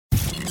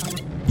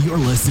You're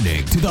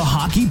listening to the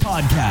Hockey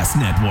Podcast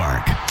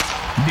Network.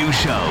 New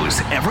shows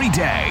every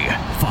day.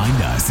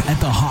 Find us at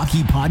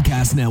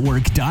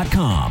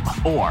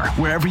thehockeypodcastnetwork.com or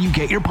wherever you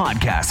get your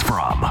podcasts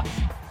from.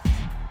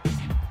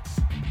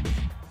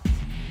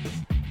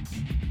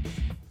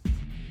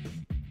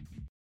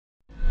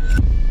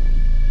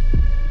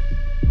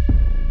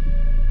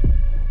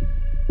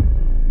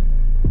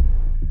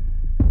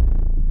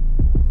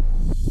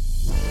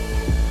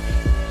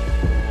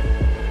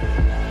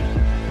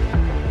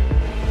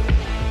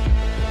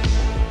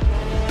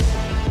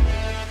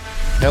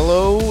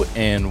 Hello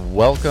and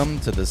welcome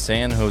to the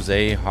San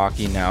Jose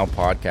Hockey Now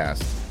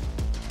podcast,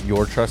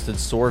 your trusted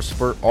source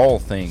for all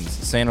things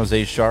San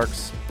Jose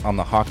Sharks on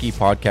the Hockey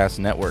Podcast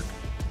Network.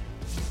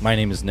 My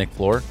name is Nick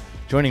Floor.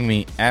 Joining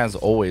me, as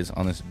always,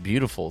 on this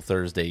beautiful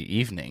Thursday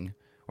evening,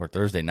 or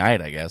Thursday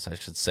night, I guess I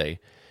should say,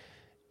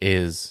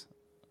 is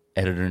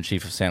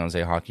Editor-in-Chief of San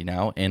Jose Hockey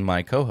Now and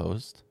my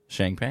co-host,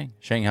 Sheng Peng.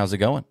 Sheng, how's it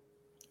going?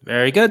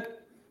 Very good.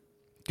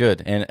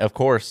 Good. And, of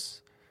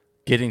course,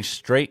 getting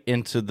straight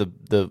into the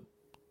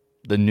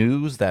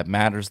news that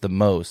matters the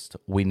most,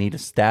 we need a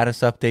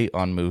status update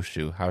on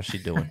Mushu. How's she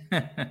doing?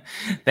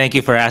 Thank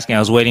you for asking. I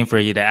was waiting for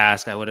you to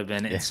ask. I would have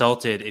been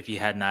insulted if you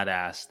had not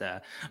asked.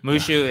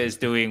 Mushu is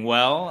doing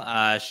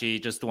well. She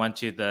just went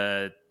to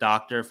the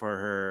doctor for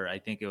her, I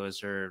think it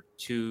was her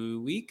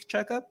 2-week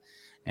checkup,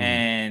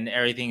 and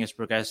everything is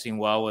progressing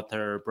well with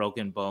her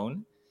broken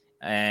bone.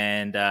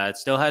 And it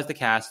still has the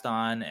cast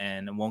on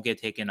and won't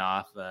get taken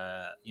off,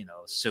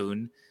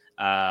 soon.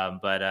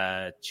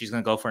 But she's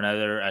going to go for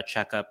another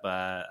checkup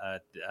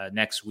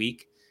next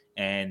week,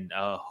 and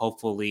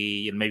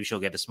hopefully maybe she'll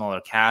get a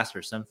smaller cast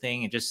or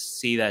something and just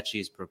see that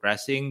she's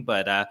progressing.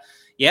 But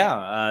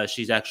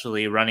she's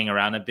actually running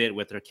around a bit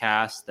with her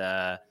cast,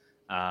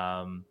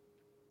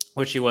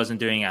 which she wasn't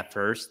doing at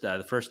first.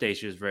 The first day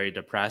she was very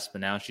depressed,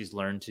 but now she's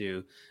learned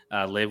to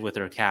live with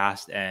her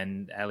cast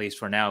and, at least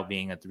for now,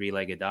 being a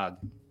 3-legged dog.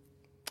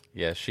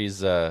 Yeah,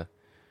 she's a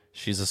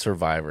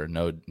survivor,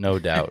 no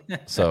doubt.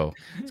 So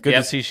it's good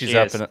to see she's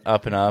up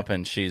and up,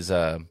 and she's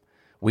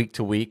week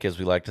to week, as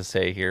we like to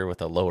say here,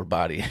 with a lower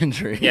body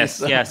injury. Yes,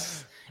 so,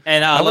 yes.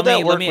 And how would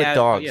that work with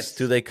dogs? Yes.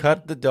 Do they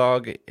cut the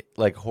dog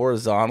like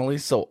horizontally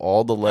so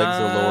all the legs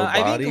are lower body?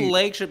 I think the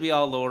leg should be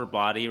all lower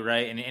body,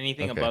 right? And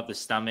anything above the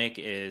stomach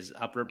is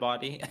upper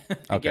body,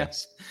 I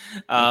guess.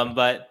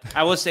 But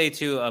I will say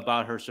too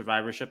about her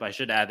survivorship. I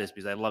should add this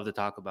because I love to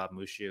talk about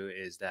Mushu.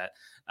 Is that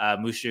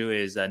Mushu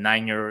is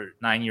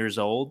 9 years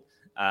old.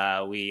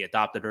 We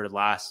adopted her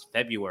last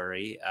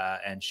February,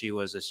 and she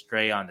was a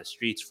stray on the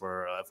streets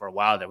for a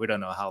while there. We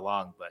don't know how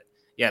long, but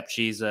yep,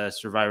 she's a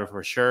survivor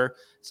for sure.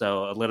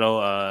 So a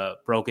little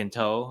broken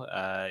toe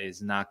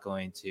is not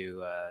going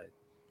to,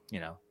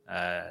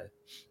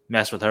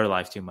 mess with her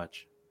life too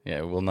much. Yeah,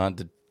 it will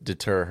not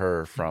deter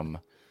her from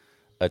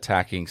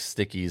attacking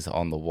stickies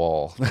on the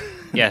wall.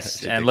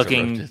 Yes, and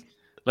looking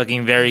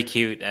very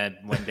cute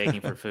when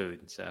begging for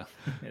food. So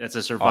that's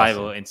a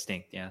survival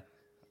instinct. Yeah.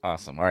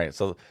 Awesome. All right,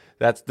 so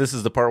this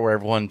is the part where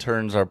everyone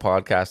turns our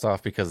podcast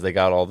off because they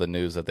got all the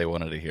news that they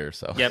wanted to hear.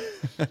 So yep.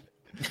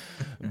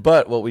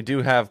 But what we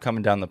do have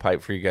coming down the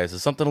pipe for you guys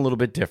is something a little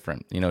bit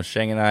different. You know,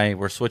 Sheng and I,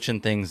 we're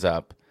switching things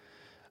up.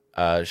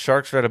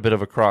 Sharks are at a bit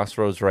of a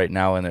crossroads right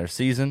now in their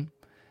season,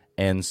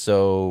 and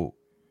so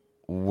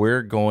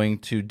we're going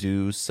to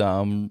do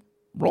some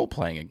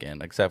role-playing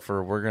again, except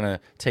for we're going to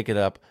take it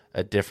up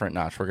a different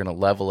notch. We're going to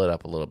level it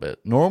up a little bit.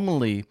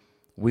 Normally,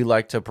 we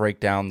like to break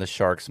down the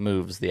Sharks'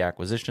 moves, the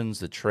acquisitions,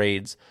 the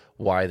trades,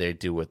 why they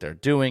do what they're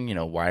doing. You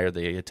know, why are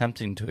they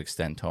attempting to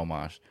extend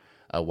Tomas?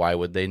 Why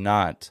would they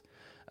not?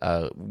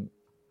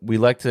 We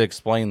like to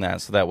explain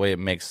that so that way it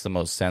makes the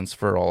most sense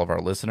for all of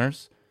our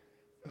listeners.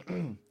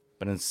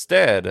 But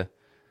instead,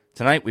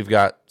 tonight we've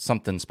got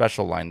something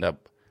special lined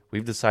up.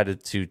 We've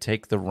decided to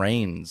take the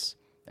reins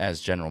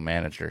as general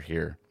manager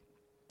here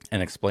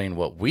and explain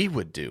what we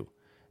would do,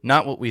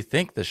 not what we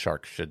think the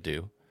Sharks should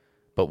do,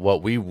 but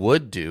what we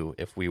would do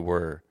if we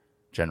were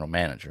general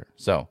manager.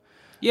 So,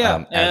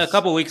 a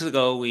couple weeks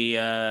ago, we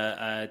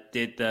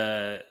did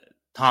the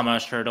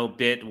Tomas Hertl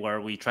bit where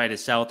we tried to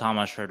sell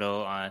Tomas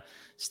Hertl on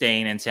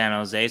staying in San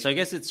Jose. So I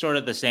guess it's sort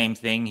of the same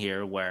thing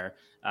here where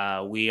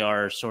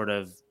we're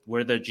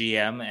the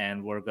GM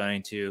and we're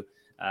going to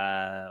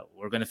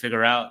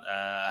figure out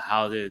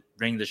how to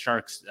bring the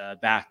Sharks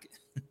back.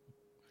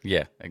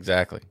 Yeah,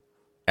 exactly.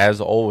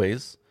 As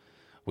always,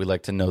 we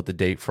like to note the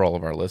date for all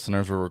of our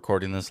listeners. We're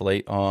recording this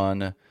late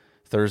on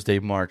Thursday,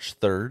 March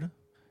 3rd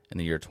in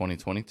the year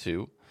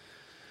 2022.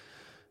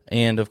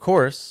 And of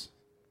course,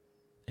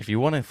 if you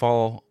want to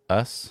follow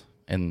us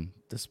and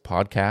this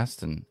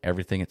podcast and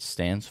everything it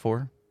stands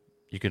for,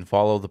 you can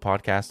follow the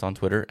podcast on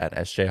Twitter at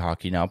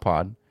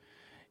SJHockeyNowPod.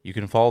 You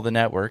can follow the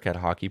network at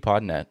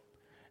HockeyPodNet.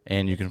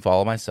 And you can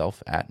follow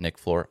myself at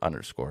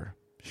NickFloor_.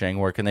 Sheng,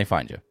 where can they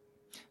find you?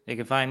 They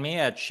can find me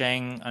at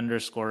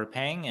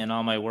Sheng_Peng and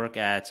all my work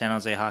at San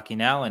Jose Hockey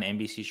Now and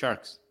NBC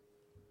Sharks.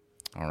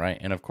 All right.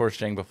 And of course,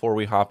 Sheng, before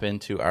we hop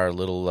into our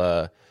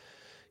little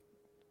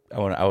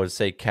I would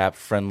say cap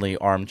friendly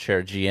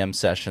armchair GM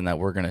session that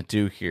we're gonna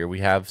do here. We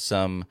have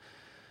some,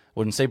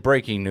 wouldn't say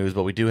breaking news,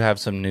 but we do have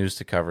some news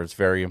to cover. It's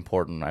very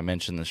important. I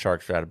mentioned the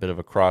Sharks are at a bit of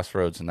a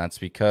crossroads, and that's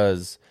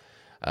because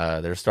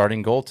their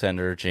starting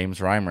goaltender James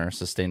Reimer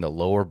sustained a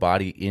lower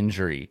body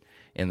injury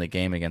in the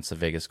game against the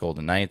Vegas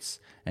Golden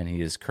Knights, and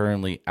he is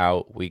currently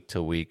out week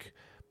to week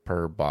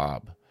per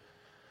Bob.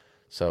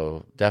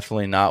 So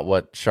definitely not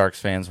what Sharks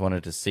fans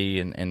wanted to see.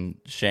 And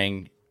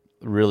Sheng,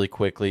 really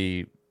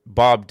quickly,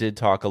 Bob did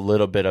talk a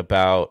little bit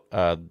about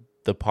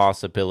the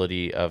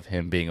possibility of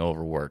him being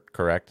overworked,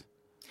 correct?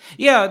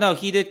 Yeah, no,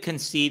 he did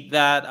concede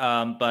that.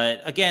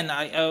 But again,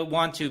 I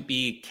want to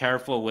be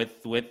careful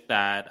with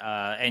that.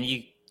 And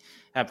you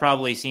have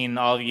probably seen,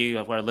 all of you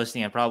who are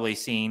listening have probably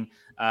seen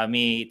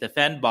me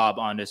defend Bob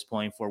on this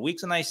point for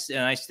weeks, and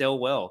I still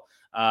will.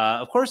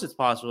 Of course, it's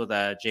possible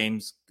that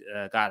James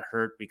got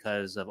hurt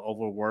because of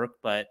overwork,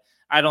 but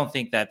I don't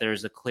think that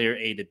there's a clear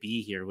A to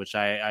B here, which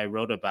I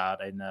wrote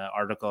about in the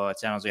article at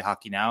San Jose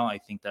Hockey Now. I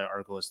think the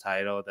article is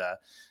titled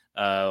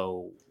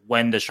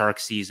 "When the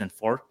Sharks Season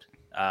Forked."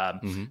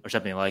 Or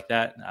something like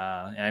that.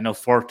 And I know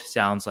forked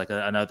sounds like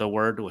another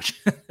word,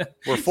 which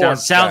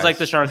sounds like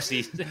the Shark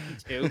season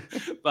too.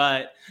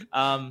 But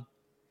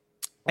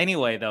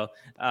anyway, though,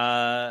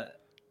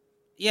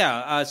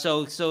 yeah.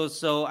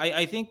 So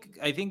I think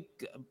I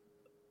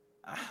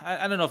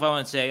don't know if I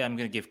want to say I'm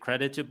going to give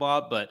credit to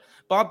Bob, but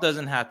Bob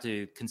doesn't have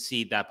to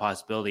concede that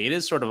possibility. It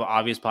is sort of an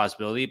obvious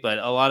possibility, but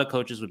a lot of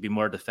coaches would be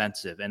more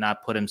defensive and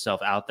not put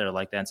himself out there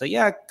like that and say,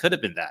 yeah, it could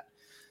have been that.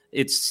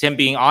 It's him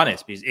being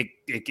honest, because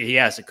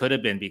yes, it could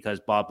have been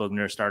because Bob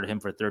Bugner started him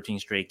for 13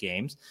 straight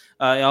games.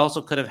 It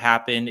also could have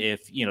happened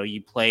if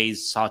you play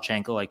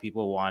Sawchenko like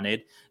people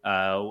wanted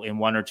in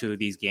one or two of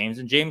these games,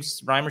 and James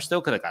Reimer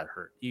still could have got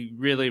hurt. You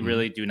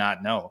really do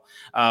not know.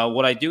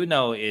 What I do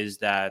know is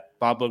that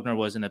Bob Bugner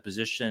was in a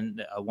position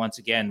once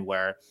again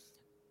where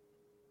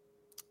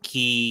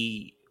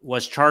he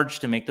was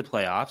charged to make the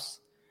playoffs.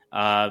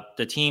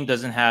 The team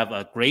doesn't have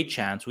a great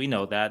chance. We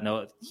know that.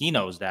 No, he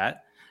knows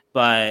that.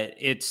 But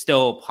it's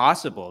still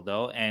possible,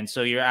 though. And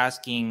so you're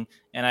asking,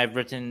 and I've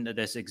written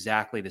this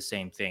exactly the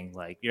same thing.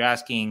 Like, you're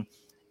asking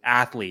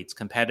athletes,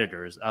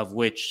 competitors, of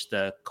which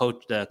the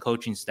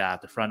coaching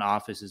staff, the front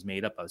office is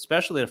made up of,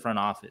 especially the front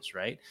office,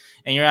 right?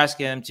 And you're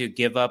asking them to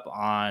give up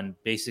on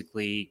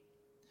the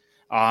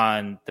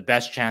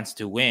best chance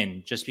to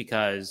win just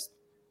because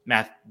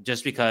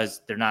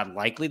they're not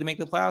likely to make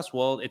the playoffs.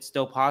 Well, it's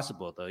still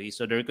possible, though.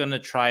 So they're going to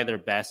try their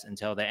best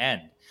until the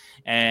end.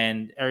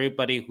 And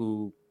everybody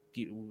who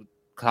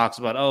talks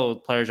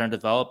about, players aren't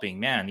developing,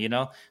 man,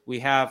 we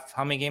have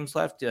how many games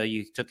left?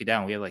 You took it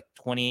down. We have like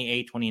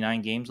 28,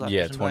 29 games left.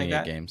 Yeah,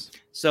 28 games.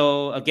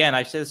 So again,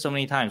 I've said this so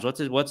many times.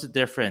 What's the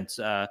difference?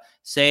 I'm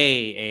just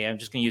going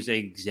to use an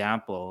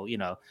example.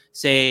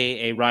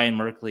 Say a Ryan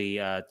Merkley,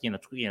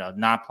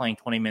 not playing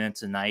 20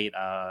 minutes a night,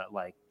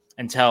 like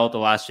until the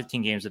last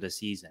 15 games of the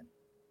season.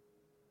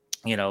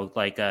 He'll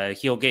get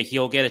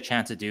a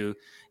chance to do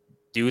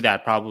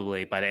that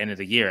probably by the end of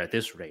the year at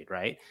this rate,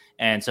 right?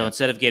 And so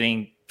instead of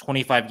getting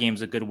 25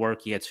 games of good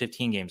work, he gets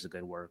 15 games of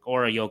good work,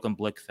 or a Joachim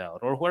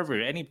Blichfeld, or whoever,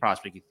 any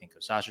prospect you think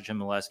of, Sasha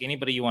Chmielewski,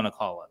 anybody you want to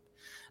call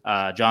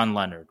up, John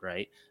Leonard,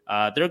 right?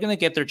 They're going to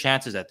get their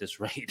chances at this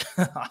rate.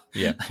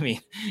 Yeah. I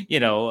mean,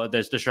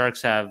 the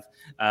Sharks have,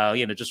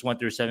 just went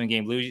through a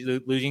 7-game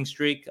losing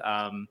streak.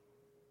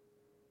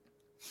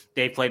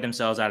 They played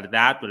themselves out of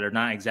that, but they're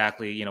not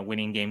exactly,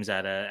 winning games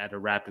at a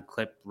rapid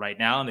clip right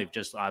now. And they've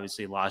just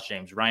obviously lost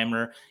James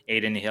Reimer.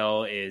 Adin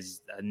Hill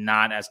is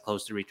not as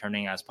close to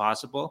returning as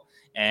possible.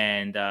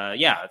 And their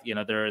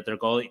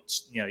goal,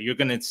 you're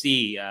going to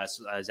see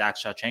Zach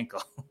Sawchenko,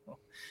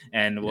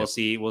 and we'll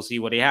see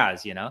what he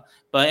has,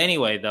 But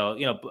anyway, though,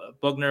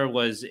 Bugner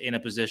was in a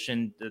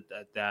position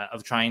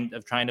of trying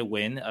to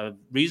win, a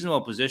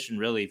reasonable position,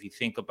 really, if you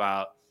think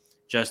about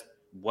just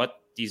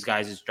what these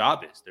guys'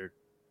 job is. Their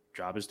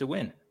job is to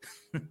win.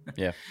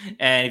 Yeah.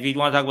 And if you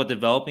want to talk about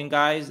developing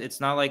guys, it's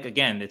not like,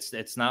 again,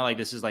 it's not like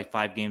this is like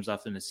 5 games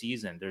left in the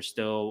season. They're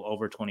still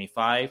over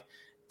 25.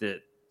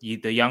 The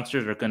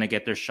youngsters are going to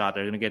get their shot.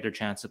 They're going to get their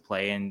chance to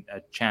play and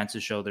a chance to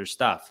show their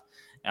stuff.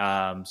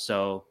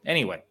 So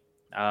anyway,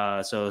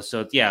 so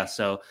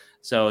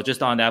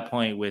just on that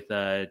point with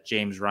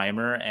James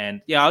Reimer,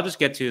 and I'll just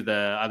get to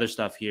the other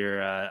stuff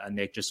here,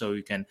 Nick, just so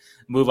we can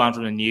move on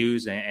from the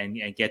news and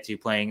get to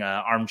playing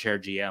armchair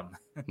GM.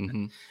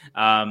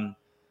 Mm-hmm.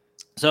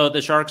 So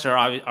the Sharks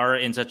are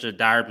in such a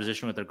dire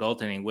position with their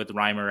goaltending, with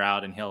Reimer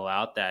out and Hill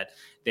out, that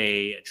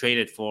they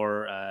traded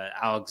for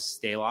Alex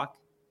Stalock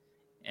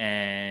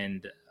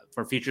and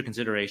for future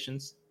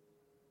considerations.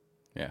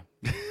 Yeah.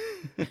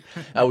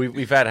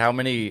 We've had how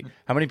many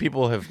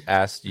people have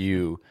asked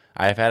you?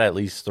 I've had at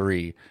least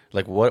 3.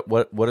 Like,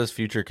 what does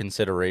future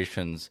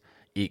considerations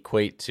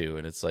equate to?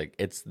 And it's like,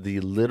 it's the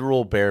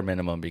literal bare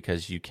minimum,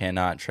 because you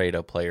cannot trade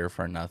a player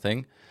for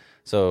nothing.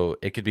 So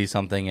it could be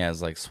something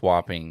as like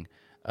swapping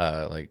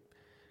like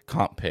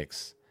comp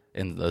picks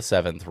in the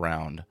 7th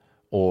round,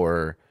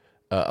 or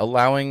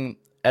allowing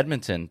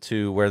Edmonton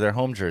to wear their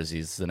home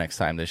jerseys the next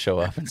time they show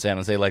up in San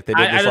Jose, like they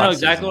did this I don't know last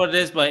exactly season. what it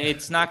is, but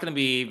it's not going to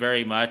be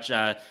very much.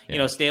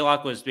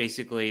 Stalock was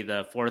basically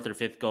the fourth or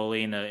fifth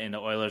goalie in the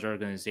Oilers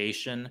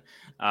organization.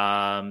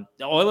 The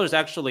Oilers,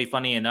 actually,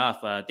 funny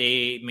enough,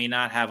 they may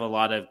not have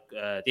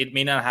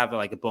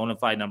like a bona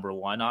fide number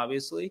one,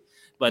 obviously,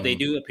 but they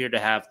do appear to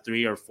have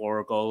three or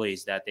four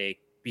goalies that they,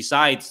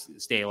 besides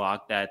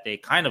Stalock, that they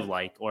kind of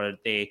like, or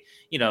they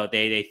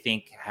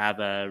think have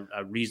a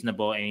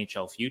reasonable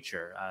NHL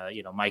future.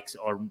 Mike's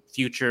or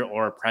future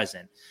or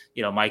present.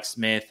 Mike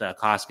Smith,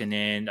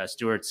 Koskinen,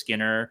 Stuart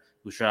Skinner,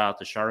 who shut out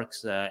the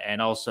Sharks,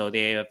 and also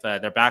they have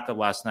their backup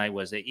last night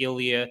was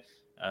Ilya.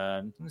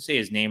 I'm going to say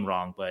his name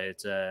wrong, but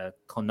it's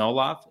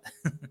Konolov.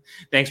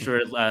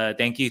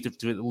 Thank you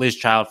to Liz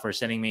Child for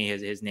sending me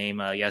his name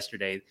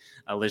yesterday.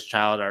 Liz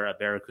Child, our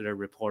Barracuda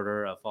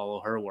reporter, follow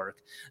her work.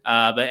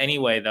 But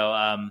anyway,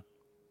 though,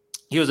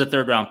 he was a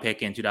third round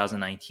pick in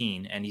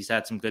 2019, and he's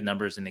had some good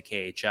numbers in the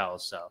KHL.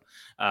 So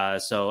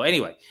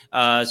the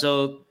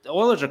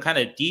Oilers are kind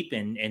of deep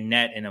in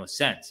net in a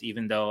sense,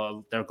 even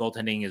though their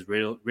goaltending is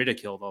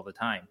ridiculed all the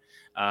time.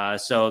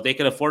 So they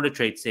could afford to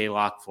trade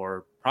Stalock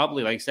for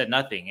probably, like I said,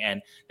 nothing.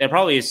 And there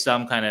probably is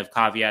some kind of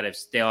caveat. If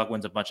Stalock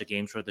wins a bunch of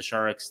games for the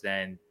Sharks,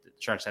 then the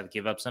Sharks have to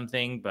give up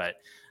something. But,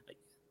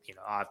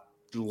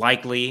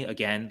 likely,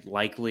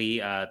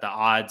 the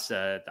odds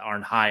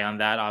aren't high on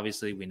that.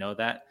 Obviously, we know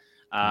that.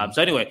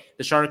 So anyway,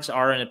 the Sharks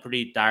are in a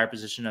pretty dire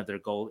position of their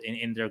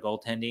in their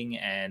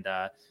goaltending. And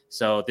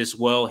so this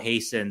will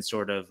hasten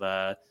sort of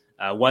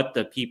what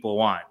the people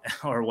want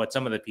or what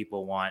some of the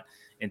people want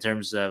in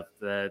terms of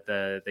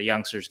the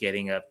youngsters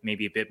getting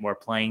maybe a bit more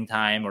playing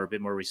time or a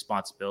bit more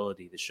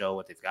responsibility to show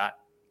what they've got.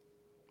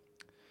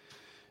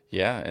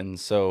 Yeah, and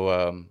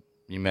so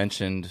you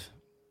mentioned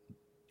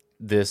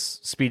this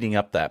speeding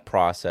up that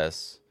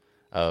process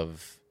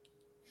of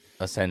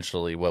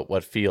essentially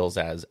what feels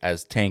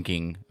as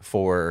tanking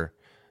for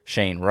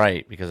Shane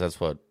Wright, because that's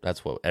what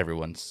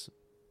everyone's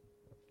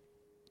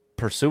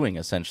pursuing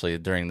essentially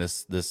during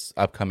this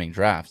upcoming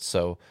draft.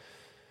 So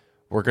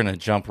we're going to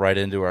jump right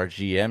into our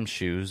GM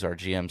shoes, our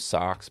GM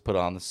socks, put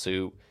on the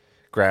suit,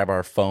 grab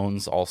our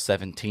phones, all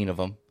 17 of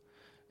them,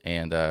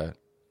 and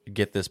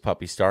get this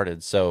puppy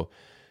started. So,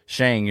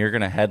 Sheng, you're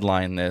going to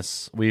headline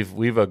this.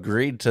 We've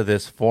agreed to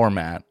this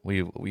format.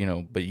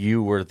 But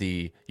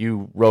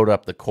you wrote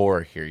up the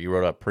core here. You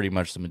wrote up pretty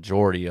much the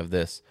majority of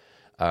this,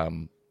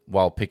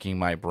 while picking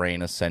my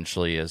brain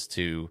essentially as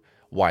to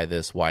why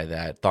this, why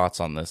that, thoughts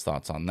on this,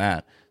 thoughts on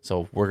that.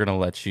 So we're going to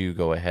let you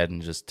go ahead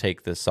and just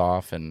take this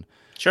off, and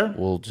sure,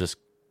 we'll just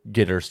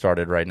get her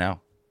started right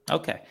now.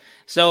 Okay.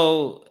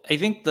 So I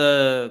think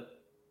the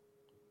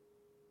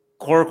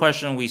core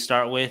question we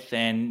start with,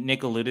 and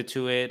Nick alluded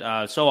to it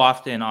so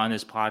often on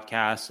this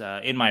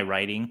podcast, in my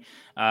writing,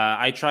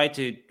 I try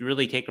to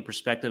really take a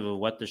perspective of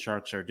what the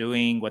Sharks are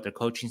doing, what their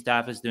coaching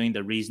staff is doing,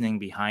 the reasoning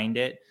behind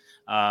it.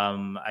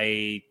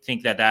 I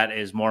think that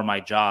is more my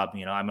job.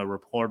 I'm a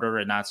reporter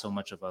and not so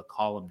much of a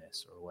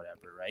columnist or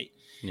whatever, right?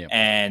 Yeah.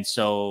 And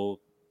so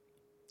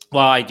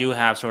while I do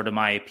have sort of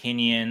my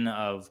opinion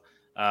of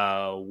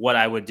what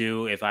I would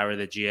do if I were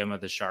the GM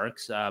of the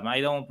Sharks,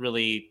 I don't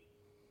really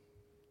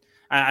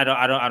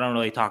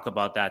talk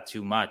about that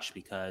too much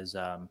because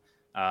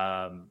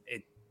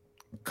it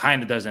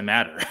kind of doesn't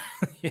matter.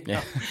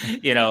 I'm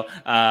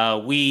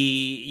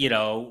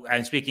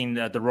speaking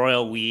the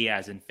royal we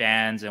as in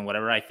fans and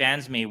whatever.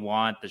 Fans may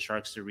want the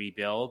Sharks to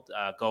rebuild,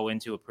 go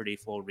into a pretty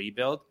full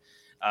rebuild.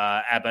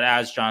 But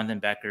as Jonathan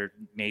Becker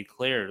made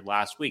clear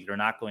last week, they're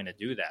not going to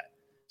do that.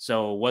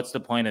 So what's the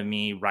point of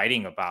me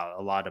writing about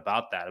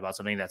about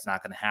something that's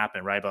not going to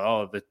happen, right?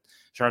 But the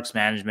Sharks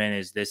management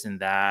is this and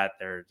that.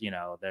 They're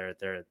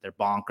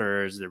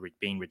bonkers. They're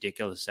being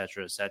ridiculous, et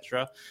cetera, et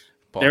cetera.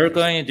 They're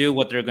going to do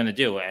what they're going to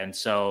do, and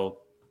so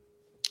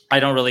I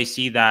don't really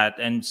see that.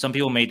 And some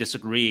people may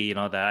disagree,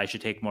 that I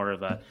should take more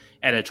of a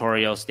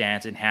editorial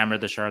stance and hammer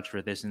the Sharks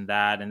for this and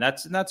that, and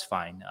that's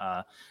fine.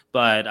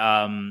 But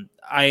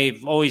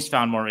I've always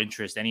found more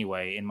interest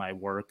anyway in my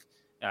work.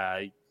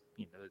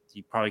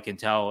 You probably can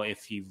tell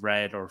if you've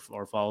read or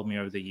followed me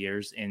over the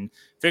years in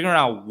figuring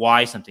out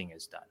why something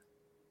is done,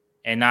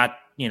 and not,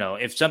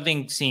 if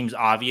something seems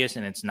obvious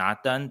and it's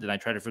not done, then I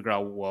try to figure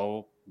out,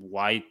 well,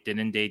 why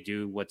didn't they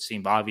do what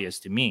seemed obvious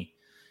to me,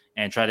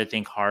 and try to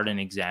think hard and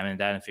examine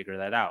that and figure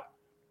that out.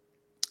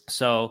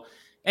 So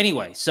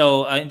anyway,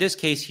 in this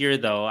case here,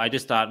 though, I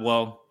just thought,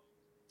 well,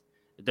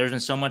 there's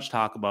been so much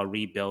talk about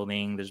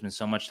rebuilding. There's been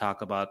so much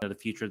talk about the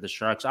future of the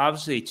Sharks.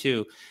 Obviously,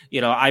 too,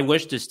 I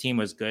wish this team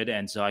was good,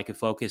 and so I could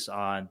focus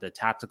on the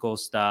tactical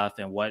stuff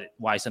and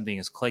why something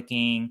is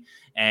clicking.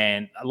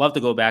 And I love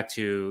to go back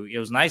to, it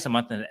was nice a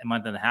month and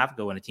a half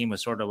ago when the team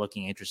was sort of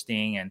looking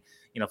interesting, and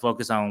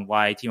focus on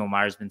why Timo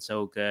Meier's been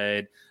so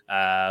good.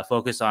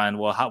 Focus on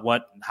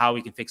how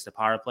we can fix the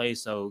power play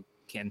so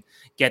can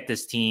get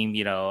this team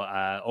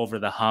over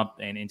the hump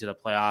and into the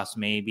playoffs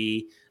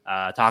maybe.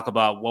 Talk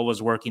about what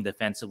was working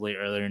defensively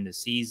earlier in the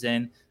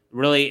season.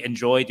 really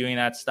enjoy doing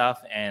that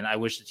stuff. And I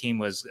wish the team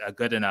was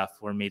good enough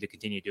for me to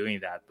continue doing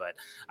that. But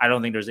I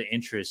don't think there's an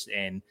interest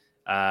in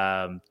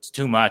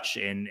too much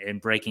in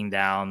breaking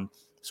down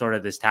sort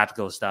of this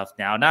tactical stuff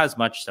now. Not as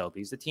much so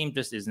because the team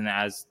just isn't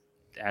as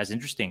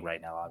interesting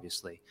right now.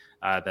 Obviously,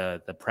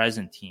 the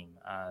present team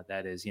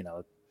that is,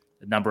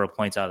 the number of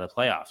points out of the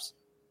playoffs.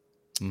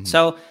 Mm-hmm.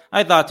 So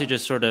I thought to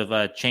just sort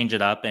of change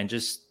it up and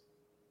just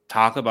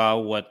talk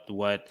about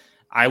what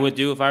I would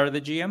do if I were the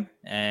GM.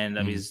 And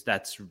I mean,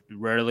 that's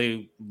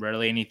rarely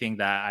anything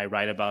that I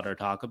write about or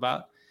talk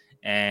about.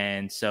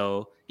 And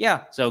so,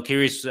 yeah, so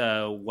curious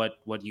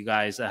what you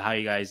guys, how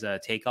you guys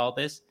take all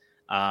this.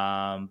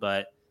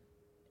 But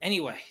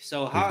anyway,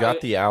 so we've got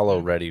the aloe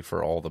ready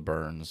for all the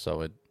burns.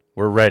 So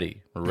we're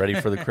ready. We're ready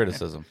for the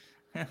criticism.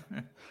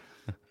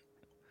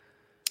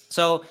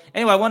 So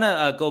anyway, I want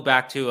to go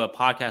back to a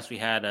podcast we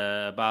had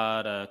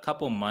about a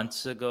couple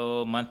months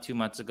ago, 2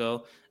 months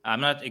ago. I'm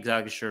not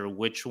exactly sure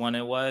which one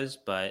it was,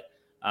 but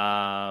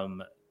yeah,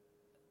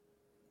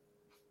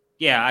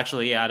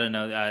 actually, I don't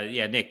know.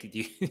 Nick, do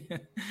you,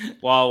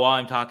 while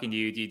I'm talking to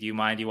you, do you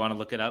mind? Do you want to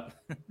look it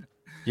up?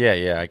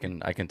 Yeah, I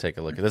can take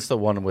a look. This is the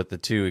one with the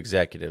two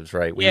executives,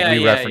 right? We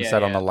referenced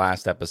that on the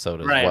last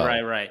episode as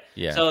well. Right.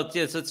 Yeah. So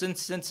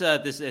since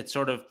this it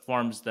sort of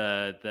forms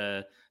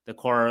the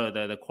core of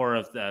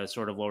the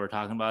sort of what we're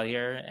talking about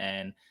here,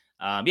 and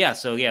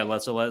so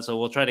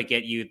we'll try to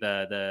get you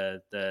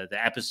the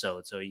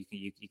episode so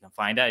you can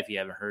find out if you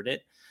haven't heard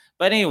it.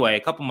 But anyway, a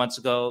couple months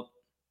ago,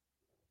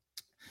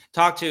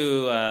 talked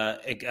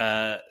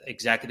to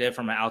executive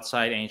from an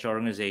outside NHL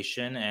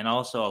organization and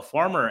also a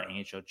former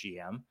NHL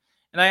GM,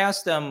 and I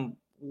asked them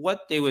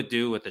what they would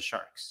do with the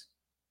Sharks.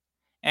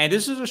 And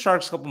this was the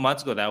Sharks a couple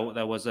months ago.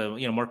 That was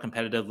a more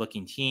competitive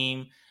looking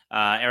team.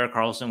 Erik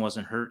Karlsson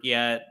wasn't hurt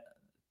yet.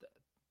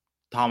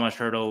 Thomas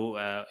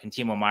Hertl and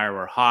Timo Meier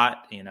were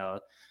hot.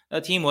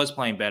 The team was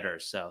playing better.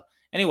 So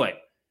anyway,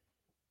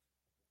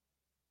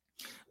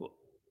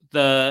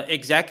 the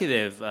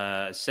executive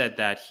said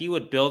that he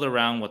would build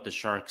around what the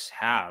Sharks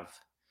have,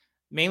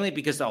 mainly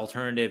because the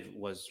alternative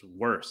was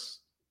worse.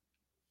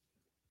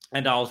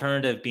 And the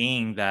alternative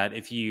being that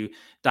if you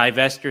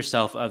divest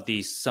yourself of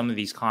some of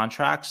these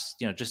contracts,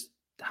 just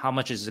how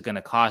much is it going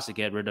to cost to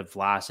get rid of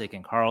Vlasic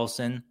and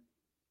Karlsson?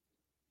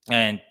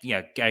 And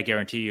yeah, I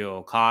guarantee you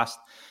it'll cost.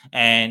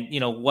 And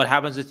what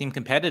happens to the team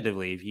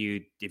competitively if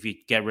you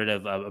get rid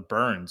of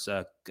Burns,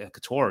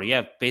 Couture?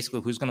 Yeah,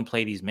 basically, who's going to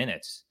play these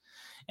minutes?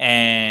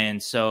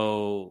 And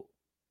so,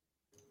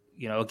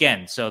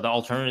 again, so the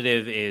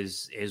alternative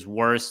is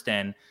worse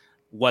than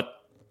what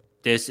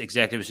this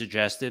executive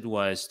suggested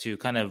was to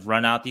kind of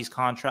run out these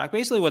contracts.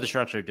 Basically, what the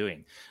Sharks are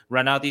doing: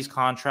 run out these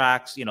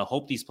contracts.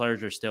 Hope these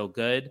players are still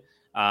good.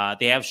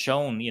 They have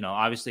shown,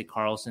 obviously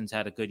Karlsson's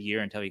had a good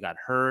year until he got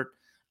hurt.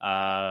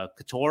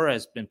 Couture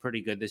has been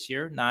pretty good this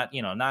year. Not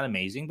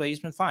amazing, but he's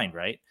been fine,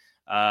 right?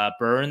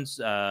 Burns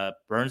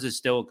is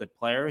still a good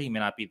player. He may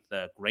not be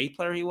the great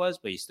player he was,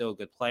 but he's still a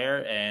good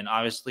player. And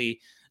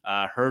obviously,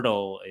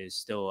 Hertl is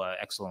still an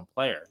excellent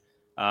player.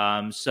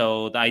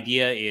 So the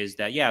idea is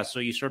that, so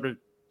you sort of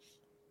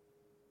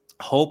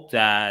hope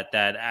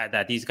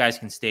that these guys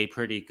can stay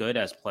pretty good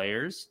as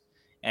players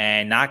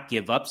and not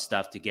give up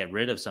stuff to get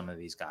rid of some of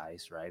these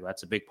guys, right?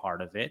 That's a big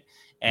part of it.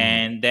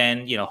 And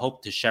then,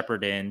 hope to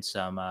shepherd in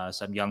some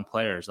young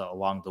players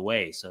along the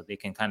way so they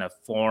can kind of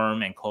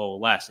form and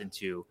coalesce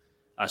into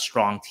a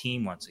strong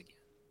team once again.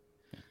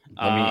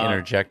 Let me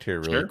interject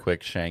here really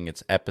quick, Sheng.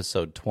 It's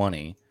episode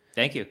 20.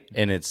 Thank you.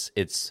 And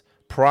it's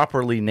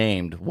properly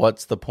named,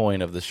 What's the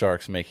Point of the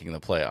Sharks Making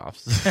the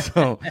Playoffs?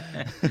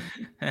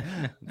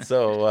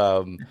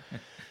 So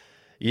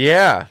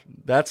yeah,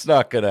 that's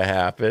not going to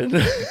happen.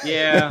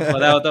 Yeah,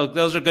 well,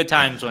 those are good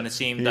times when it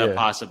seemed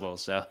possible.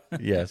 So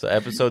so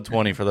episode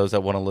 20 for those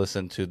that want to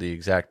listen to the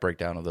exact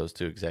breakdown of those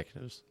two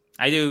executives.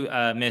 I do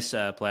miss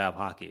playoff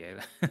hockey.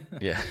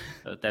 Yeah,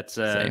 that's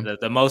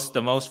the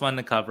most fun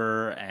to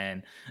cover,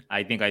 and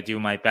I think I do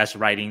my best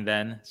writing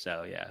then.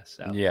 So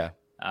yeah.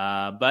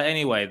 But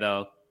anyway,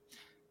 though.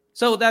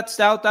 So that's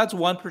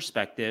one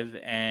perspective,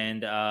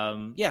 and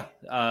that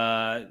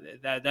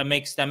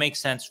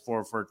makes sense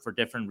for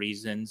different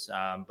reasons.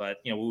 But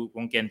we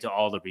won't get into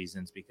all the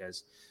reasons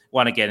because we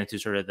want to get into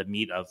sort of the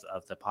meat of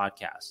the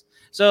podcast.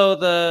 So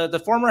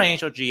the former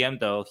NHL GM,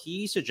 though,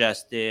 he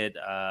suggested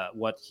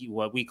what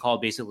we call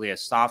basically a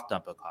soft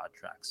dump of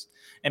contracts,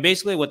 and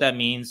basically what that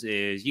means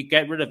is you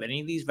get rid of any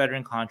of these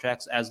veteran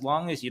contracts as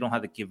long as you don't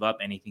have to give up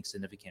anything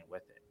significant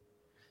with it.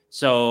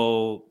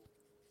 So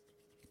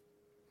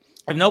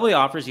if nobody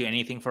offers you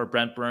anything for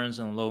Brent Burns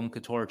and Logan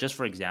Couture, just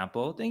for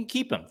example, then you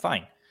keep them.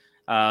 Fine.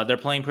 They're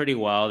playing pretty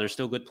well. They're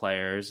still good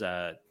players.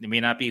 They may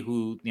not be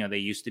who they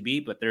used to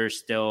be, but they're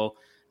still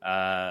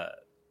above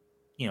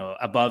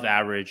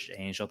average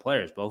NHL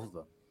players, both of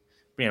them.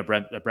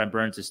 Brent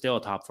Burns is still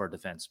a top 4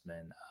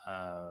 defenseman.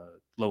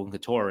 Logan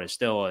Couture is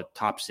still a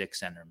top 6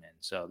 centerman.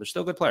 So they're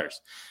still good players.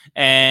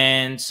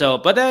 And so,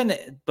 but on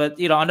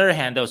the other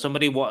hand, though,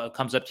 somebody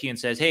comes up to you and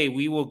says, hey,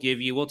 we'll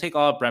take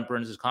all of Brent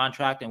Burns'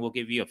 contract and we'll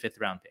give you a 5th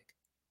round pick.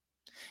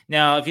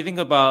 Now, if you think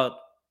about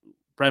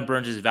Brent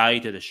Burns' value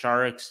to the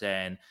Sharks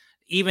and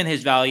even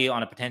his value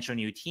on a potential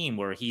new team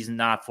where he's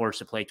not forced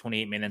to play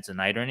 28 minutes a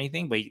night or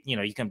anything, but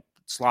you can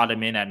slot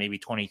him in at maybe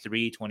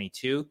 23,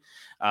 22,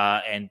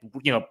 and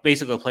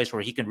basically a place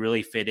where he can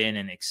really fit in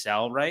and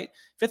excel, right?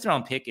 Fifth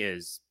round pick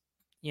is,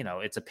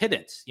 it's a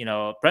pittance.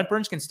 Brent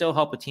Burns can still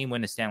help a team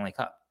win the Stanley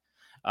Cup.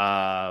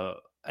 I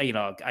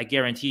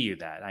guarantee you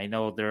that. I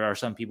know there are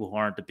some people who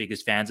aren't the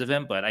biggest fans of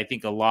him, but I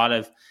think a lot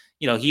of,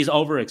 he's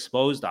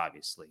overexposed,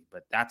 obviously,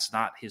 but that's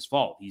not his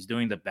fault. He's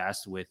doing the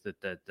best with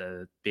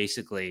the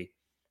basically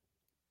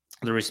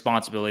the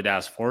responsibility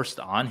that's forced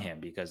on him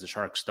because the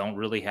Sharks don't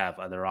really have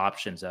other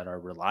options that are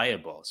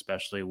reliable,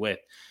 especially with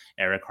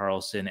Erik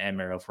Karlsson and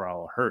Mario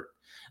Ferraro hurt.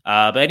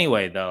 But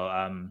anyway,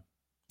 though,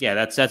 yeah,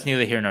 that's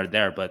neither here nor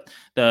there. But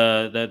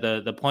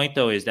the point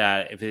though is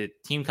that if a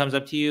team comes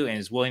up to you and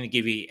is willing to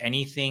give you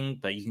anything,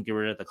 but you can get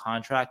rid of the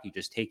contract, you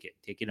just take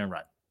it and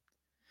run.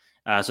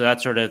 So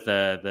that's sort of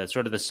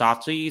the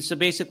soft. So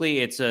basically,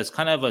 it's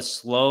kind of a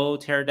slow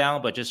tear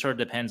down, but just sort of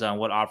depends on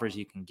what offers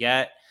you can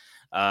get.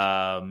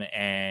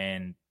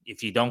 And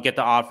if you don't get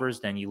the offers,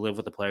 then you live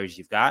with the players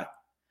you've got.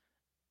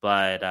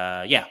 But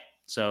yeah,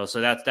 so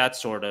that's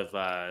sort of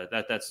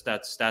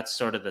that's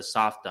sort of the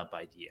soft dump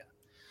idea.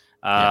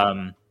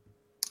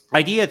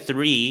 Idea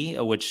 3,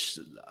 which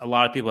a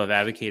lot of people have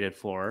advocated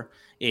for,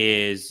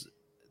 is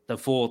the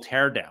full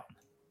teardown.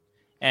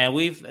 And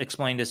we've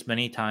explained this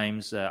many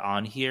times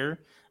on here.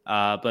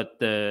 But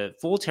the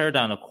full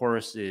teardown, of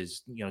course,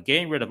 is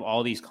getting rid of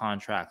all these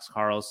contracts,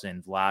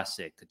 Karlsson,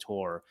 Vlasic,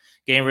 Couture,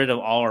 getting rid of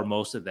all or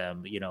most of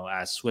them,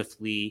 as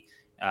swiftly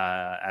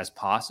as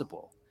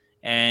possible.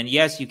 And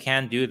yes, you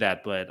can do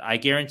that, but I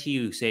guarantee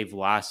you save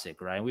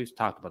Vlasic, right? We've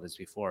talked about this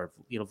before.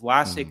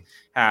 Vlasic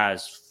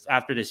has,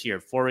 after this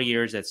year, 4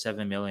 years at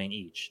 $7 million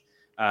each.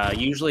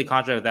 Usually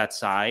contract of that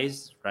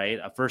size, right?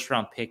 A first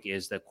round pick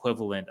is the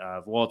equivalent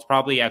of, well, it's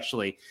probably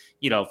actually,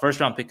 first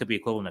round pick could be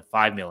equivalent of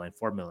 $5 million,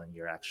 $4 million a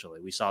year. Actually,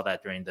 we saw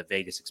that during the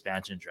Vegas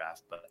expansion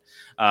draft.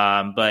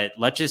 But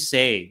let's just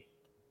say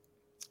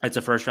it's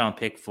a first round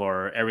pick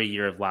for every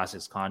year of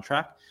Vlasic's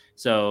contract.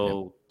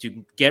 So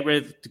to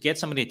get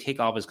somebody to take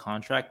off his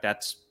contract,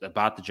 that's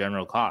about the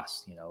general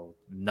cost,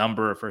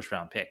 number of first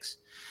round picks.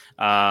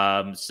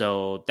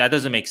 So that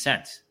doesn't make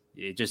sense.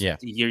 It just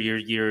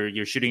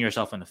you're shooting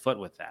yourself in the foot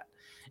with that,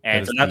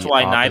 and so that's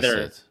why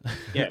neither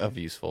of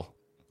useful.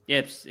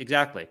 Yes,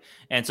 exactly,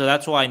 and so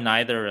that's why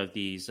neither of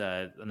these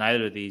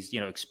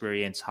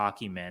experienced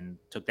hockey men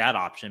took that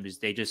option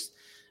because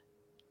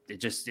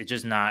it's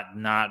just not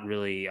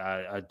really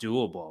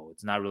doable.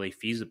 It's not really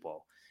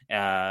feasible,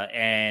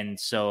 and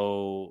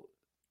so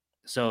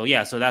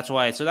that's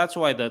why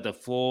the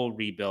full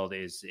rebuild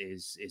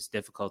is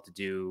difficult to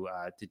do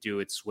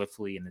it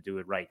swiftly and to do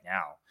it right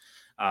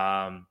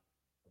now.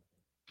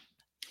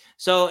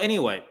 So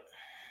anyway,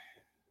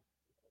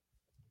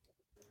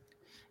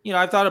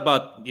 I've thought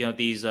about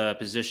these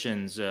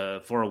positions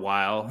for a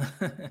while,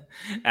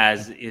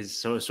 as is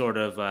sort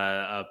of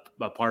a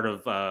part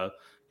of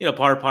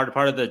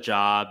part of the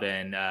job,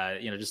 and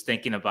just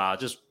thinking about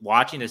just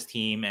watching this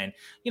team and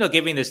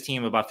giving this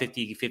team about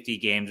 50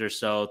 games or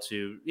so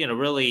to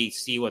really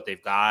see what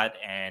they've got.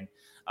 And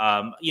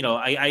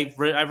I've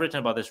written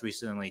about this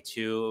recently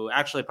too,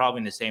 actually probably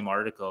in the same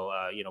article,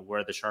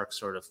 where the Sharks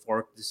sort of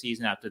forked the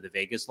season after the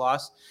Vegas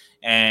loss.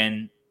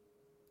 And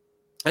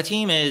a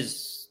team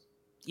is,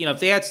 if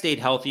they had stayed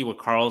healthy with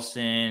Karlsson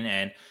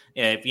and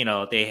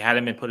if, they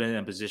hadn't been put in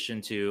a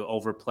position to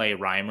overplay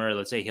Reimer,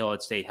 let's say Hill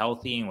had stayed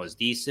healthy and was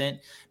decent,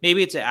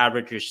 maybe it's an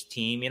average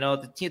team.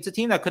 It's a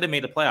team that could have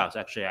made the playoffs,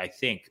 actually, I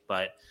think,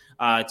 but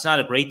it's not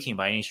a great team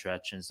by any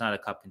stretch, and it's not a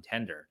cup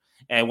contender.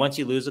 And once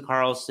you lose a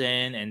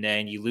Karlsson and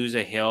then you lose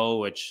a Hill,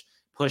 which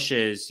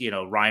pushes,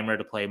 Reimer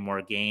to play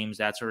more games,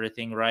 that sort of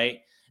thing,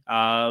 right?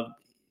 Of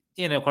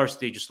course,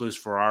 they just lose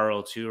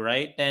Ferraro too,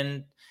 right?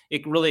 Then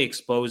it really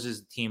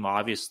exposes the team,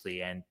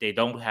 obviously, and they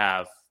don't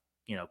have,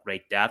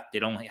 great depth. They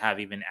don't have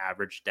even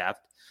average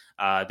depth.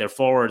 Their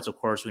forwards, of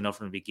course, we know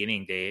from the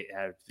beginning, they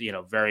have,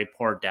 very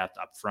poor depth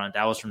up front.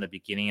 That was from the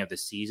beginning of the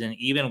season,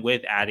 even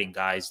with adding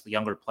guys,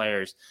 younger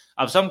players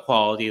of some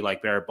quality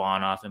like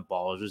Barabanov and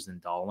Balgers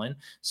and Dahlin.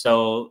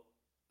 So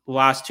the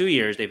last 2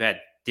 years, they've had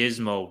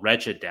dismal,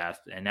 wretched depth,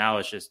 and now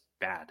it's just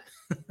bad.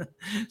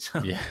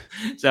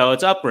 So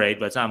it's upgrade,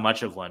 but it's not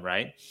much of one,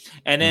 right?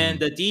 And then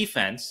the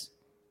defense,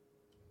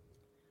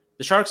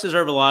 the Sharks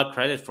deserve a lot of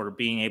credit for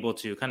being able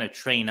to kind of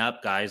train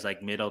up guys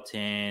like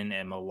Middleton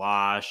and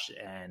Malash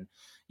and,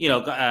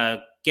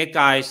 get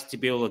guys to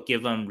be able to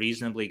give them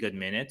reasonably good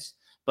minutes.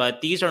 But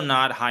these are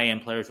not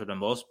high-end players for the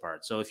most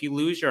part. So if you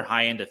lose your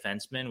high-end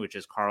defenseman, which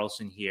is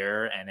Karlsson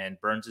here, and then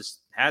Burns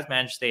has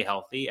managed to stay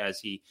healthy as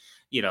he,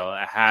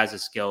 has a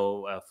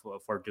skill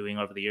for doing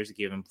over the years, to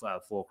give him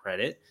full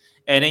credit.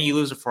 And then you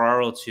lose a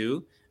Ferraro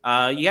too.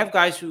 You have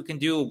guys who can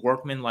do a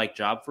workman-like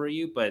job for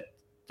you, but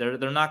they're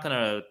not going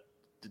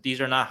to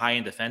these are not high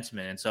end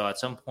defensemen, and so at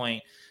some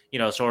point,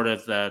 sort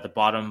of the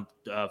bottom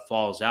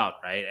falls out,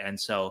 right? And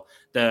so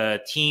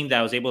the team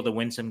that was able to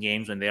win some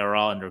games when they were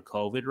all under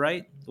COVID,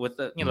 right, with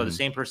the the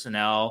same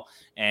personnel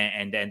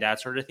and that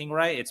sort of thing,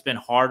 right? It's been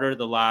harder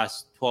the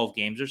last 12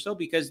 games or so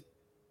because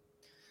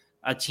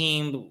a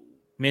team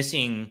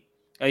missing.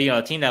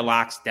 A team that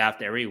lacks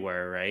depth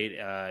everywhere, right?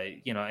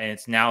 And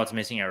it's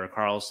missing Eric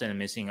Carlson and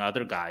missing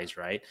other guys,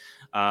 right?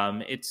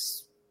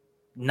 It's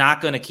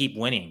not going to keep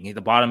winning. The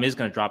bottom is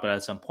going to drop out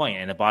at some point,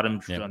 and the bottom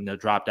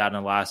dropped out in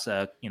the last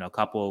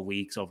couple of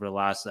weeks over the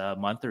last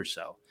month or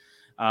so.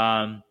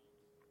 And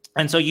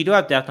so you do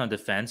have depth on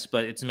defense,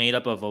 but it's made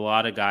up of a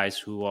lot of guys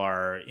who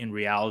are in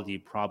reality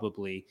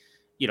probably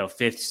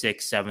fifth,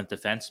 sixth, seventh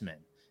defensemen.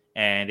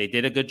 And they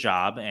did a good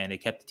job, and they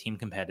kept the team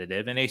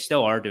competitive, and they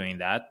still are doing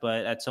that.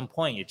 But at some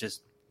point, it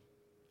just,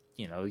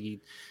 you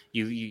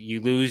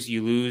lose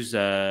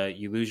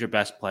your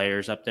best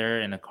players up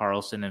there in a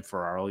Carlson and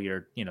Ferraro.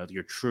 Your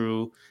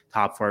true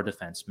top four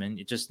defensemen.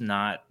 It's just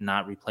not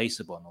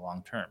replaceable in the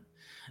long term.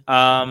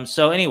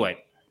 So anyway,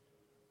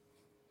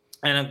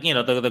 and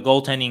the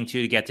goaltending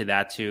too, to get to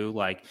that too,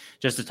 like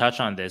just to touch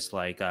on this,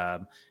 like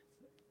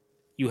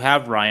you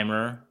have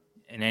Reimer,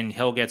 and then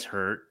Hill gets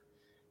hurt,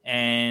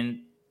 and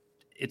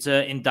it's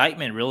an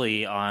indictment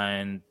really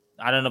on,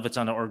 I don't know if it's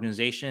on the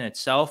organization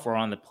itself or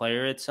on the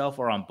player itself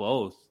or on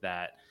both,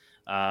 that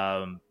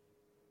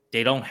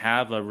they don't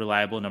have a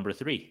reliable number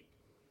three.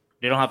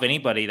 They don't have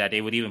anybody that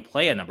they would even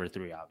play at number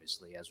three,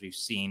 obviously, as we've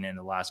seen in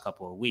the last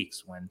couple of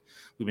weeks when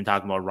we've been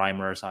talking about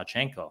Reimer or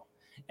Sawchenko.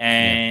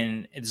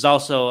 And it's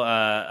also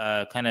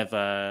kind of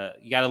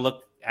you got to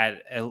look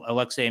at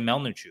Alexei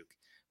Melnichuk,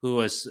 who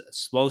was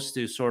supposed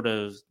to sort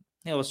of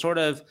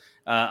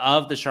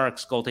the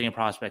Sharks goaltending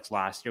prospects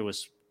last year,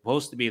 was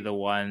supposed to be the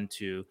one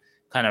to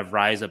kind of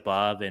rise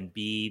above and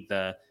be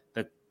the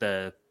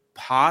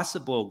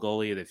possible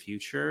goalie of the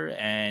future.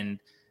 And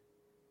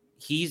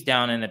he's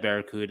down in the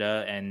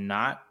Barracuda and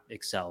not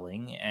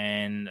excelling.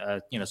 And,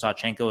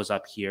 Sawchenko is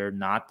up here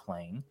not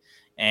playing.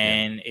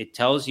 And it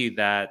tells you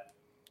that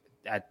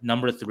at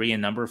number 3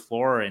 and number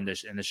 4 in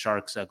the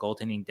Sharks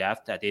goaltending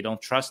depth, that they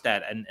don't trust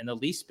that in the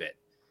least bit.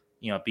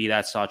 Be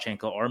that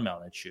Sawchenko or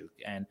Melnichuk.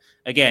 And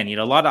again,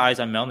 a lot of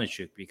eyes on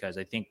Melnichuk because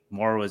I think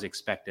more was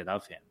expected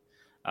of him.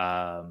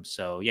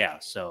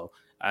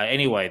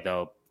 Anyway,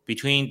 though,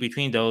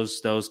 between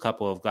those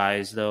couple of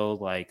guys, though,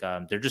 like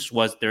there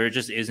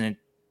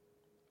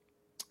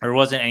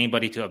wasn't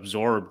anybody to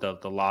absorb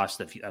the loss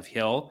of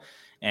Hill,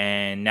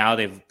 and now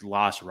they've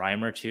lost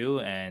Reimer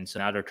too, and so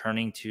now they're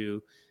turning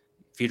to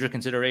future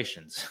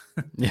considerations.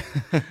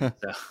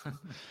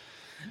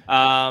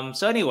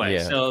 So anyway,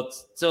 so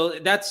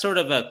that's sort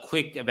of a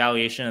quick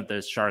evaluation of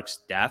the Sharks'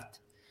 depth,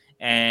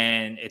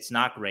 and it's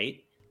not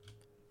great.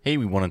 Hey,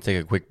 we want to take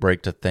a quick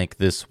break to thank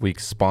this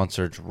week's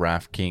sponsor,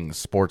 DraftKings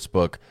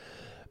Sportsbook.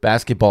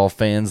 Basketball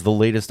fans, the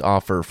latest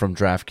offer from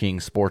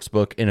DraftKings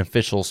Sportsbook, an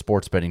official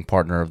sports betting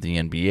partner of the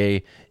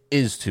NBA,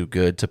 is too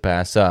good to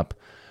pass up.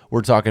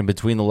 We're talking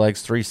between the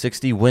legs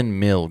 360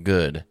 windmill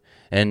good.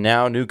 And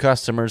now new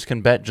customers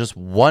can bet just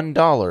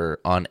 $1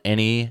 on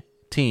any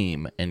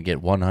team and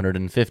get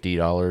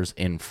 $150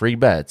 in free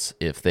bets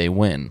if they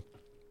win.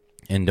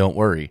 And don't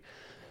worry,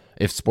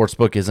 if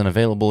Sportsbook isn't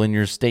available in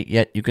your state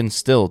yet, you can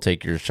still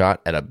take your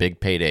shot at a big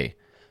payday.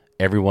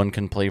 Everyone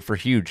can play for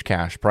huge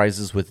cash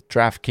prizes with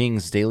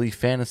DraftKings daily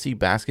fantasy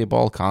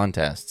basketball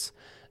contests.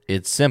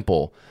 It's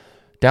simple.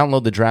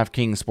 Download the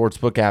DraftKings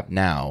Sportsbook app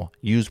now.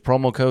 Use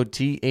promo code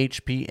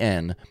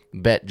THPN.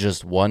 Bet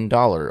just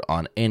 $1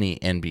 on any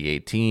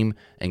NBA team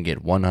and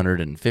get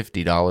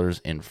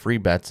 $150 in free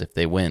bets if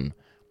they win.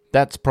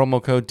 That's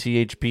promo code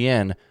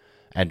THPN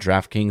at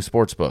DraftKings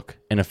Sportsbook,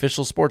 an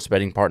official sports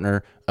betting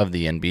partner of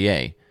the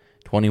NBA.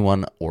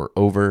 21 or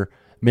over.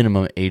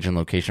 Minimum age and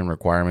location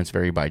requirements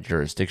vary by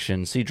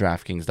jurisdiction. See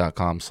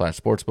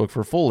DraftKings.com/sportsbook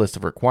for full list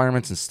of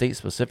requirements and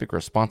state-specific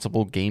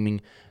responsible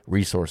gaming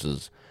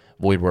resources.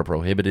 Void where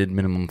prohibited.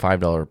 Minimum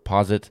 $5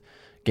 deposit.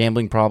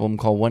 Gambling problem?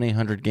 Call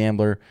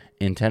 1-800-GAMBLER.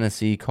 In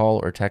Tennessee, call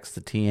or text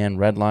the TN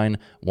Red Line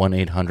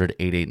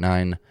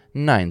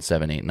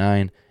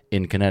 1-800-889-9789.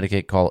 In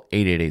Connecticut, call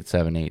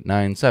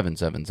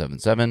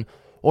 888-789-7777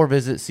 or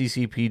visit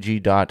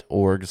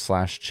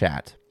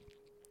ccpg.org/chat.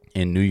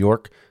 In New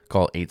York,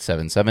 call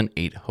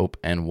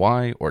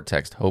 877-8-HOPE-NY or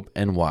text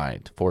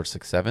HOPE-NY to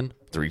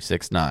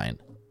 467-369.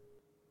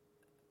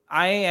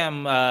 I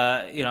am,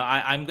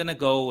 I'm gonna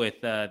go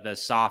with the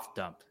soft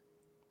dump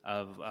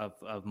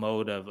of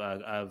mode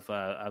of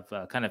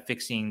kind of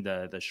fixing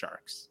the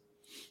Sharks,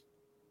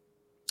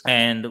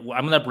 and I'm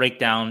gonna break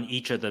down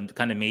each of the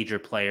kind of major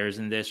players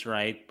in this,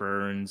 right?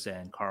 Burns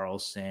and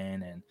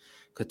Carlson and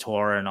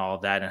Couture and all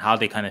of that, and how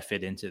they kind of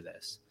fit into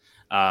this.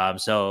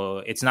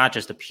 So it's not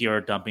just a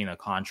pure dumping of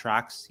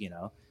contracts,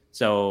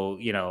 So,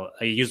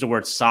 I use the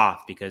word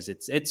soft because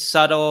it's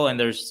subtle and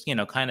there's,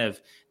 kind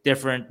of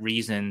different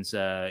reasons.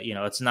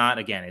 It's not,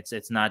 again,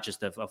 it's not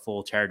just a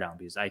full teardown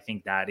because I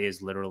think that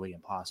is literally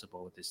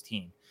impossible with this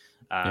team.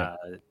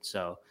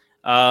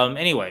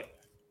 Anyway,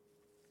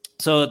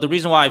 So the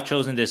reason why I've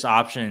chosen this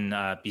option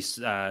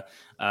over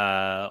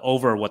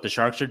what the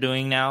Sharks are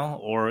doing now,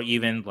 or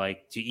even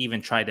like to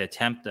even try to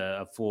attempt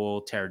a full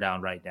tear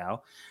down right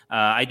now,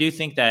 I do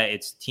think that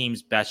it's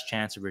team's best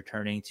chance of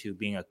returning to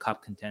being a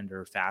cup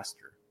contender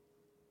faster.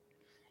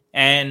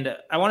 And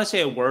I want to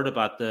say a word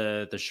about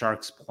the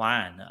Sharks'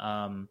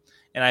 plan.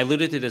 And I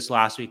alluded to this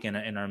last week in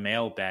our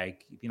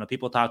mailbag.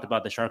 People talked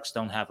about the Sharks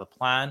don't have a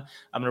plan.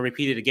 I'm going to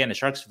repeat it again. The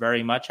Sharks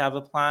very much have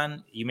a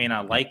plan. You may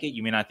not like it.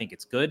 You may not think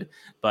it's good,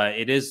 but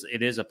it is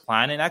a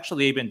plan. And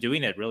actually, they've been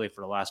doing it really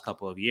for the last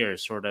couple of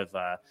years, sort of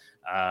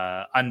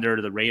under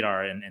the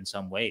radar in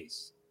some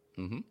ways.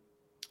 Mm-hmm.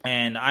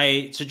 And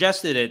I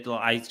suggested it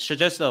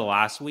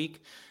last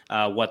week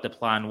what the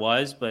plan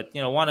was, but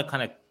want to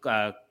kind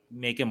of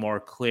make it more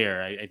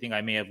clear. I think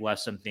I may have left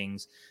some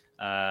things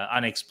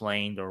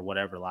unexplained or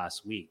whatever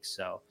last week.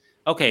 So,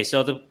 okay.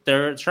 So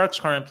the Sharks'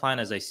 current plan,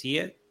 as I see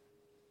it,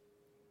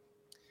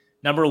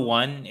 number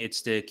one,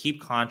 it's to keep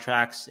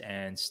contracts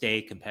and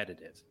stay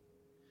competitive.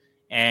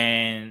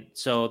 And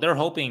so they're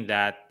hoping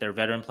that their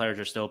veteran players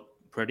are still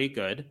pretty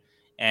good.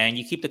 And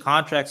you keep the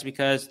contracts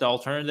because the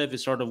alternative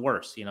is sort of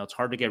worse. It's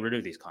hard to get rid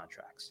of these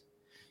contracts.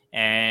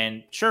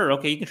 And sure,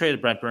 okay, you can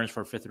trade Brent Burns for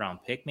a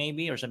 5th-round pick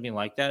maybe or something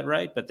like that,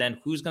 right? But then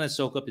who's going to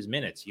soak up his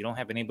minutes? You don't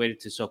have anybody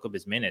to soak up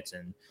his minutes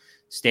and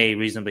stay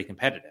reasonably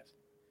competitive.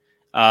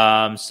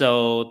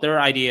 So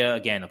their idea,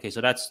 again, okay,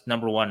 so that's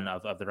number one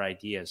of their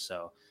ideas.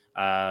 So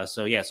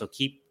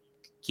keep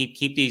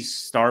these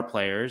star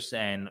players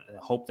and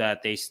hope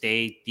that they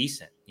stay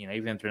decent,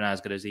 even if they're not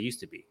as good as they used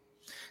to be.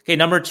 Okay,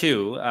 number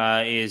two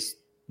is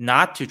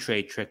not to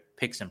trade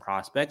picks and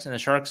prospects, and the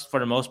Sharks,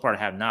 for the most part,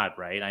 have not.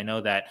 Right? I know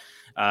that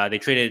they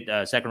traded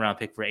a 2nd-round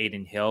pick for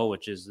Aiden Hill,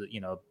 which is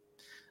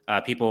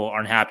people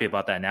aren't happy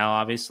about that now,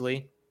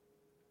 obviously.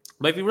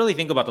 But if you really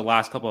think about the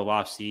last couple of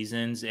off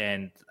seasons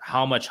and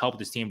how much help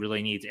this team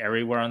really needs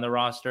everywhere on the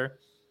roster,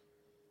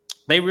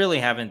 they really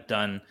haven't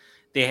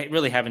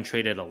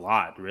traded a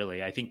lot.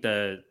 Really, I think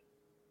the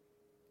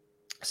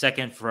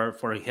second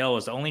for Hill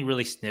is the only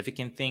really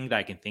significant thing that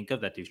I can think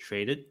of that they've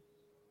traded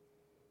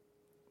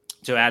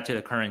to add to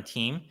the current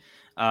team.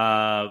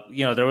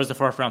 There was the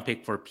 4th-round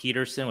pick for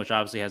Peterson, which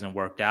obviously hasn't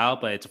worked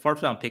out, but it's a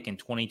 4th-round pick in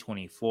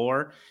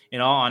 2024.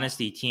 In all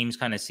honesty, teams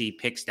kind of see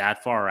picks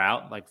that far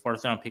out. Like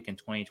 4th-round pick in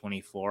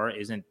 2024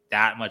 isn't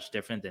that much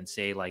different than,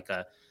 say, like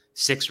a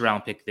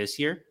 6th-round pick this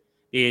year.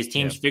 Because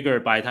teams figure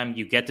by the time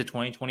you get to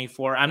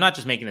 2024, I'm not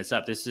just making this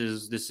up. This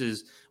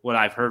is what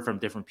I've heard from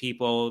different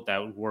people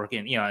that work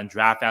in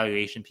draft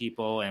valuation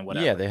people and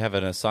whatever. Yeah, they have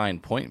an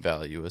assigned point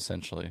value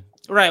essentially.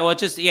 Right. Well,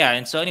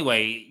 and so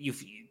anyway,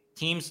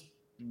 teams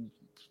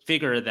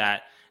figure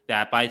that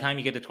by the time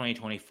you get to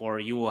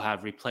 2024, you will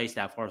have replaced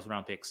that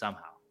 4th-round pick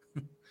somehow.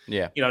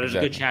 Yeah, there's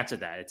a good chance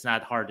of that. It's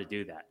not hard to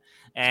do that.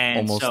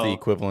 And almost the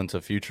equivalent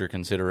of future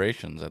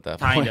considerations at that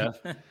point.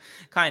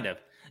 Kind of.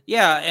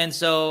 Yeah, and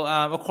so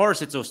of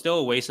course it's still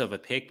a waste of a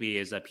pick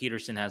because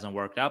Peterson hasn't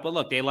worked out. But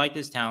look, they like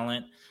his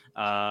talent.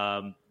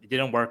 It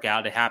didn't work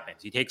out. It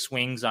happens. You take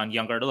swings on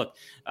younger. Look,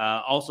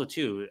 also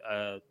too.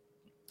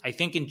 I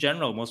think in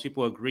general, most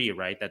people agree,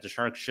 right, that the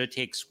Sharks should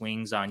take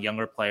swings on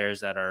younger players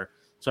that are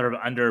sort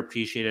of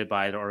underappreciated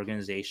by the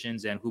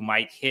organizations and who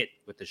might hit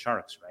with the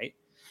Sharks, right?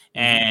 Mm-hmm.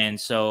 And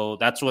so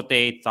that's what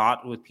they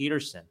thought with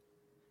Peterson.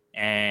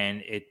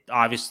 And it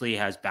obviously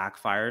has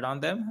backfired on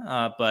them.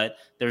 But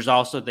there's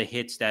also the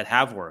hits that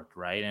have worked,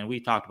 right? And we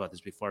talked about this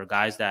before.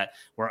 Guys that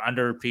were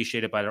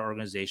underappreciated by their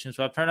organizations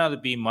who have turned out to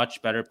be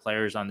much better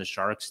players on the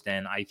Sharks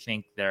than I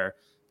think their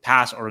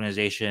past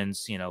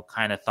organizations,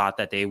 kind of thought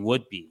that they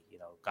would be.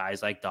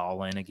 Guys like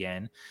Dahlin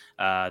again,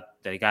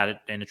 they got it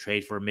in a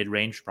trade for a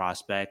mid-range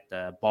prospect.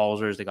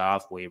 Balzers, they got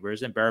off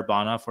waivers, and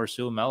Barabana for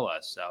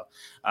Suomela. So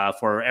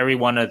for every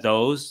one of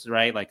those,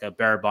 right, like a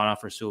Barabana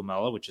for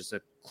Suomela, which is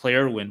a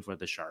clear win for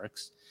the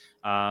Sharks,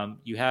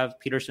 you have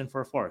Peterson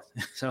for a 4th.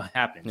 So it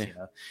happens,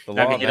 The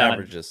law of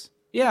averages.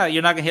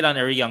 You're not going to hit on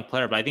every young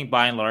player, but I think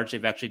by and large,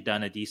 they've actually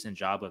done a decent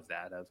job of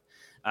that, of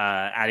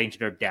adding to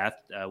their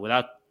depth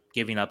without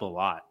giving up a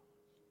lot.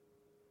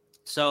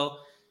 So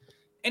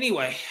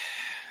anyway...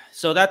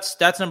 So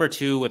that's number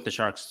two with the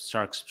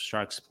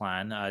Sharks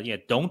plan.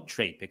 Don't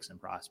trade picks and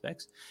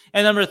prospects.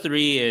 And number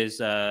three is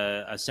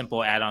a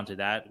simple add-on to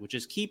that, which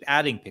is keep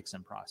adding picks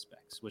and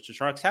prospects, which the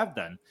Sharks have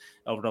done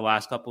over the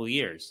last couple of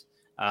years.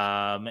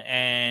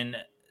 And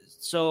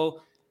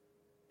so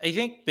I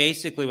think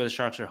basically what the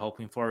Sharks are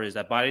hoping for is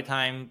that by the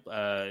time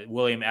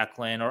William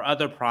Eklund or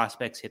other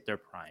prospects hit their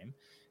prime,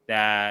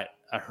 that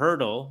a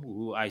Hurdle,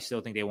 who I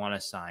still think they want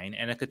to sign,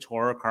 and a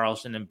Couture,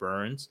 Carlson, and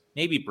Burns,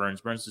 maybe Burns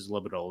is a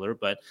little bit older,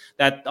 but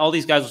that all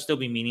these guys will still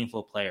be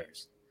meaningful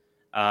players.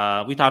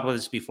 We talked about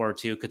this before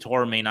too.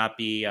 Couture may not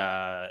be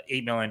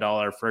 $8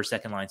 million first,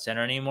 second line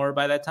center anymore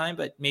by that time,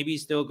 but maybe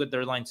he's still a good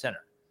third line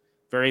center.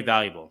 Very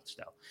valuable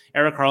still.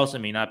 Erik Karlsson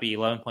may not be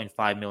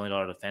 $11.5 million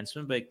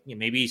defenseman, but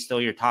maybe he's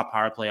still your top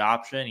power play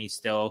option. He's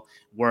still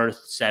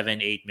worth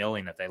 $7-8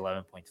 million at the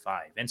 11.5,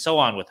 and so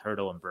on with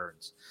Hurdle and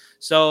Burns.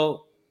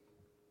 So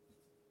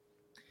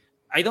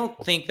I don't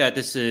think that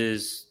this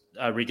is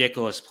a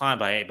ridiculous plan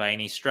by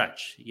any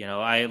stretch.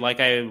 I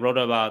wrote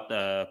about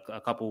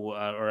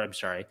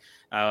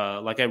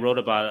like I wrote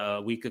about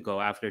a week ago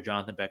after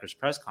Jonathan Becker's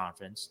press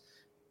conference.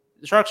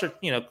 The Sharks are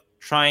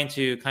trying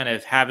to kind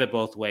of have it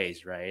both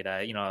ways, right?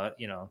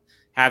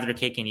 Have their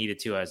cake and eat it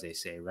too, as they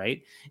say,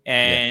 right?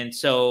 And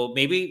so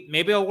maybe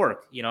it'll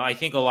work. I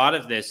think a lot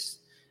of this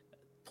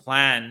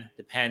plan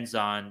depends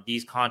on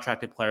these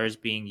contracted players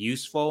being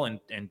useful in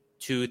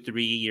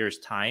 2-3 years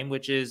time,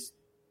 which is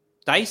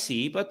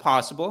dicey but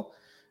possible,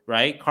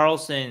 right?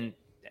 Carlson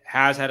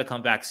has had a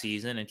comeback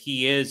season, and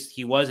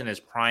he was in his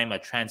prime a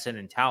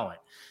transcendent talent,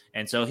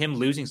 and so him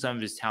losing some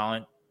of his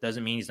talent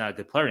doesn't mean he's not a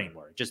good player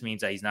anymore. It just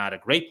means that he's not a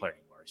great player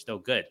anymore. He's still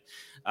good.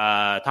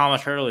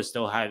 Thomas Hertl is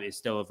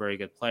still a very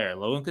good player.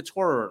 Logan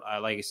Couture,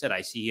 like I said,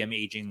 I see him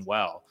aging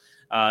well.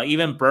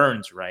 Even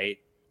Burns, right,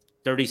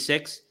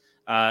 36,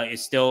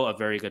 is still a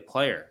very good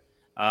player.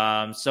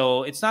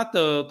 So it's not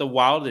the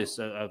wildest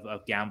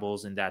of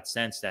gambles in that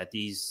sense that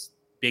these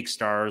big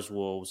stars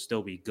will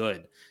still be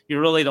good.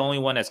 You're really the only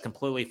one that's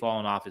completely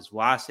fallen off is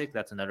Vlasic.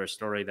 That's another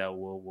story that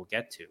we'll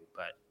get to.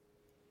 But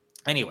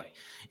anyway,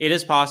 it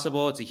is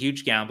possible. It's a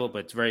huge gamble, but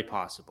it's very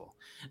possible.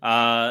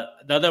 The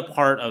other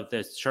part of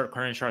the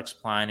current Sharks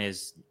plan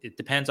is it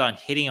depends on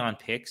hitting on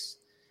picks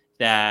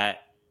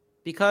that,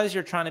 because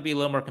you're trying to be a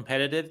little more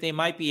competitive, they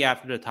might be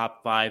after the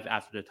top 5,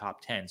 after the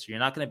top 10. So you're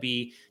not going to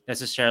be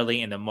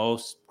necessarily in the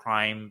most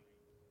prime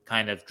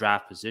kind of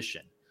draft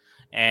position.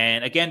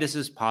 And again, this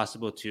is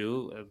possible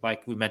too.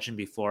 Like we mentioned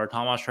before,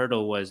 Tomas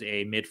Hertl was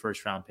a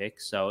mid-first round pick,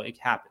 so it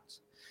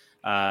happens.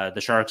 The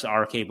Sharks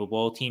are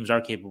capable, teams are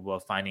capable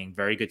of finding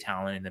very good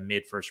talent in the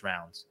mid-first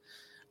rounds.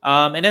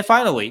 And then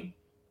finally,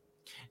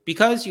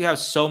 because you have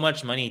so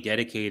much money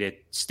dedicated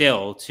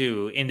still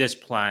in this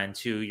plan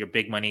to your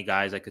big money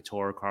guys like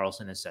Couture,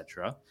 Carlson,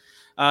 etc.,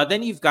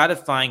 then you've got to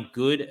find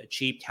good,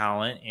 cheap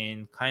talent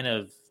in kind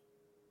of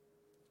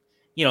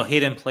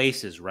hidden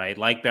places, right?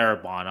 Like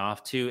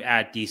Barabanov to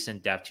add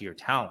decent depth to your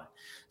talent.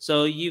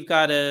 So you've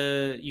got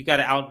to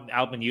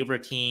outmaneuver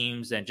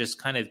teams and just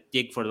kind of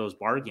dig for those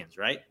bargains,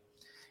 right?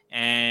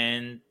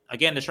 And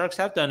again, the Sharks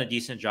have done a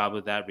decent job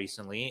with that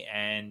recently.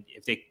 And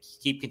if they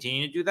keep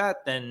continuing to do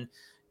that, then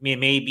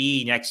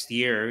maybe next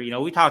year,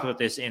 we talked about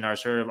this in our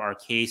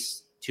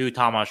case to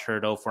Tomas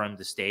Hertl for him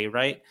to stay,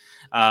 right?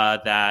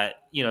 That,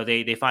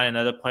 they find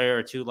another player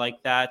or two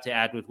like that to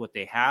add with what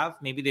they have.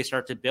 Maybe they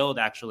start to build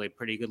actually a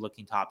pretty good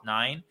looking top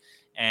 9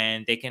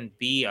 and they can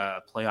be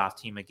a playoff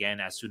team again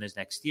as soon as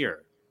next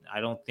year. I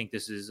don't think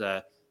this is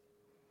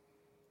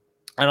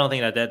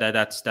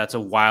that's a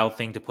wild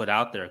thing to put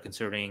out there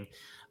considering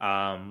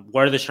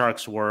where the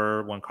Sharks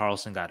were when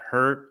Carlson got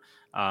hurt.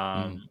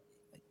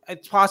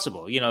 It's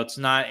possible, it's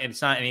not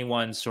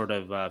anyone's sort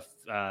of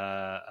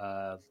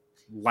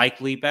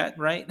likely bet,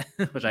 right?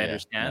 Which I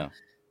understand,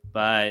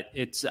 but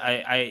it's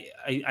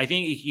I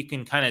think you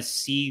can kind of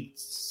see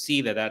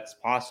that that's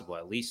possible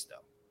at least, though.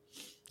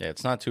 Yeah,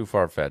 it's not too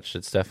far fetched.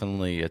 It's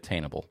definitely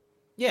attainable.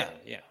 Yeah.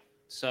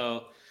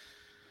 So,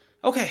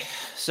 okay,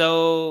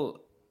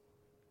 so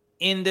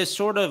in this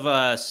sort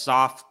of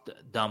soft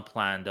dump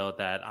plan, though,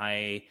 that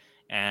I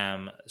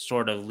am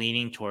sort of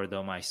leaning toward,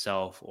 though,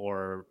 myself,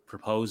 or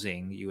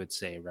proposing, you would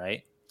say,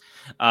 right?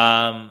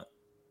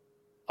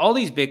 All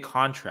these big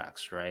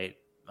contracts, right?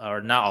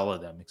 Or not all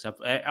of them, except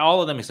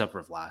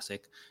for Vlasic.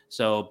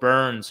 So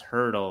Burns,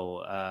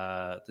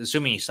 Hertl,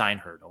 assuming you sign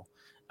Hertl.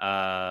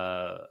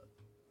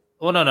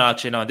 Well, no,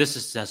 actually, no. This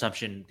is an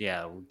assumption.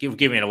 Yeah,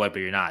 giving it away, but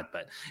you're not.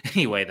 But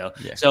anyway, though.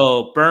 Yeah.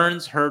 So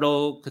Burns,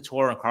 Hertl,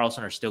 Couture, and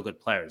Carlson are still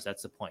good players.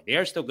 That's the point. They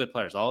are still good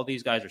players. All of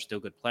these guys are still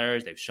good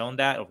players. They've shown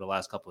that over the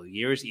last couple of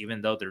years,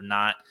 even though they're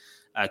not,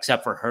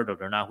 except for Hertl,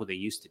 they're not who they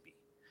used to be.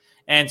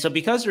 And so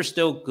because they're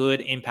still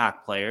good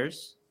impact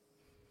players,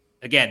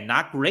 again,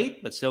 not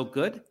great, but still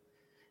good,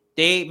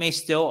 they may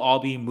still all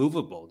be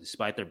movable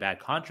despite their bad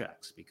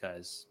contracts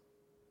because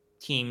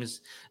teams,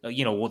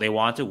 they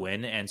want to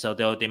win. And so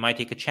they might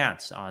take a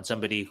chance on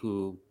somebody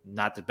who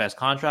not the best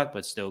contract,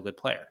 but still a good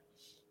player.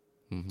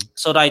 Mm-hmm.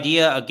 So the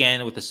idea,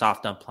 again, with the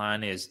soft dump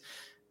plan is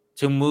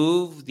to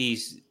move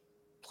these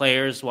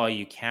players while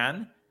you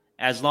can,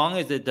 as long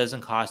as it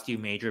doesn't cost you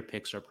major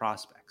picks or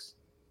prospects.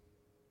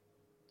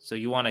 So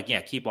you want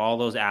to, keep all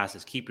those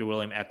assets, keep your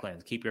William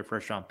Eklund, keep your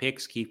first round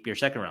picks, keep your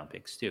second round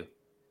picks too.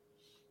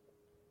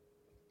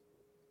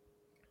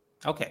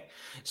 Okay,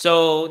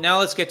 so now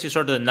let's get to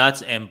sort of the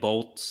nuts and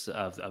bolts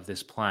of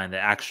this plan, the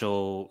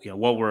actual,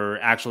 what we're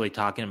actually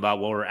talking about,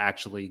 what we're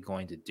actually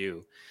going to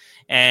do.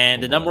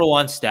 And the number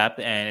one step,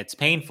 and it's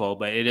painful,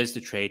 but it is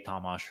to trade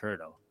Tomas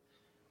Hertl.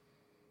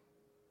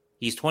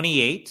 He's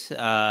 28,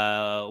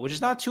 which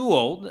is not too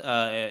old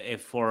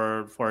if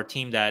for a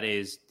team that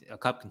is a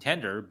cup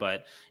contender,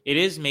 but it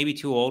is maybe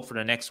too old for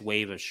the next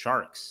wave of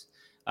Sharks.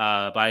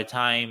 By the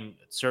time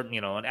certain,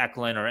 an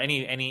Eklund or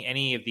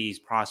any of these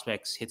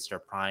prospects hits their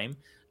prime,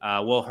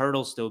 will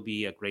Hertl still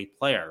be a great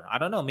player? I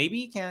don't know. Maybe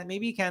he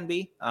can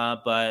be,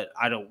 but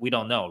we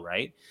don't know,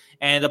 right?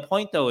 And the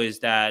point though is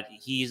that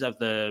he's of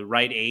the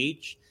right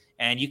age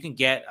and you can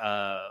get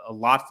a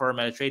lot for him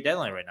at a trade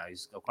deadline right now.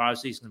 He's going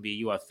to be a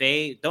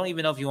UFA. Don't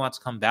even know if he wants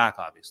to come back,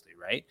 obviously,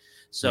 right?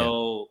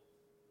 So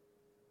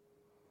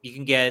you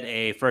can get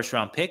a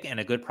first-round pick and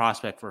a good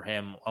prospect for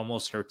him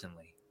almost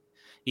certainly.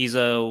 He's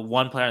a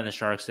one player in the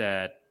Sharks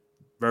that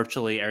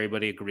virtually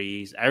everybody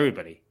agrees.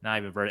 Everybody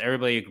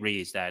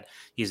agrees that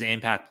he's an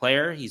impact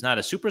player. He's not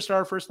a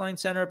superstar first-line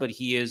center, but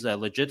he is a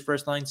legit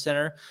first-line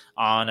center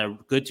on a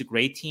good to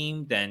great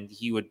team. Then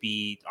he would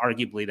be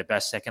arguably the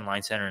best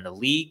second-line center in the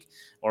league,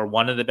 or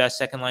one of the best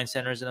second-line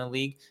centers in the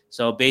league.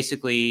 So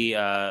basically,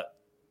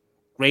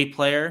 great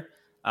player,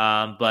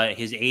 but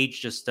his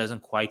age just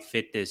doesn't quite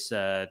fit this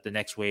the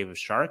next wave of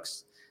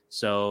Sharks.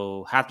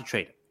 So have to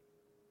trade him.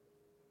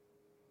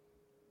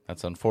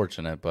 That's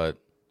unfortunate, but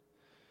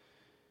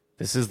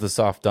this is the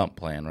soft dump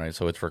plan, right?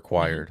 So it's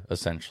required,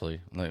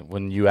 essentially. Like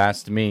when you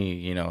asked me,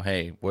 you know,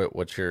 hey,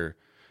 what's your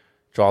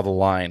draw the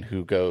line,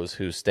 who goes,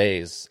 who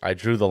stays, I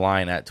drew the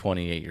line at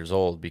 28 years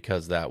old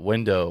because that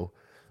window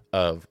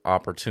of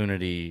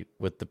opportunity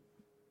with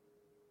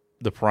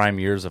the prime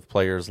years of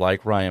players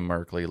like Ryan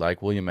Merkley,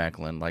 like William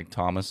Eklund, like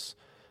Thomas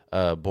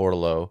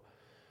Bordeleau,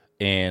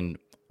 and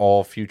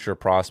all future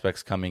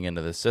prospects coming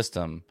into the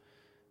system,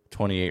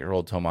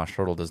 28-year-old Tomas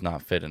Hertl does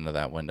not fit into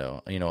that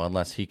window, you know,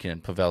 unless he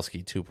can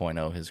Pavelski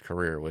 2.0 his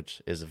career,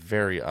 which is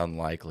very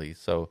unlikely.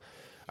 So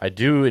I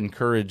do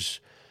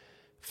encourage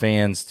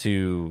fans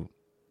to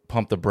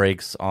pump the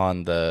brakes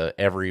on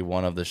every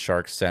one of the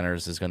Sharks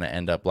centers is going to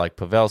end up like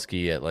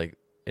Pavelski at like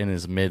in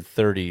his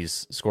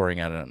mid-30s scoring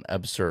at an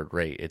absurd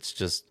rate.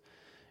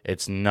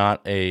 It's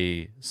not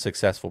a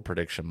successful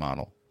prediction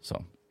model.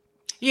 So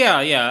Yeah.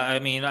 I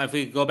mean, if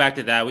we go back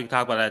to that, we can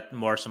talk about that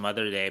more some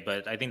other day.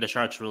 But I think the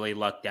Sharks really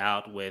lucked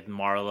out with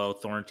Marleau,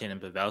 Thornton,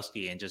 and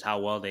Pavelski, and just how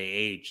well they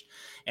aged.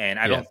 And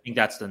I don't think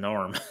that's the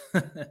norm.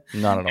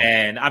 Not at all.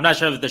 And I'm not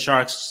sure if the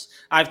Sharks.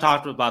 I've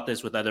talked about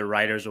this with other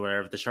writers, or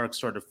whatever. The Sharks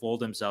sort of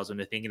fooled themselves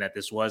into thinking that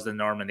this was the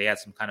norm, and they had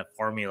some kind of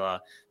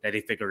formula that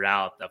they figured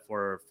out that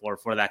for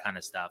that kind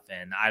of stuff.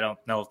 And I don't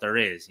know if there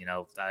is. You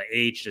know,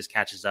 age just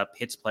catches up,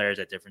 hits players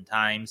at different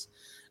times,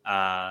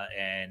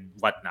 and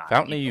whatnot.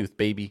 Fountain of youth,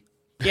 baby.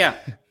 Yeah,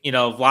 you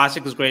know,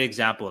 Vlasic was a great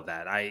example of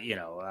that.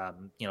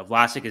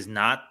 Vlasic is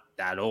not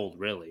that old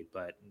really,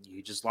 but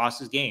he just lost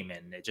his game,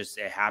 and it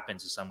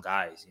happens to some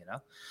guys, you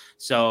know.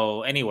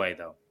 So anyway,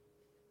 though,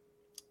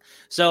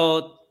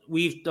 so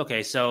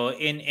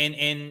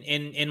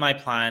in my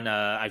plan,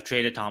 I've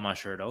traded Tomas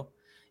Hertl,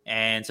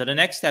 and so the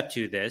next step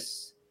to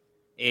this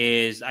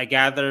is I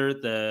gather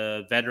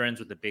the veterans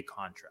with the big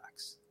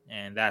contracts,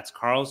 and that's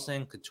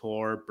Carlson,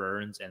 Couture,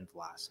 Burns, and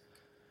Vlasic.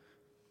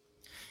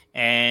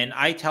 And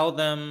I tell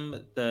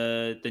them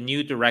the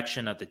new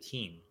direction of the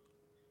team,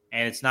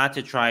 and it's not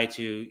to try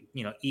to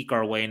eke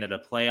our way into the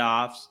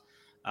playoffs.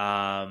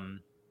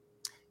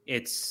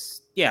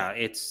 It's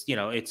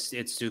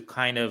to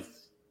kind of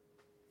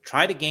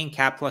try to gain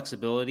cap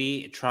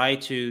flexibility, try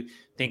to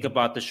think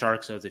about the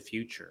Sharks of the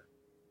future.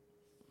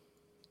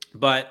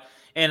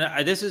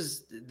 This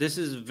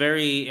is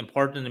very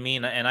important to me,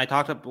 and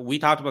we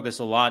talked about this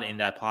a lot in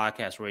that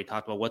podcast where we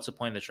talked about what's the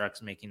point of the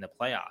Sharks making the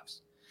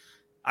playoffs.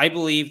 I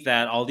believe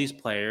that all these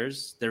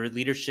players, their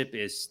leadership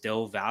is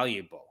still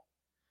valuable.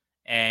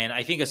 And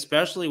I think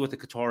especially with the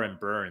Couture and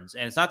Burns,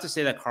 and it's not to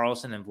say that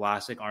Carlson and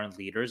Vlasic aren't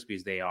leaders,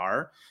 because they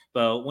are,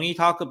 but when you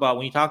talk to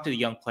the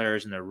young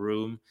players in the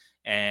room,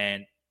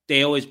 and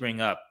they always bring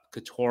up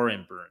Couture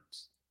and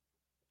Burns.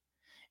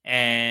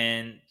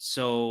 And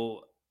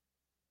so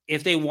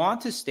if they want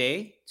to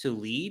stay to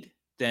lead,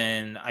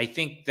 then I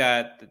think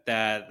that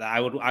I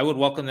would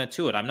welcome them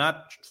to it. I'm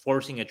not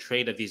forcing a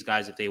trade of these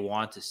guys if they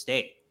want to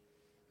stay.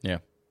 Yeah.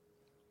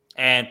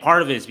 And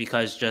part of it is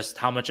because just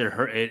how much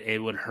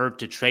it would hurt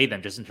to trade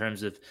them, just in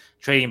terms of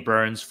trading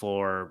Burns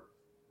for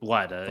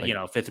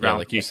fifth round,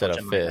 like you said, a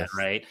fifth, like that,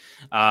 right?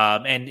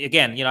 And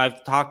again,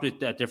 I've talked with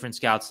different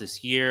scouts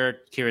this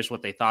year, curious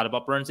what they thought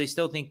about Burns. They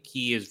still think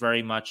he is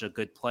very much a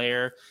good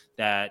player.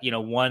 That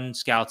one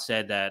scout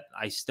said that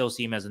I still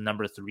see him as a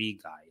number 3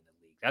 guy in the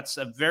league. That's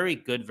a very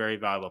good, very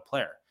valuable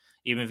player,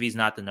 even if he's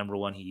not the number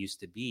 1 he used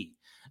to be.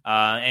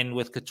 And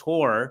with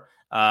Couture.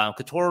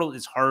 Couture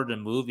is harder to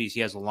move.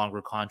 He has a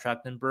longer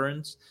contract than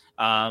Burns.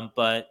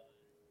 But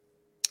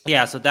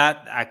yeah, so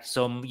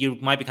you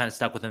might be kind of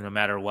stuck with him no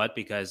matter what,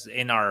 because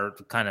in our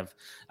kind of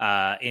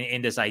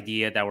in this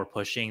idea that we're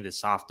pushing, the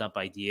soft dump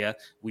idea,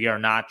 we are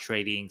not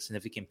trading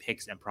significant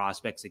picks and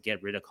prospects to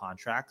get rid of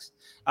contracts,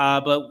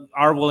 but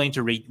are willing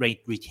to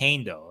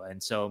retain though.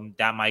 And so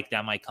that might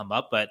come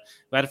up, but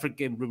we have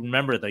to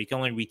remember though, you can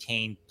only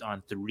retain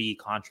on 3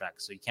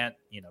 contracts, so you can't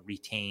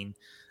retain.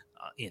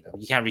 You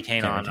can't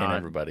retain on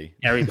everybody,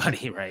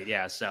 right?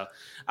 Yeah. So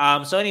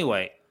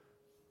anyway,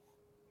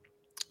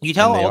 you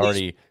tell and they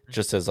already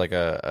just as like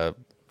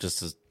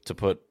just as to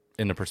put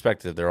into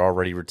perspective, they're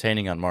already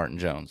retaining on Martin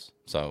Jones.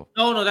 So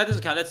no, that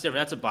doesn't count. That's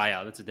different. That's a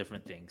buyout. That's a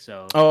different thing.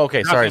 So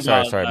okay, sorry.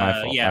 My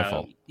fault. Yeah, my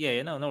fault.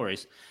 Yeah, no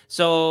worries.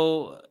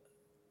 So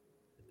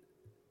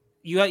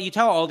you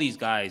tell all these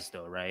guys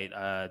though,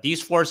 right?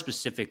 These 4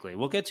 specifically.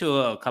 We'll get to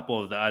a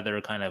couple of the other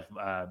kind of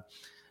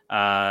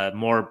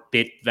more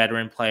bit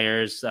veteran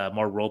players,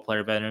 more role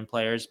player veteran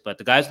players. But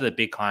the guys with the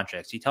big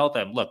contracts, you tell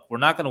them, look, we're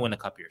not going to win a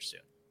cup here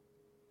soon.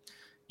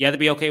 You have to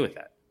be okay with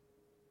that.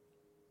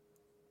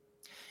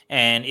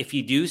 And if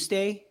you do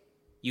stay,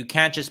 you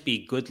can't just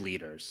be good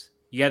leaders.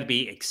 You got to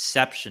be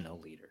exceptional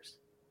leaders.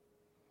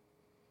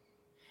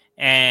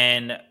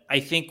 And I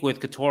think with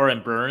Couture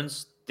and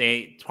Burns,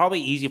 it's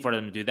probably easy for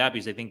them to do that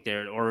because I think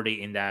they're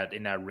already in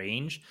that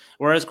range.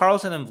 Whereas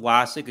Carlson and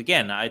Vlasic,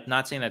 again, I'm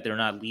not saying that they're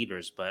not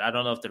leaders, but I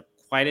don't know if they're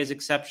quite as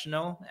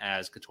exceptional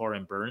as Couture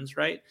and Burns,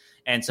 right?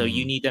 And so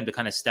you need them to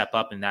kind of step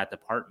up in that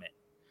department.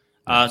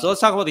 So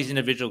let's talk about these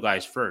individual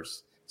guys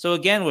first. So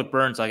again, with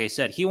Burns, like I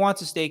said, he wants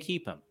to stay,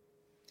 keep him.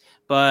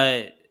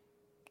 But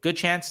good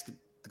chance the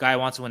guy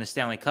wants to win a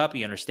Stanley Cup.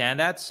 You understand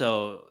that?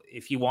 So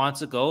if he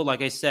wants to go,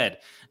 like I said,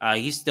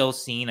 he's still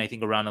seen, I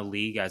think, around the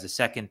league as a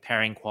second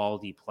pairing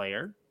quality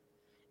player.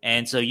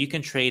 And so you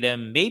can trade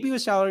him maybe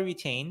with salary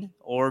retained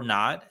or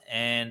not.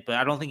 But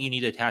I don't think you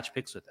need to attach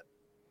picks with him.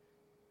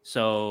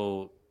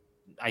 So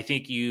I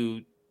think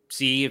you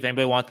see if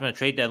anybody wants him at a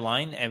trade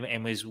deadline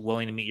and is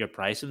willing to meet your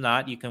price. If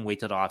not, you can wait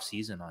till the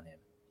offseason on him.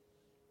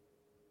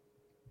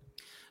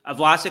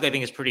 Vlasic, I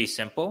think, is pretty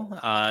simple.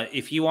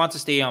 If he wants to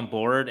stay on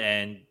board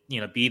and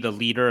be the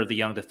leader of the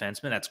young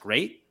defenseman, that's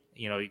great.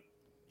 You're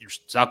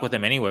stuck with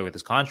him anyway with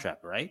his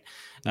contract, right?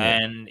 Yeah.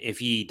 And if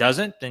he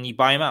doesn't, then you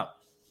buy him out.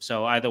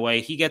 So either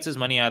way, he gets his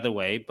money either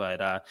way.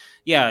 But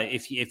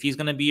if he's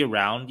going to be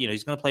around,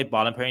 he's going to play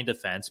bottom pairing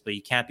defense, but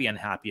you can't be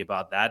unhappy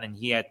about that. And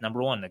he had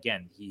number one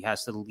again. He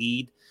has to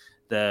lead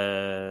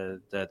the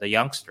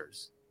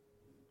youngsters.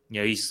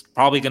 He's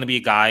probably going to be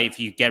a guy. If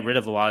you get rid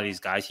of a lot of these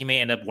guys, he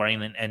may end up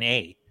wearing an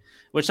A.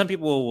 Which some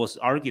people will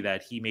argue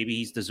that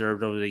he's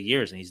deserved over the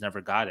years and he's never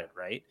got it,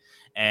 right?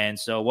 And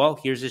so,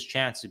 here's his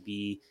chance to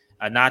be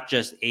not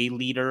just a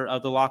leader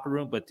of the locker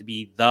room, but to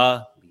be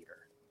the leader.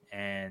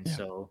 And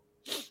so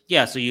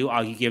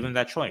you give him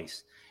that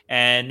choice.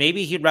 And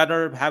maybe he'd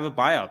rather have a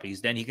buyout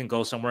because then he can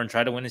go somewhere and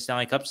try to win a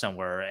Stanley Cup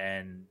somewhere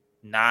and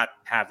not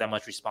have that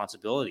much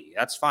responsibility.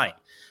 That's fine.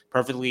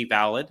 Perfectly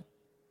valid.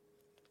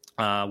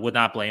 Would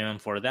not blame him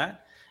for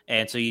that.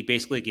 And so you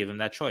basically give him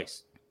that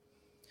choice.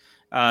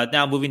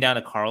 Now moving down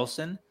to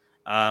Carlson.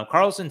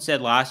 Carlson said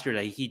last year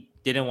that he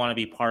didn't want to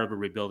be part of a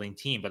rebuilding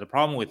team, but the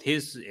problem with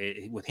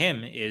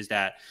him is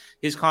that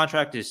his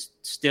contract is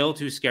still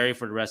too scary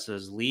for the rest of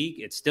his league.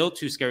 It's still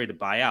too scary to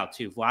buy out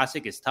too.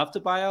 Vlasic is tough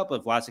to buy out,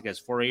 but Vlasic has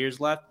 4 years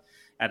left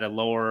at a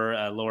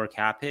lower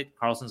cap hit.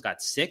 Carlson's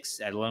got 6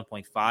 at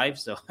 11.5,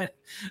 so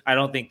I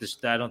don't think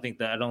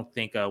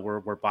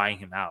we're buying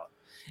him out.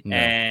 No.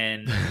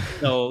 And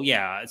so,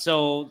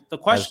 so the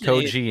question as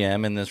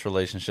co-GM in this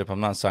relationship, I'm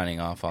not signing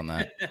off on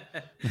that.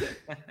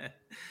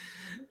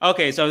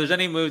 Okay, so if there's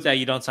any moves that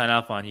you don't sign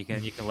off on, you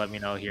can let me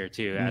know here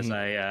too as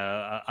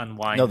I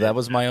unwind. No, that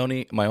was my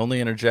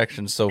only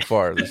interjection so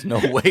far. There's no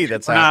way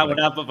that's happening.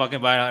 We're not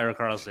fucking buying out Erik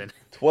Karlsson.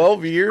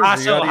 12 years?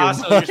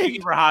 Hasso, you're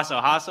speaking for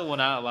Hasso. Hasso will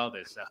not allow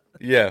this. So.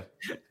 Yeah.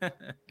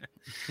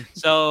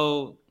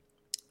 So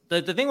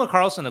the thing with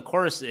Karlsson, of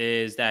course,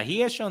 is that he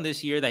has shown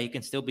this year that he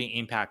can still be an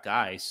impact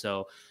guy.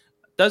 So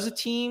does a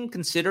team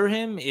consider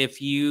him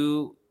if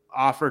you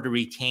offer to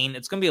retain?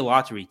 It's going to be a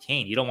lot to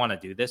retain. You don't want to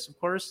do this, of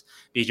course,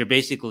 because you're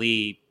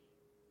basically,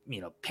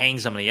 paying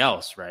somebody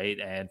else, right?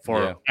 And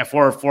for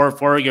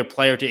your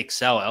player to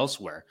excel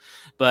elsewhere.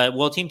 But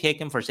will a team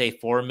take him for, say,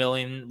 $4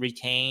 million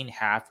retain,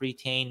 half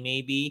retain,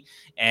 maybe?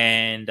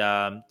 And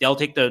they'll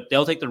take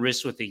the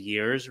risk with the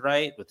years,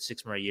 right? With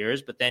 6 more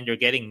years, but then you're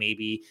getting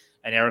maybe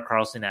an Erik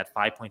Karlsson at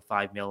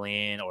 $5.5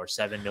 million or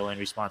 $7 million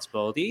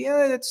responsibility.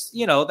 Yeah,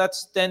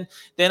 that's then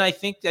I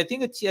think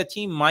a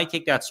team might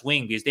take that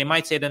swing because they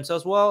might say to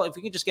themselves, well, if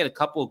we can just get a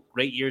couple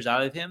great years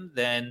out of him,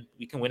 then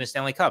we can win a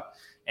Stanley Cup.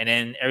 And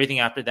then everything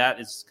after that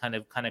is kind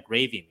of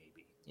gravy,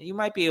 maybe. You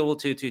might be able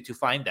to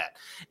find that.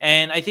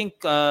 And I think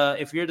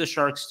if you're the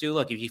Sharks too,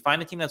 look, if you find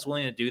a team that's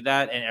willing to do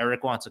that and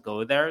Erik wants to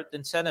go there,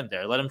 then send him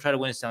there. Let him try to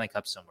win a Stanley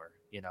Cup somewhere.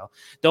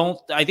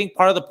 I think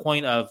part of the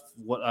point of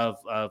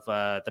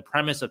the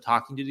premise of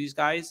talking to these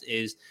guys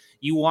is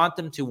you want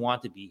them to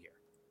want to be here.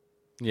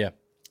 Yeah.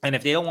 And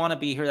if they don't want to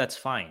be here, that's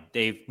fine.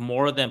 They've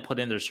more than put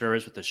in their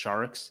service with the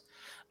Sharks.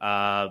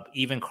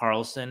 Even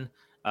Karlsson.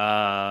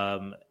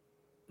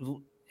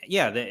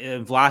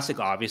 Vlasic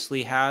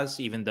obviously has,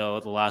 even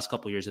though the last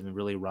couple of years have been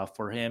really rough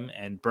for him,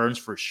 and Burns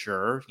for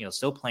sure,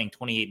 still playing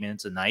 28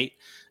 minutes a night,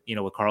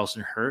 with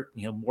Karlsson hurt,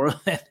 more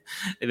than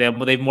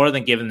they've more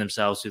than given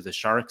themselves to the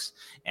Sharks,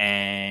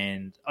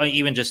 and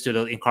even just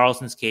in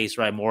Karlsson's case,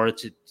 right, more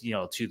to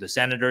the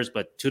Senators,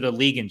 but to the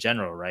league in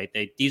general, right?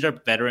 These are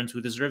veterans who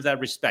deserve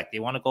that respect. They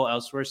want to go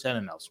elsewhere, send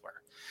them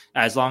elsewhere,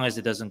 as long as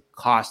it doesn't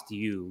cost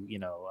you,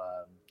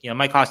 it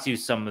might cost you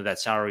some of that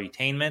salary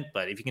retainment,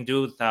 but if you can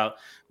do it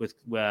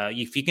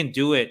if you can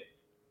do it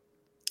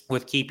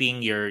with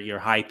keeping your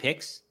high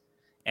picks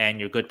and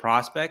your good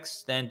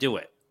prospects, then do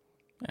it.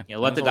 Yeah.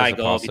 Let the guy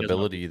go.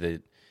 Possibility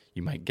that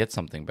you might get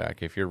something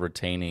back if you're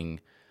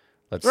retaining,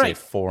 let's say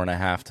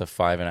 $4.5 to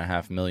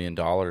 $5.5 million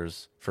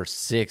for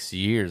 6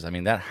 years. I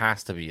mean, that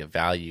has to be a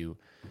value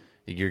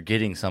you're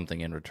getting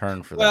something in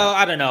return for Well, that.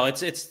 I don't know.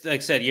 It's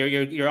like I said,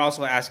 you're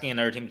also asking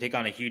another team to take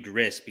on a huge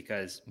risk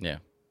because Yeah.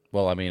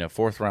 Well, I mean, a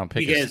 4th-round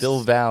pick is still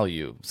because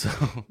value. So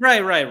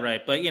right.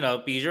 But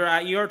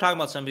because you're talking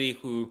about somebody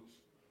who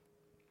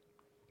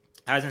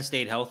hasn't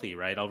stayed healthy,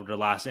 right, over the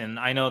last. And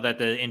I know that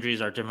the injuries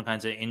are different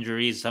kinds of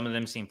injuries. Some of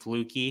them seem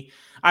fluky.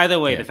 Either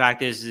way, yeah, the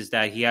fact is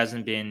that he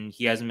hasn't been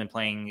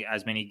playing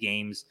as many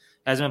games,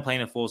 hasn't been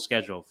playing a full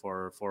schedule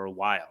for a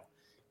while,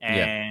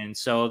 yeah, and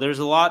so there's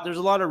a lot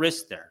of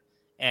risk there.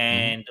 hmm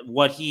And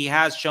what he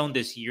has shown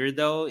this year,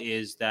 though,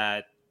 is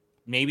that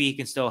maybe he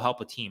can still help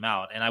a team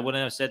out. And I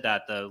wouldn't have said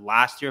that the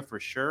last year for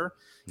sure,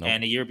 nope,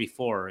 and a year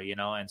before,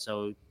 and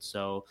so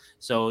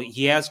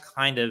he has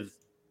kind of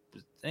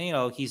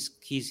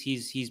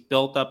he's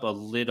built up a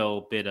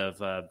little bit of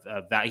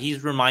that.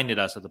 He's reminded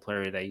us of the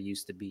player that he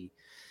used to be,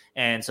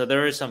 and so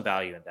there is some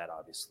value in that,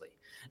 obviously.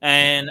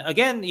 And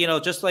again,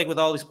 just like with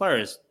all these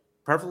players,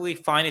 perfectly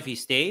fine if he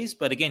stays,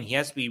 but again, he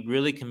has to be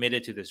really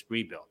committed to this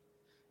rebuild.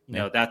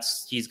 yeah,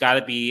 He's got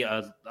to be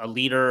a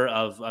leader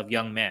of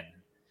young men.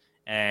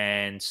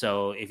 And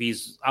so if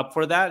he's up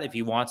for that, if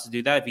he wants to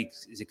do that, if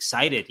he's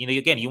excited,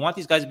 again, you want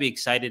these guys to be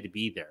excited to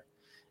be there.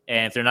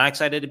 And if they're not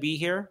excited to be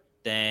here,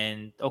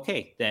 then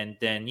okay, then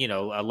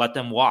let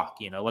them walk,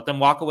 let them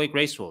walk away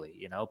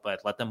gracefully,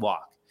 but let them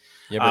walk.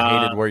 You ever Uh,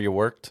 hated where you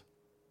worked?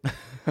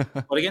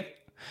 what again?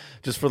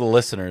 Just for the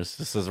listeners,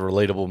 this is a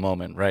relatable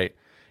moment, right?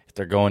 If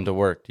they're going to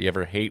work, do you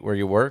ever hate where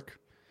you work?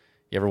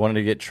 You ever wanted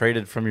to get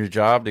traded from your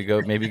job to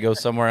go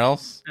somewhere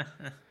else?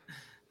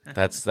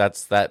 That's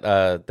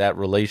that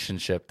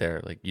relationship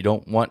there. Like, you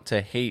don't want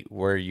to hate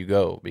where you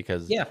go,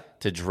 because Yeah.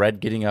 to dread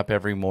getting up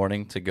every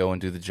morning to go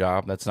and do the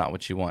job, that's not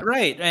what you want.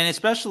 Right. And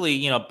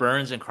especially,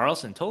 Burns and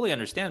Carlson totally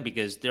understand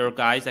because there are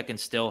guys that can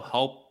still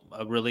help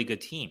a really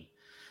good team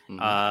hmm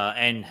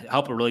and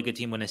help a really good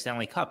team win a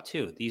Stanley Cup,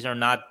 too. These are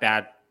not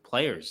bad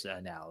players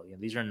now.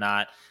 These are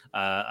not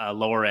a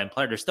lower end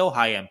player. They're still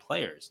high end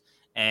players.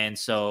 And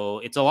so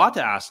it's a lot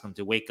to ask them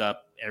to wake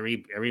up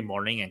every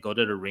morning and go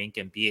to the rink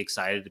and be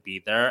excited to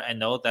be there and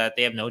know that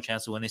they have no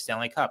chance to win the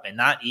Stanley Cup and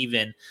not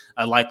even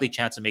a likely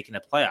chance of making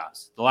the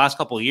playoffs. The last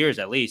couple of years,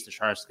 at least, the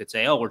Sharks could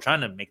say, "Oh, we're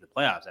trying to make the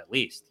playoffs at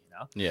least."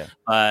 Yeah.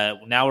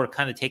 Now we're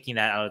kind of taking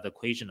that out of the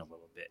equation a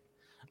little bit.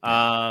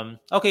 Yeah.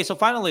 Okay, so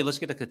finally, let's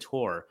get to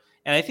Couture.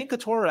 And I think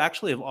Couture,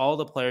 actually, of all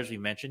the players we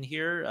mentioned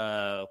here,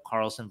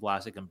 Carlson,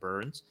 Vlasic, and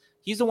Burns,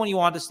 he's the one you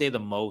want to stay the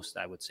most,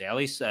 I would say, at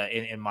least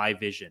in my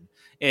vision.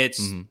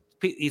 It's hmm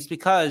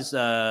because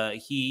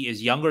he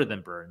is younger than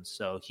Burns,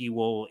 so he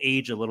will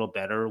age a little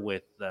better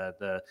with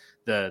the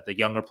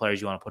younger players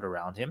you want to put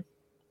around him.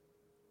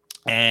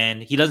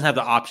 And he doesn't have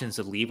the options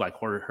to leave like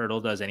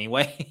Hurdle does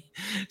anyway.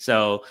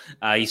 So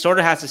he sort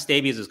of has to stay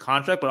because of his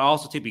contract, but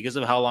also too because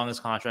of how long his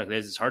contract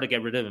is. It's hard to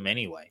get rid of him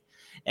anyway.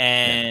 Yeah.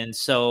 And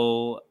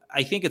so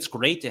I think it's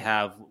great to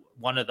have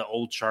one of the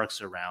old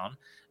Sharks around.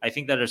 I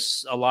think that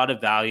there's a lot of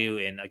value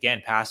in,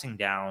 again, passing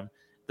down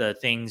the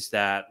things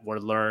that were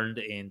learned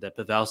in the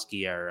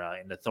Pavelski era,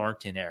 in the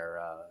Thornton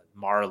era,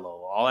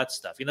 Marlowe, all that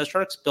stuff. The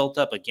Sharks built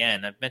up,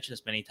 again, I've mentioned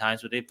this many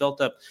times, but they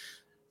built up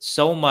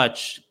so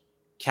much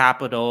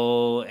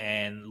capital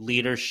and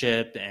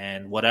leadership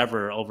and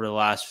whatever over the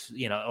last,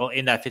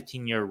 in that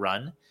 15-year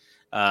run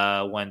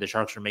when the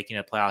Sharks were making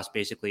the playoffs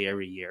basically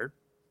every year.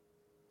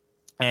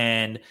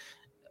 And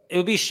it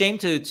would be a shame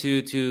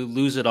to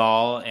lose it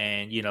all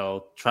and,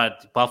 try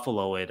to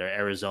Buffalo it or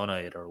Arizona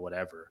it or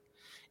whatever.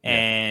 Yeah.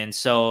 And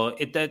so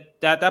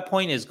that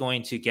point is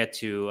going to get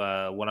to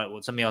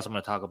something else I'm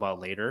going to talk about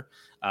later,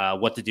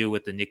 what to do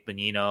with the Nick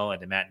Bonino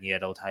and the Matt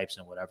Nieto types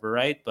and whatever,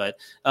 right? But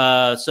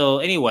so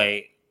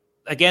anyway,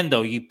 again,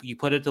 though, you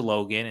put it to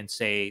Logan and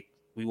say,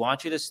 we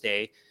want you to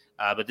stay,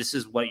 but this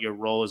is what your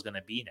role is going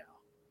to be now.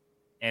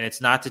 And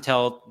it's not to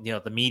tell,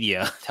 the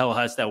media, tell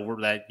us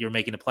that you're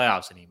making the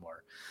playoffs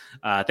anymore.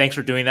 Thanks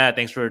for doing that.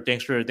 Thanks for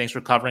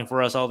covering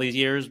for us all these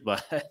years,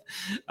 but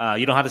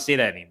you don't have to say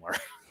that anymore.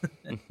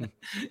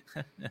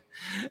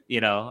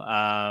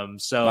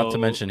 So Not to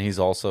mention, he's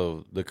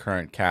also the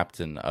current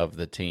captain of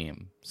the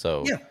team,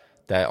 so yeah.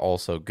 that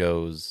also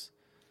goes.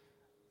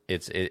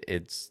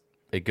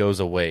 It goes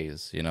a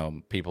ways.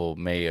 People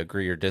may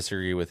agree or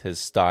disagree with his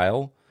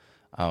style,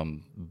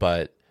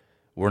 but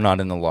we're not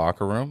in the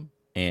locker room.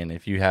 And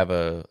if you have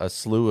a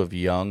slew of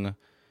young,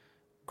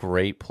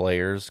 great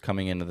players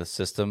coming into the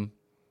system,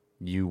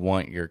 you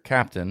want your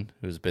captain,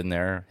 who's been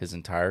there his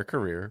entire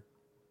career,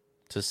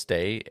 to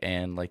stay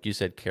and, like you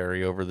said,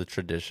 carry over the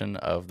tradition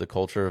of the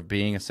culture of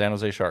being a San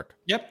Jose Shark.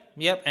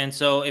 Yep. And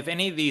so if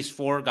any of these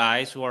four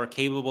guys who are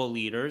capable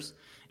leaders,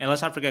 and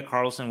let's not forget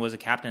Carlson was a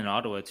captain in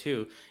Ottawa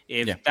too,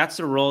 if that's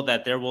the role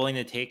that they're willing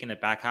to take in the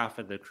back half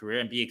of their career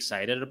and be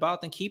excited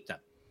about, then keep them.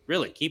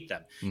 Really, keep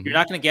them. Mm-hmm. You're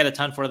not going to get a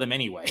ton for them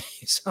anyway.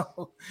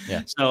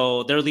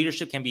 So their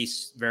leadership can be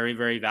very,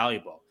 very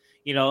valuable.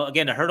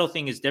 Again, the Hurdle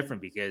thing is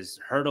different because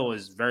Hurdle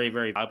is very,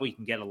 very valuable. You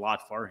can get a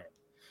lot for him.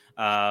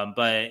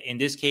 But in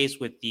this case,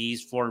 with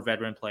these four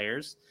veteran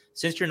players,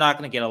 since you're not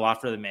going to get a lot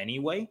for them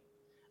anyway,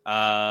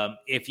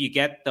 if you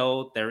get,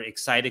 though, their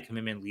excited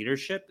commitment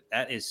leadership,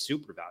 that is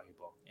super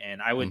valuable.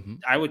 and I would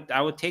Mm-hmm.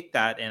 I would take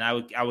that, and I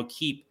would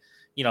keep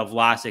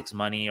Vlasic's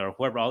money or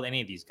whoever,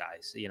 any of these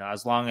guys,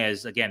 as long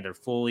as, again, they're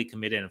fully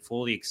committed and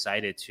fully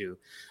excited to.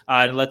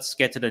 Let's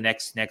get to the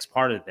next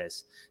part of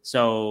this.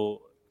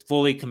 So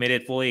fully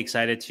committed, fully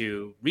excited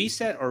to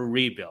reset or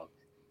rebuild.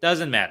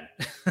 Doesn't matter.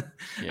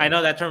 Yeah. I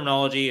know that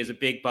terminology is a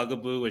big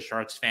bugaboo with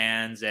Sharks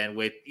fans and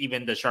with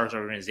even the Sharks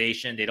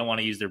organization. They don't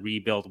want to use the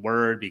rebuild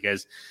word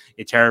because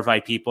it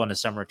terrified people in the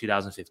summer of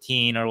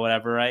 2015 or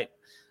whatever, right?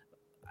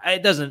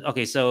 It doesn't.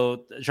 Okay,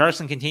 so Sharks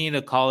can continue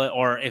to call it,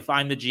 or if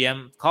I'm the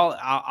GM,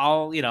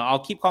 I'll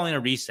keep calling it a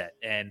reset,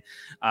 and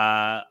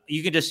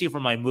you can just see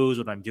from my moves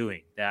what I'm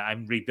doing, that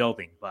I'm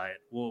rebuilding. But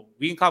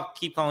we can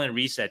keep calling it a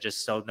reset,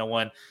 just so no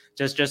one,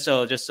 just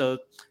so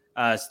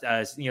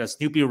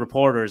Snoopy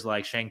reporters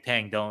like Sheng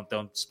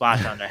don't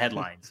splash on their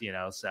headlines,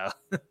 So so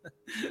we'll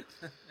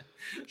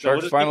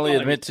Sharks just keep finally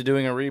calling admit to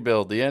doing a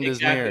rebuild. The end is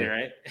exactly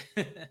near.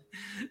 right.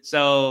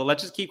 So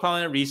let's just keep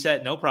calling it a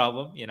reset, no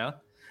problem.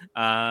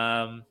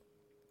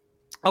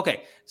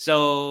 Okay,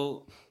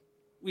 so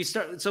we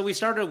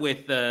started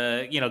with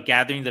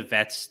gathering the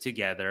vets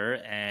together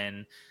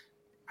and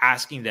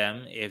asking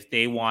them if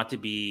they want to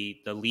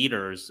be the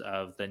leaders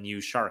of the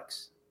new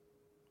Sharks.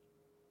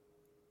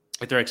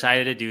 If they're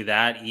excited to do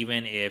that,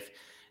 even if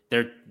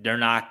they're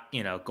not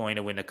going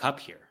to win the cup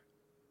here.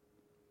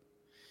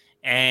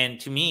 And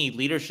to me,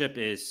 leadership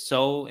is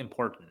so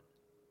important,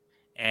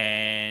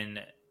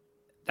 and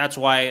that's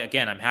why,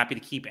 again, I'm happy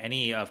to keep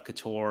any of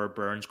Couture,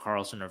 Burns,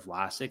 Carlson, or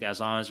Vlasic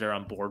as long as they're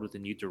on board with the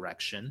new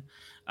direction.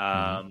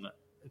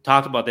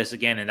 Talked about this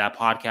again in that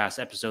podcast,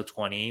 episode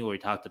 20, where we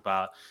talked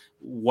about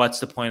what's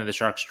the point of the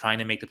Sharks trying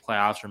to make the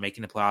playoffs or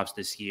making the playoffs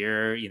this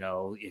year.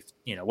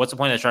 What's the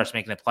point of the Sharks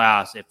making the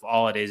playoffs if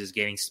all it is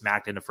getting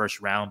smacked in the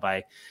first round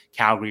by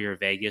Calgary or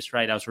Vegas,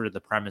 right? That was sort of the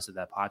premise of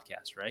that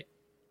podcast, right?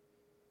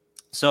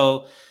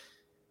 So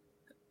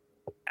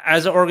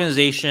as an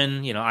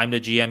organization, I'm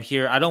the GM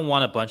here. I don't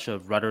want a bunch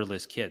of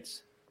rudderless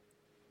kids.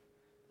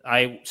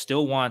 I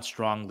still want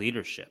strong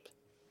leadership.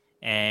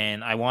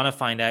 And I want to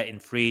find that in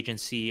free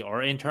agency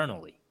or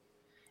internally.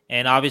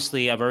 And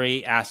obviously, I've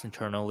already asked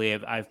internally.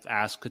 I've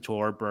asked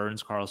Couture,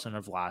 Burns, Carlson,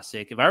 or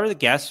Vlasic. If I were to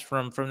guess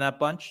from that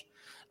bunch,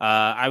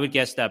 I would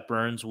guess that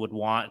Burns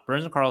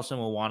and Carlson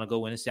will want to go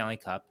win a Stanley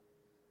Cup.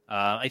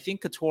 I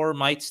think Couture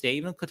might stay.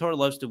 Even Couture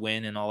loves to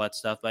win and all that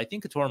stuff, but I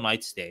think Couture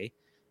might stay.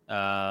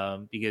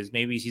 Because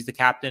maybe he's the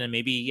captain, and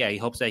maybe he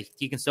hopes that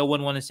he can still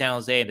win one in San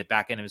Jose at the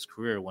back end of his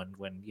career when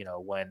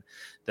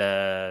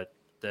the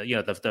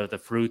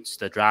fruits,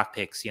 the draft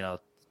picks,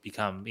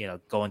 become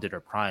go into their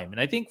prime. And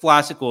I think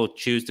Vlasic will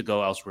choose to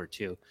go elsewhere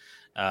too,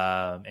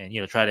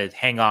 and try to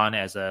hang on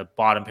as a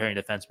bottom pairing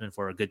defenseman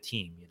for a good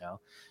team,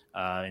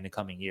 in the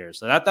coming years.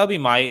 So that'll be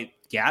my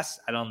guess.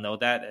 I don't know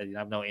that. I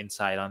have no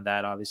insight on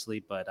that,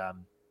 obviously, but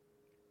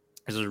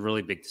these are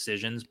really big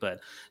decisions,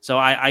 but so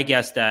I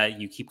guess that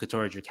you keep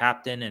Couture as your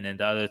captain, and then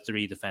the other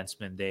three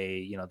defensemen,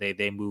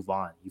 they move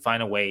on. You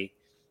find a way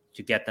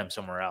to get them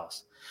somewhere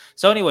else.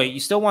 So anyway, you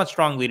still want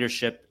strong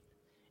leadership,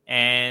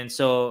 and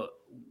so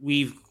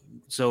we've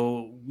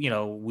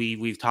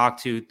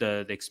talked to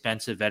the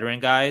expensive veteran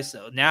guys.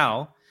 So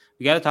now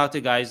we got to talk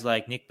to guys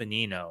like Nick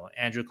Bonino,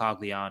 Andrew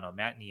Cogliano,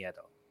 Matt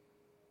Nieto.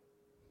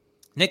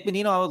 Nick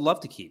Bonino, I would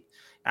love to keep.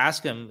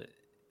 Ask him.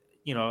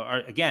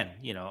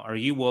 Are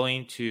you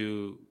willing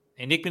to?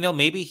 And Nick Bonino,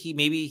 maybe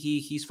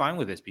he's fine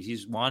with this because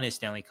he's won his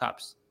Stanley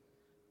Cups.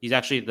 He's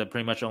actually the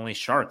pretty much only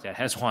Shark that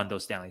has won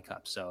those Stanley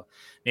Cups. So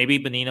maybe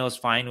Bonino is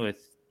fine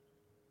with.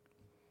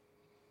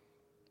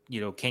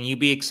 Can you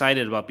be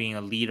excited about being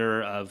a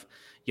leader of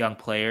young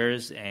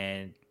players?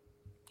 And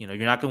you're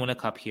not going to win a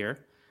cup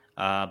here,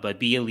 but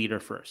be a leader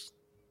first.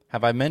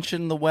 Have I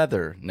mentioned the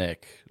weather,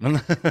 Nick?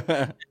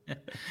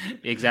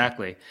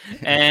 Exactly.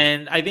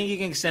 And I think you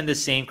can extend the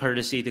same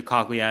courtesy to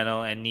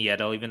Cogliano and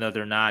Nieto, even though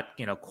they're not,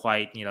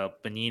 quite,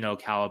 Bonino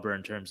caliber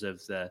in terms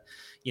of the,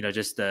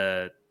 just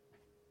the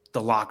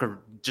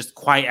locker, just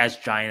quite as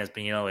giant as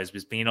Bonino is,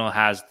 because Bonino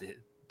has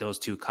those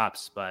two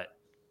cups. But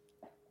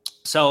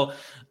so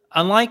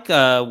unlike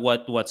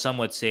what some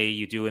would say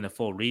you do in a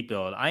full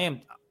rebuild, I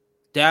am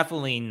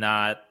definitely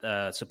not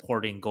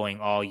supporting going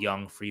all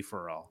young free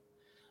for all.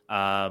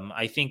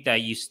 I think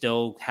that you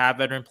still have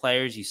veteran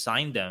players. You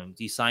sign them.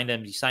 You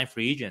sign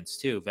free agents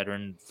too,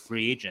 veteran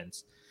free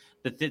agents.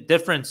 The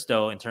difference,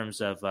 though, in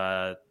terms of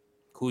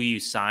who you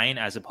sign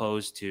as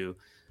opposed to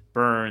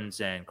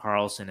Burns and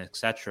Carlson,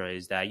 etc.,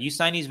 is that you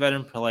sign these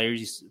veteran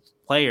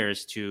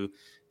players to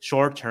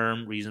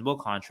short-term, reasonable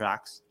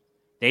contracts.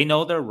 They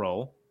know their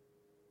role,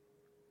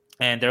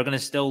 and they're going to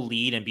still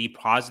lead and be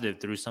positive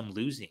through some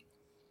losing.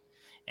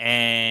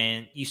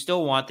 And you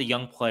still want the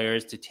young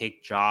players to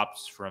take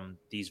jobs from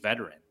these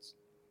veterans.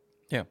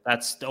 Yeah.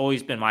 That's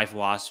always been my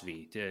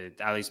philosophy,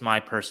 at least my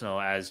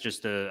personal, as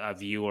just a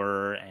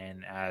viewer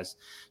and as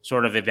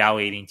sort of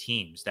evaluating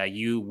teams, that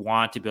you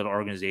want to build an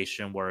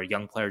organization where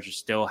young players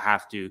still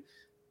have to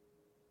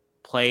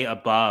play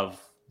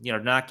above they're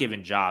not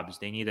given jobs.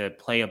 They need to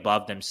play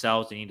above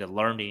themselves. They need to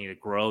learn. They need to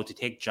grow to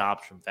take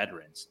jobs from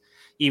veterans.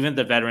 Even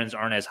the veterans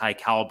aren't as high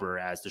caliber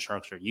as the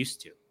Sharks are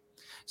used to.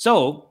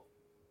 So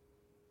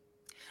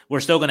we're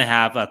still going to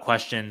have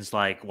questions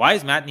like, why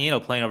is Matt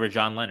Niino playing over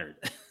John Leonard,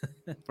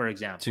 for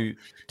example?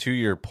 To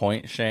your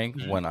point, Sheng,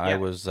 when I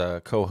was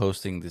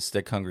co-hosting the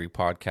Stick Hungry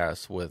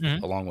podcast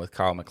along with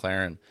Kyle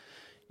McLaren,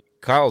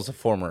 Kyle's a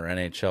former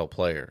NHL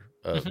player,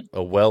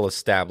 a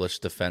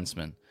well-established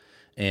defenseman,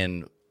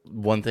 and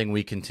one thing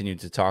we continued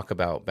to talk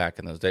about back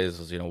in those days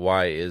was,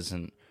 why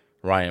isn't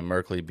Ryan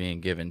Merkley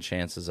being given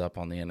chances up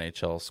on the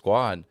NHL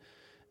squad?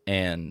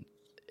 And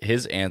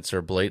his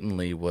answer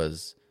blatantly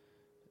was,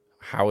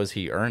 how has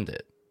he earned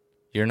it?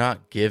 You're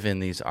not given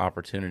these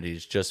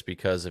opportunities just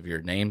because of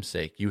your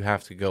namesake. You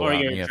have to go or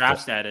out your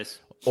draft status.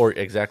 Or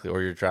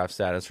your draft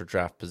status or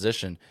draft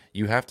position.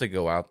 You have to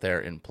go out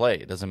there and play.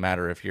 It doesn't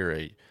matter if you're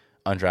a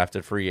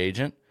undrafted free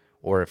agent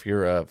or if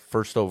you're a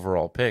first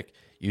overall pick.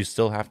 You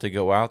still have to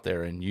go out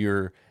there, and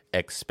you're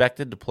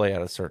expected to play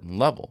at a certain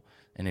level.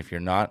 And if you're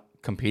not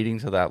competing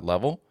to that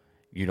level,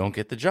 you don't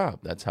get the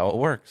job. That's how it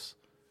works.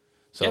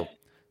 So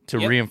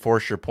to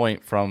reinforce your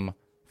point from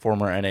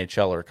former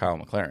NHLer Kyle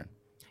McLaren.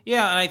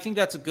 Yeah, and I think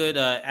that's a good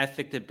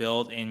ethic to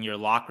build in your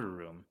locker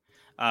room.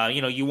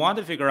 You want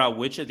to figure out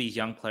which of these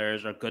young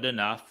players are good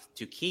enough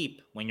to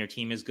keep when your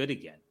team is good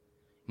again.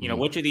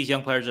 Which of these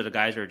young players are the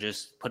guys who are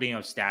just putting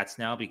up stats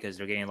now because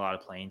they're getting a lot of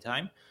playing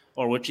time,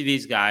 or which of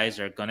these guys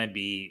are going to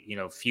be,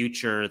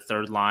 future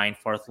third line,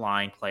 fourth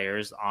line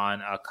players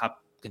on a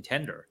cup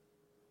contender.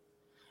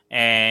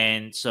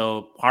 And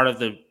so part of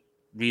the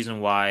reason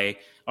why,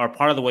 or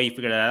part of the way you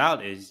figure that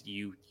out is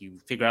you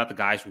figure out the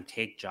guys who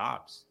take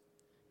jobs.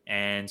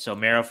 And so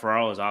Mara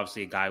Ferraro is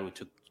obviously a guy who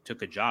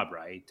took a job,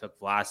 right? He took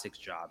Vlasic's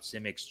job,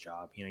 Simic's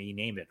job, you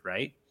name it,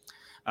 right?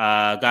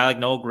 A guy like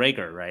Noel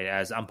Gregor, right?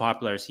 As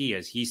unpopular as he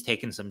is, he's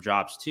taken some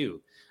jobs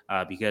too,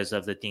 because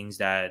of the things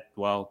that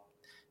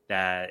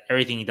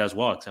everything he does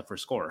well except for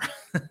score.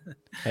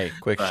 Hey,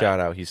 quick shout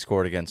out. He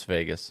scored against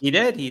Vegas. He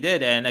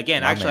did. And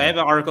again, I have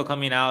an article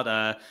coming out.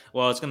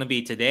 It's going to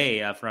be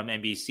today from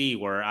NBC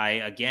where I,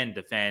 again,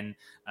 defend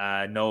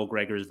Noah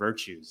Gregor's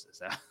virtues.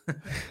 So,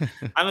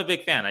 I'm a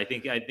big fan. I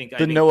think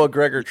Noah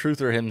Gregor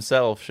truther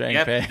himself,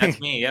 Sheng Peng. That's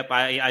me. Yep.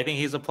 I think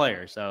he's a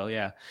player. So,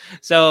 yeah.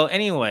 So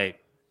anyway,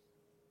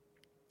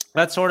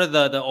 that's sort of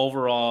the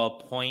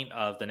overall point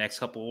of the next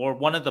couple, or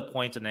one of the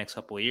points of the next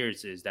couple of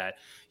years, is that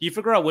you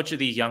figure out which of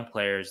these young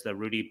players, the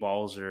Rudy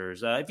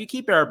Balzers, if you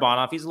keep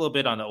Barabanov, he's a little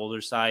bit on the older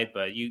side,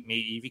 but if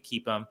you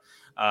keep him,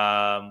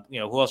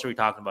 who else are we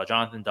talking about?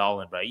 Jonathan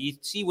Dahlin, right? You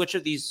see which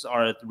of these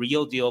are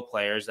real deal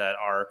players that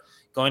are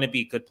going to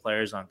be good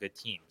players on good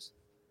teams,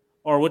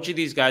 or which of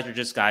these guys are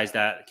just guys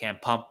that can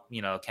pump,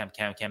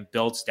 can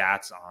build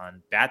stats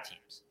on bad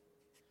teams.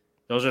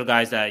 Those are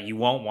guys that you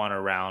won't want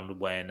around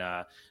when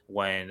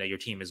your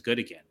team is good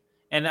again.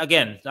 And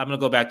again, I'm going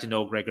to go back to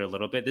Noel Gregor a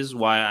little bit. This is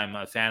why I'm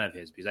a fan of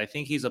his, because I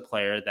think he's a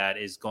player that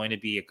is going to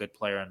be a good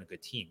player on a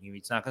good team.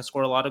 He's not going to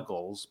score a lot of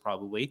goals,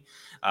 probably.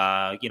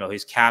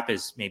 His cap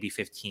is maybe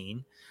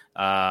 15.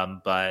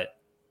 But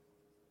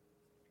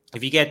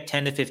if you get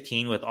 10 to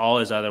 15 with all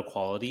his other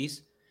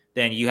qualities,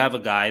 then you have a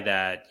guy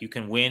that you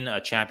can win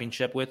a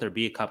championship with or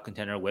be a cup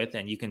contender with,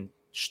 and you can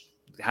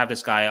have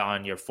this guy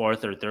on your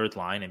fourth or third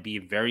line and be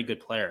a very good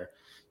player,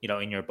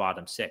 in your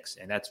bottom six.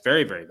 And that's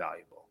very, very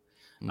valuable.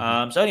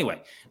 Mm-hmm.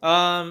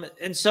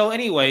 So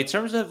anyway, in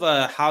terms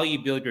of how you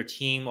build your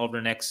team over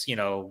the next,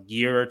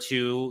 year or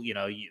two,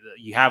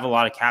 you have a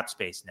lot of cap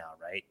space now,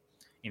 right?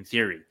 In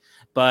theory,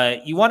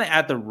 but you want to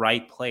add the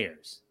right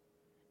players.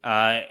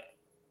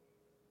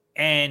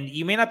 And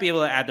you may not be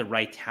able to add the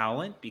right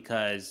talent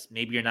because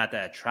maybe you're not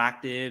that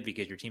attractive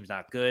because your team's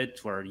not good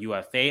for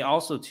UFA.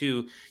 Also,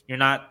 too, you're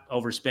not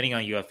overspending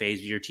on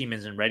UFAs. Your team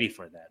isn't ready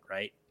for that,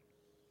 right?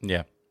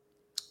 Yeah.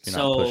 You're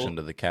not pushing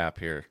to the cap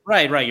here.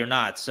 Right. You're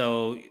not.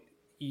 So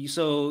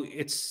if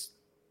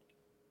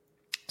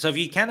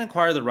you can't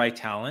acquire the right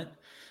talent,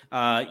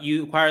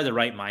 you acquire the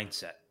right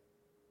mindset.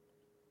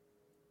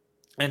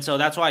 And so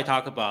that's why I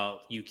talk about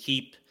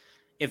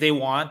if they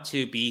want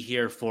to be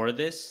here for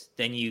this,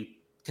 then you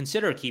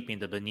consider keeping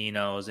the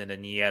Boninos and the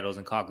Nietos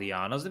and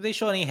Coglianos. If they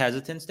show any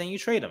hesitance, then you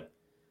trade them.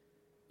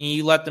 And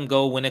you let them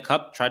go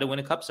try to win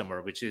a cup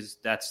somewhere,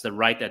 that's the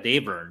right that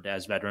they've earned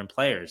as veteran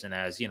players and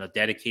as,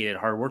 dedicated,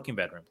 hardworking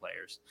veteran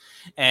players.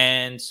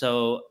 And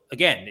so,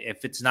 again,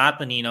 if it's not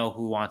Bonino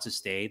who wants to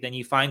stay, then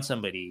you find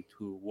somebody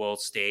who will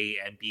stay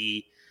and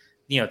be,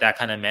 that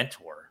kind of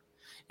mentor.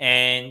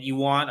 And you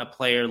want a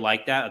player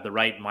like that, the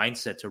right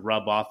mindset to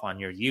rub off on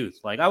your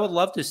youth. Like, I would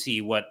love to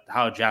see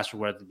how Jasper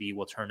Weatherby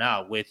will turn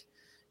out with,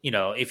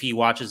 if he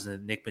watches the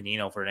Nick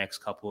Bonino for the next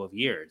couple of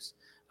years.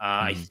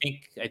 I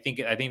think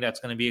that's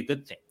going to be a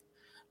good thing.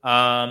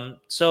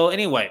 So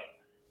anyway,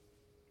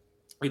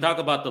 we talk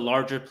about the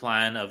larger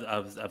plan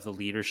of the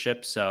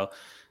leadership. So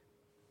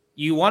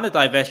you want to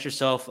divest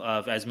yourself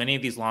of as many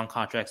of these long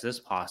contracts as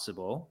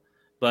possible,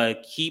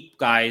 but keep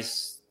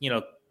guys,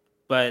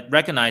 but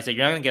recognize that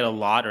you're not going to get a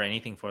lot or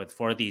anything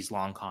for these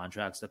long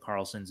contracts, the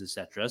Carlsons,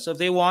 etc. So if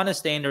they want to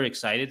stay and they're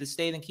excited to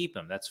stay, then keep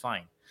them. That's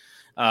fine.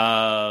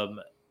 But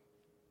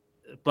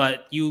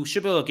you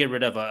should be able to get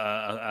rid of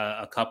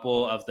a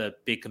couple of the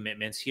big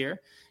commitments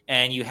here.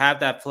 And you have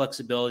that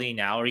flexibility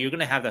now, or you're going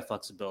to have that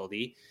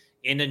flexibility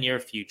in the near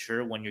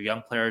future when your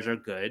young players are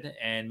good.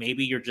 And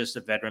maybe you're just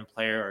a veteran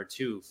player or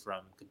two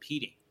from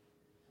competing.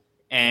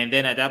 And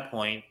then at that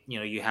point,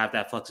 you have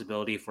that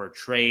flexibility for a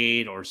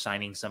trade or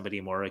signing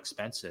somebody more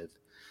expensive.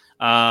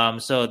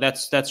 So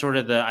that's sort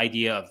of the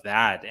idea of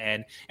that.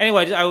 And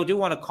anyway, I do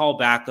want to call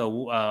back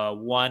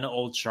one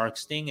old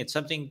Sharks thing. It's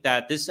something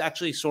that this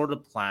actually sort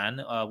of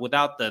plan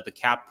without the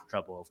cap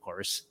trouble, of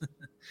course.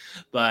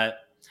 But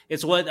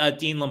it's what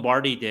Dean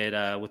Lombardi did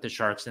with the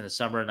Sharks in the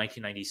summer of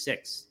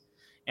 1996.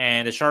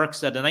 And the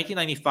Sharks, the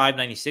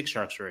 1995-96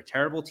 Sharks were a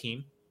terrible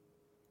team.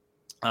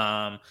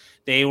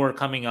 They were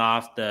coming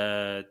off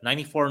the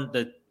 94.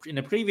 In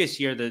the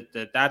previous year,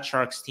 that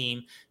Sharks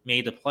team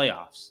made the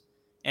playoffs,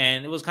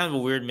 and it was kind of a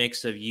weird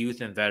mix of youth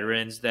and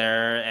veterans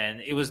there.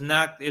 And it was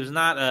not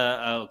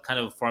a kind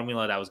of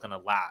formula that was going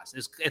to last.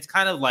 It's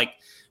kind of like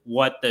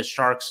what the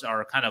Sharks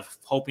are kind of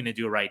hoping to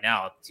do right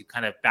now, to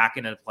kind of back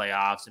into the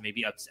playoffs and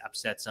maybe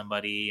upset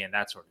somebody and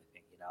that sort of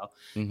thing,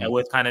 Mm-hmm. And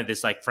with kind of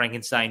this like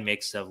Frankenstein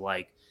mix of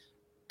like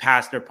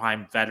past their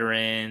prime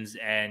veterans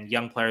and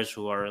young players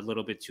who are a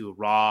little bit too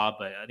raw,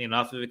 but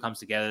enough of it comes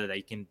together that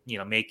you can,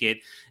 make it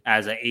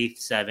as an 8th,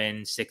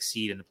 7th, 6th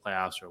seed in the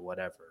playoffs or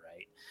whatever,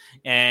 right?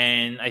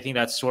 And I think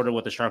that's sort of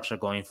what the Sharks are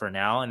going for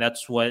now. And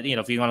that's what,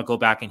 if you want to go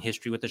back in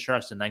history with the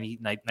Sharks, the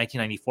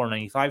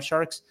 1994-95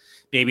 Sharks,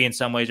 maybe in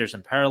some ways there's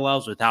some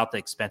parallels without the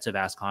expensive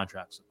ass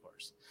contracts, of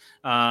course.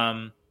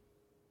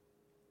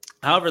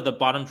 However, the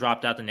bottom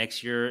dropped out the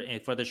next year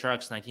for the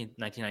Sharks,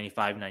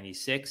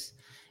 1995-96.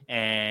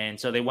 And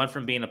so they went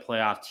from being a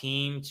playoff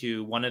team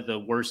to one of the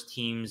worst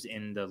teams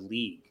in the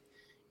league.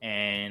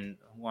 And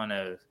I want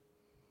to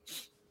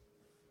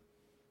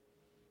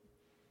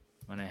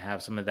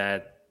have some of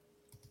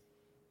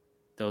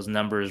those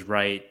numbers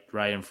right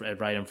in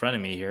front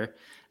of me here.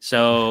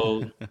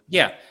 So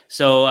yeah,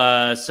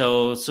 so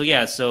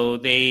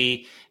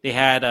they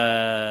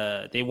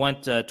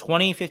went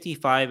 20,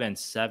 55, and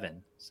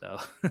 7. So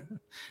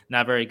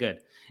not very good.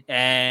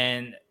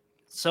 And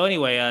so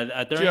anyway,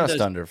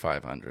 just under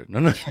 500.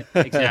 No.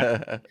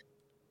 Exactly.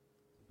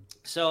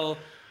 So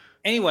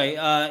anyway,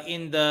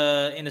 in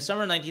the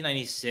summer of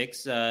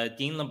 1996,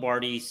 Dean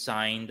Lombardi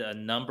signed a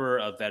number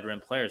of veteran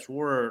players who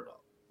were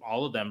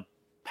all of them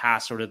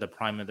past sort of the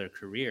prime of their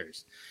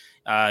careers.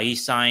 He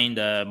signed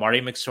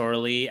Marty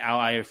McSorley, Al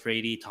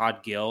Iafrate, Todd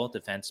Gill,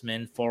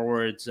 defensemen,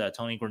 forwards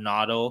Tony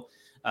Granato,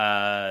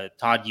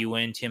 Todd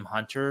Ewan, Tim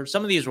Hunter.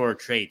 Some of these were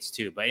trades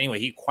too, but anyway,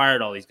 he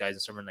acquired all these guys in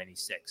summer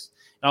 96,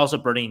 and also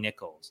Bernie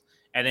Nichols.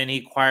 And then he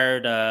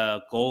acquired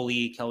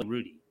goalie Kelly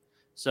Rudy.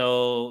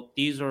 So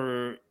these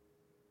are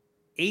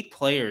 8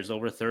 players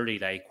over 30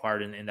 that he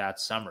acquired in that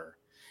summer.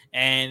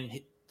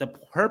 And the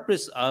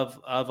purpose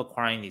of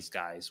acquiring these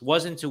guys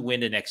wasn't to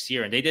win the next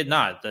year, and they did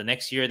not. The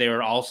next year they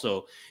were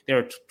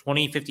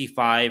 20,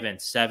 55,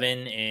 and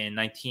 7 in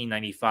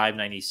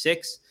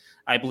 1995-96.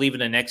 I believe in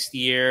the next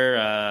year,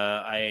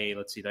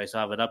 let's see, do I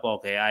still have it up?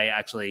 Okay, I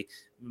actually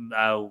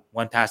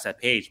went past that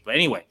page. But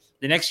anyway,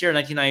 the next year,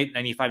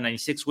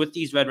 1995-96, with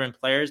these veteran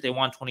players, they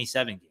won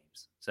 27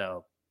 games.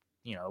 So,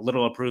 a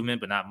little improvement,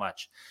 but not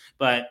much.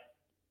 But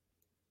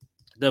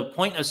the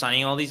point of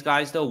signing all these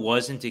guys, though,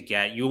 wasn't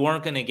you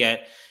weren't going to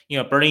get,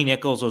 Bernie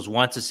Nichols was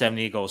once a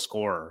 70-goal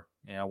scorer,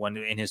 when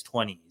in his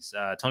 20s.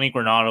 Tony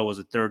Granato was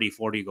a 30,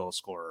 40-goal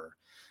scorer.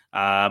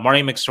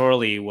 Marty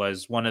McSorley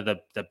was one of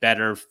the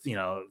better,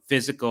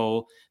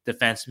 physical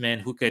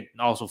defensemen who could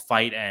also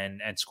fight and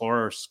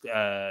score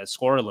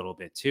a little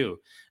bit too,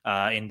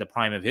 in the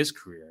prime of his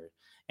career.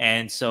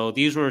 And so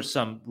these were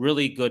some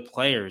really good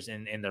players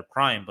in their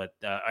prime, but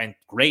and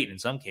great in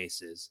some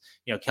cases.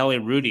 Kelly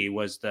Rudy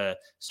was the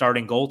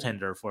starting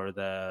goaltender for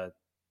the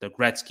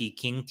Gretzky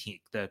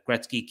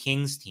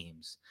Kings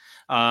teams.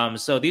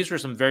 So these were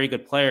some very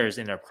good players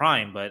in their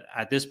prime, but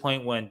at this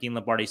point when Dean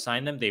Lombardi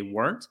signed them, they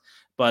weren't.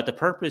 But the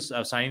purpose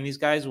of signing these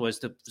guys was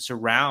to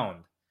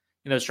surround,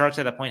 the Sharks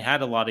at that point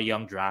had a lot of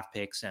young draft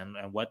picks and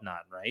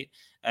whatnot, right?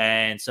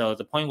 And so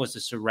the point was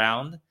to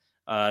surround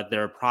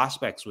their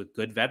prospects with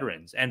good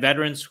veterans and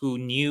veterans who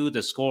knew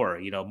the score.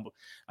 Tony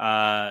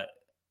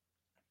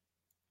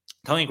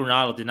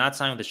Granato did not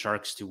sign with the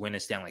Sharks to win a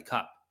Stanley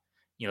Cup.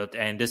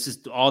 And this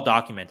is all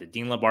documented.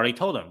 Dean Lombardi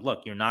told him,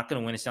 look, you're not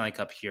going to win a Stanley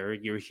Cup here.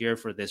 You're here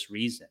for this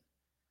reason.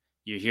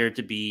 You're here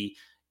to be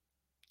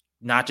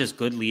not just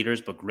good leaders,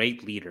 but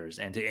great leaders,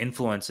 and to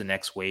influence the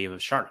next wave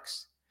of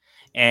Sharks.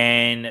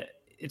 And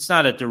it's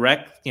not a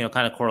direct,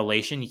 kind of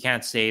correlation. You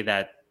can't say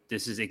that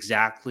this is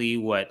exactly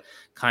what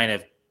kind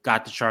of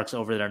got the Sharks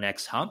over their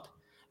next hump.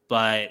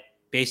 But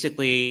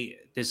basically,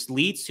 this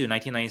leads to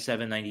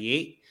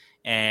 1997-98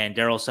 and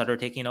Darryl Sutter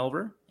taking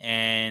over.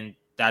 And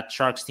that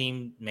Sharks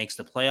team makes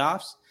the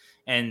playoffs.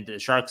 and the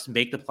Sharks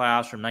make the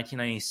playoffs from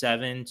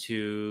 1997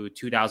 to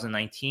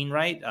 2019,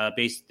 right?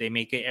 They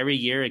make it every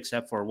year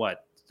except for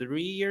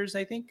 3 years,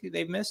 I think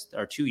they've missed,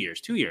 or 2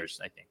 years,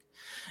 I think.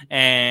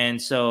 And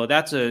so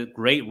that's a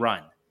great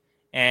run.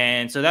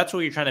 And so that's what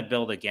you're trying to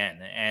build again.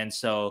 And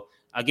so,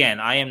 again,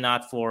 I am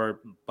not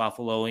for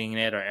Buffaloing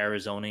it or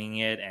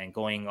Arizonaing it and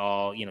going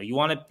all, you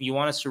want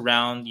to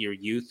surround your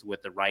youth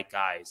with the right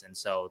guys. And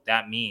so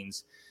that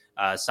means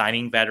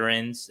signing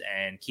veterans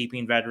and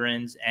keeping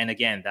veterans. And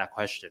again, that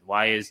question,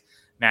 why is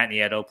Matt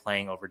Nieto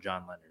playing over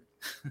John Leonard?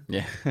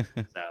 Yeah.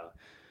 So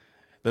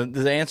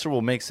the answer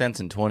will make sense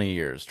in 20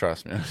 years.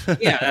 Trust me.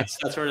 Yeah, that's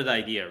sort of the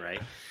idea,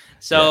 right?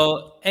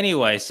 So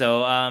anyway,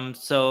 so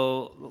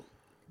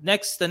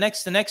the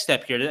next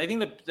step here, I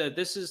think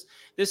this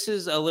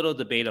is a little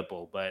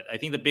debatable, but I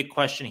think the big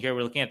question here,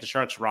 we're looking at the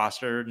Sharks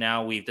roster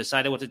now. We've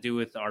decided what to do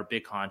with our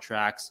big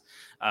contracts.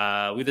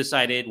 We've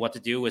decided what to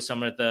do with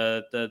some of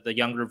the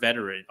younger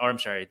veteran, or I'm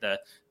sorry,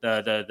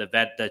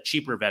 the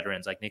cheaper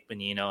veterans like Nick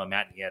Bonino and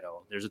Matt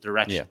Nieto. There's a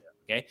direction. Yeah.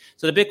 Okay,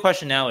 so the big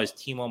question now is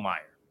Timo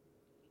Meier.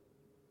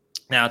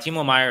 Now,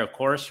 Timo Meier, of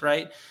course,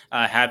 right,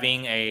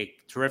 having a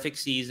terrific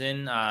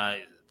season.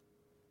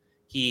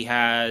 He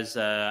has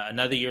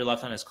another year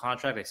left on his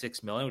contract at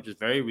 $6 million, which is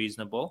very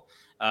reasonable.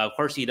 Of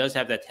course, he does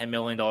have that $10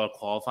 million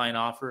qualifying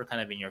offer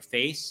kind of in your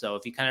face. So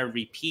if he kind of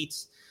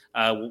repeats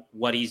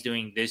what he's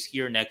doing this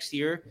year, next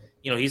year,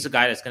 he's a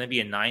guy that's going to be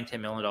a $9-10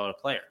 million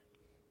player.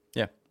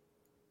 Yeah.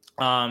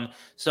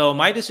 So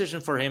my decision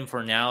for him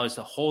for now is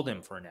to hold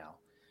him for now.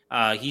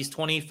 He's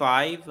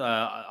 25,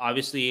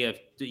 obviously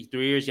 3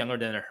 years younger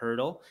than a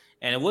Hurdle.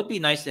 And it would be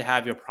nice to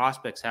have your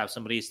prospects have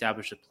somebody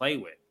established to play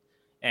with.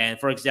 And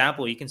for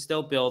example, you can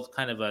still build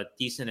kind of a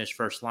decentish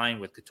first line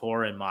with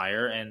Couture and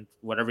Meier and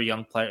whatever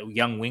young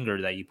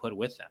winger that you put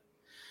with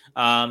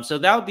them. So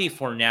that would be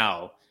for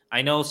now.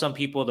 I know some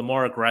people, the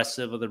more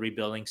aggressive of the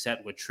rebuilding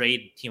set, would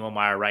trade Timo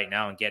Meier right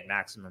now and get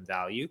maximum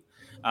value.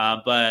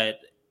 And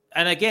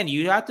again,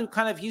 you have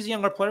to he's a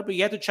younger player, but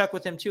you have to check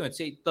with him too and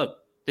say, look,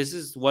 this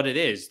is what it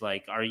is.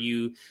 Like, are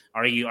you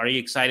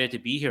excited to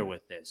be here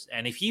with this?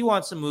 And if he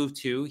wants to move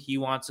too, he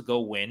wants to go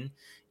win,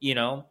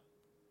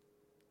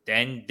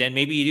 then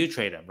maybe you do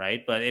trade him,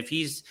 right? But if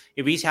he's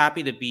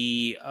happy to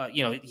be,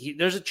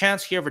 there's a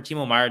chance here for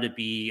Timo Meier to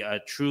be a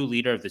true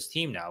leader of this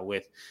team now.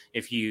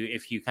 If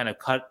you kind of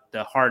cut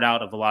the heart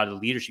out of a lot of the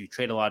leadership, you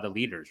trade a lot of the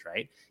leaders,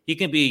 right? He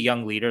can be a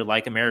young leader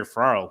like Emery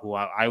Ferraro, who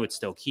I would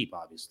still keep,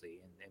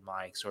 obviously, in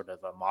my sort of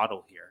a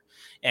model here.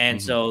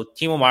 And so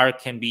Timo Meier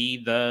can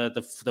be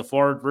the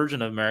forward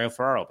version of Mario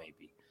Ferraro,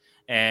 maybe.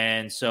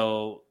 And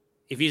so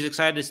if he's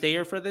excited to stay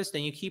here for this,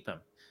 then you keep him.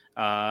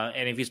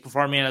 And if he's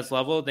performing at his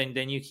level,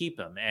 then you keep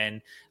him.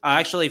 And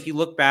actually, if you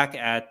look back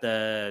at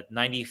the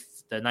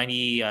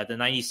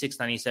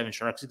 96-97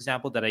 Sharks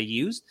example that I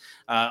used,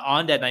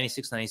 on that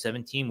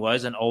 96-97 team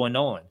was an Owen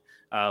Nolan,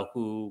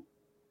 who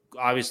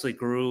obviously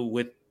grew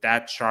with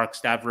that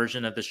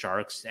version of the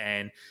Sharks.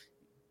 And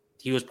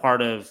he was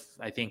part of,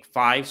 I think,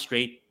 5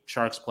 straight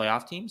Sharks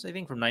playoff teams, I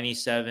think, from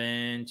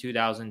 97,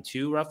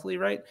 2002, roughly,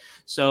 right?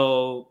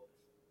 So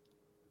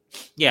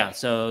yeah,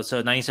 so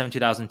 97,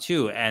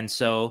 2002, and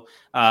so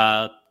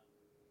Timo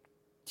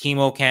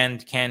can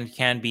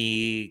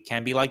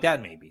be like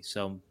that maybe.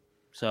 So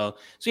I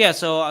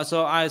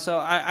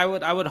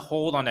would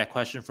hold on that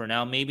question for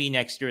now. Maybe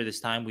next year this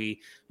time we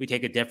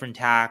take a different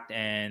tact,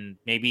 and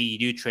maybe you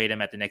do trade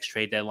him at the next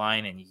trade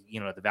deadline, and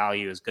the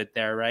value is good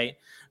there, right?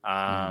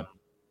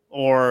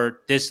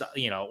 Or this,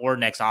 or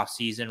next off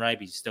season, right?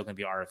 But he's still going to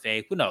be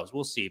RFA. Who knows?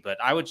 We'll see. But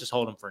I would just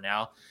hold him for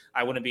now.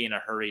 I wouldn't be in a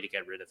hurry to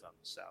get rid of him.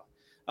 So.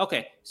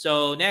 Okay,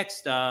 so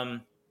next, the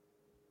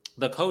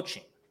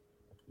coaching.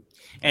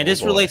 And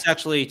this relates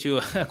actually to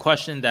a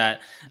question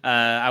that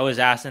I was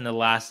asked in the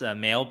last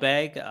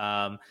mailbag.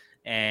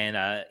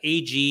 And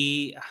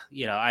AG,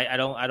 I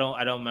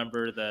don't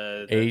remember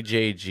the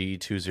AJG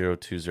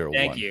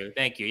 20201.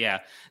 Thank you. Yeah.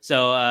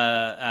 So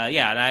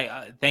and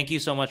I thank you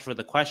so much for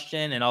the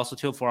question, and also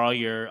too for all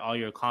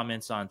your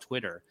comments on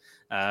Twitter.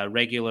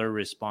 Regular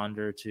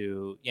responder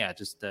to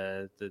just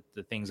the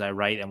things I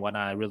write and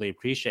whatnot. I really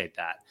appreciate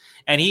that.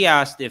 And he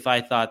asked if I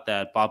thought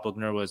that Bob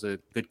Boughner was a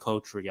good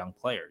coach for young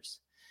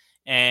players,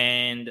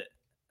 and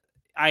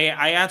I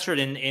answered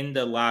in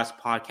the last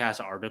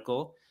podcast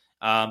article,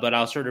 but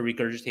I'll sort of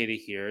regurgitate it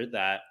here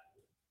that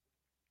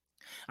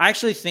I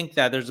actually think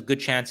that there's a good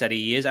chance that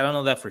he is. I don't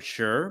know that for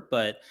sure,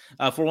 but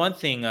for one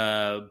thing,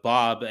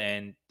 Bob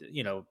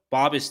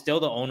is still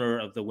the owner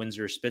of the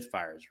Windsor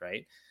Spitfires,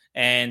 right?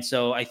 And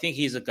so I think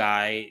he's a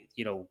guy,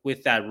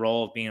 with that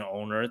role of being an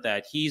owner,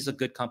 that he's a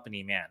good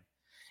company man.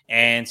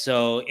 And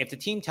so if the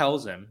team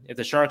tells him, if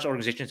the Sharks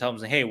organization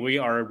tells him, hey, we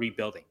are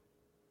rebuilding,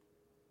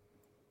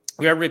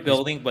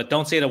 but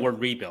don't say the word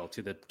rebuild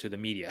to the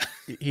media.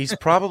 He's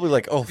probably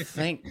like, oh,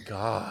 thank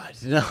God.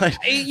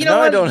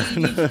 I don't.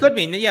 He could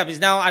be. Yeah, because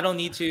now I don't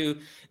need to,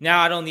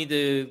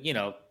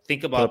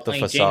 think Put about up the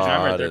playing James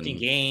Reimer facade 13 and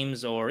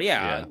games or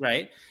yeah.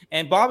 right.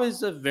 And Bob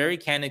is a very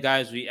candid guy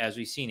as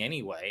we've seen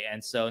anyway.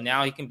 And so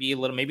now he can be a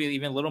little, maybe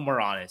even a little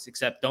more honest,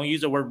 except don't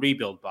use the word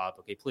rebuild, Bob.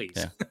 Okay, please.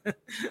 Yeah.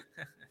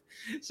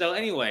 So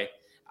anyway,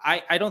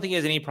 I don't think he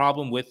has any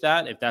problem with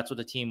that if that's what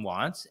the team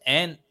wants.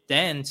 And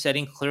then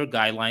setting clear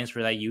guidelines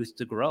for that youth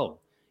to grow,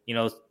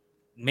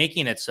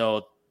 making it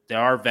so there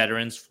are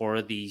veterans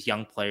for these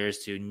young players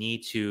to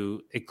need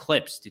to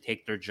eclipse to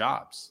take their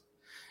jobs.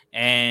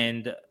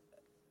 And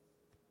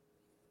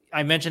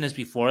I mentioned this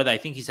before that I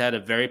think he's had a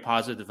very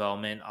positive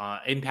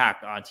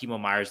impact on Timo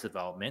Meyer's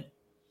development.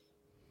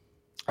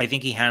 I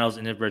think he handles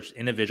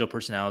individual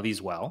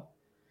personalities well.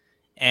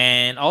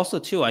 And also,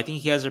 too, I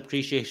think he has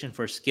appreciation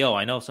for skill.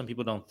 I know some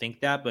people don't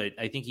think that, but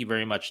I think he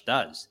very much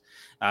does.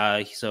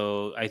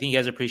 So I think he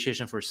has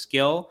appreciation for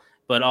skill,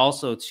 but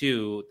also,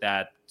 too,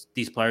 that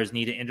these players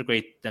need to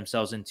integrate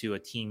themselves into a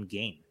team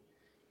game.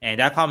 And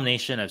that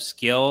combination of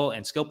skill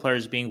and skill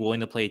players being willing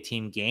to play a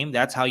team game,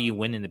 that's how you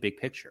win in the big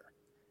picture.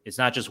 It's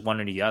not just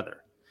one or the other.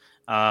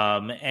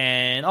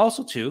 And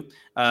also, too,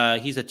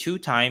 he's a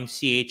 2-time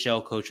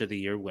CHL Coach of the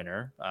Year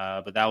winner,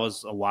 but that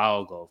was a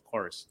while ago, of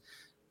course.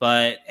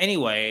 But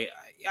anyway,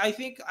 I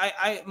think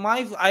I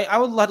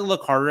would let it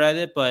look harder at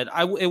it, but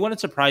it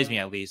wouldn't surprise me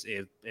at least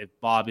if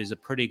Bob is a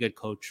pretty good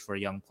coach for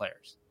young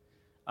players.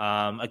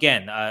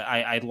 Again,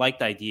 I like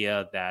the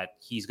idea that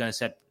he's going to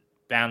set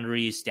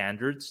boundaries,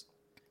 standards,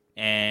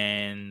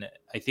 and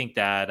I think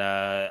that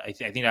I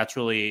think that's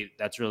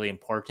really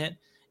important.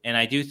 And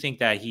I do think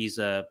that he's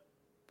a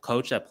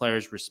coach that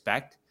players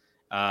respect,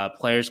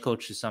 players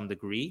coach to some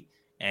degree.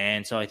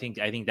 And so I think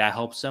that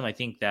helps him. I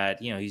think that,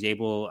 he's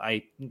able,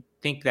 I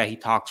think that he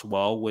talks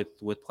well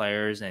with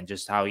players and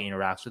just how he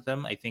interacts with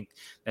them. I think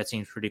that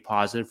seems pretty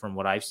positive from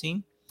what I've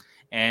seen.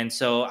 And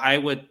so I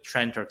would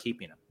trend toward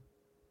keeping him.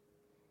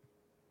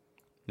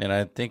 And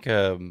I think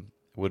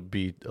would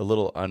be a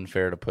little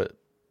unfair to put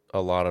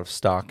a lot of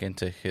stock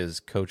into his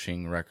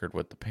coaching record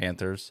with the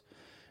Panthers,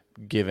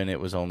 given it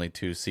was only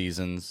 2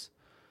 seasons,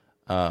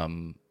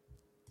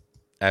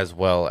 as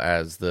well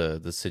as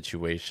the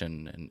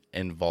situation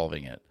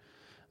involving it.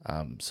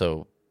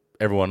 So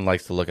everyone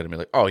likes to look at him and be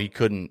like, oh, he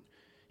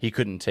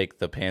couldn't take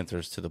the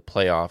Panthers to the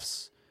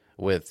playoffs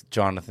with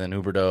Jonathan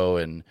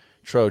Huberdeau and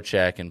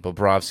Trocheck and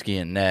Bobrovsky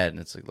and Ned. And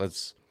it's like,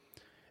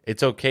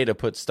 it's okay to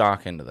put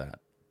stock into that,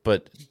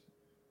 but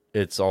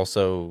it's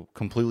also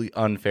completely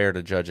unfair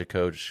to judge a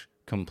coach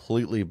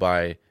completely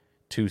by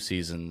 2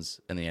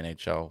 seasons in the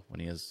NHL when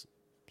he has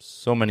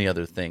so many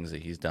other things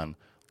that he's done.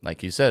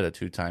 Like you said, a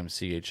 2-time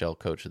CHL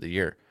Coach of the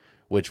Year,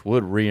 which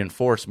would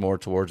reinforce more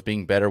towards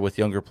being better with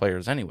younger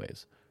players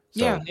anyways.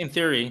 So, yeah, in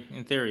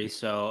theory.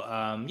 So,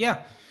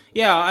 yeah.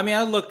 I mean,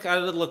 I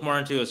would look more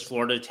into his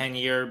Florida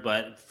tenure,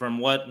 but from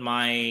what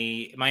my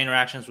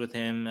interactions with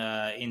him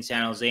in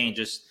San Jose and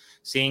just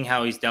seeing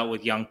how he's dealt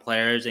with young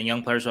players and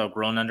young players who have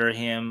grown under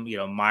him,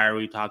 Meyer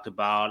we talked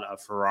about,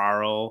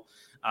 Ferraro.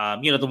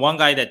 The one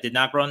guy that did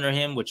not grow under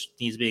him, which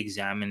needs to be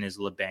examined, is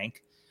LeBanc.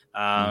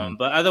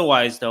 But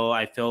otherwise, though,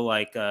 I feel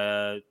like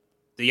the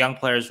young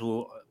players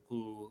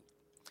who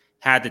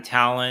had the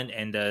talent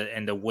and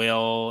the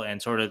will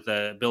and sort of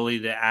the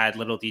ability to add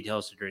little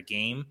details to their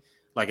game,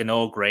 like a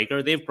Noah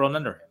Gregor, they've grown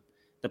under him.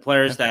 The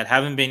players that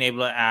haven't been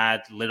able to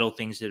add little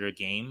things to their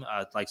game,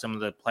 like some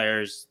of the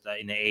players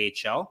in the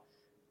AHL,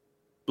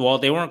 well,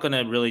 they weren't going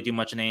to really do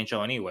much in the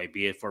AHL anyway,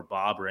 be it for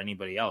Bob or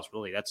anybody else.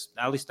 Really, that's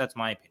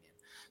my opinion.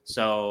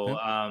 So,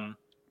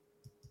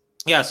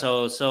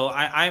 so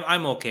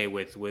I'm okay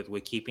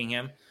with keeping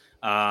him.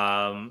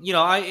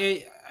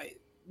 I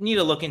need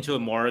to look into it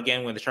more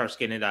again when the Sharks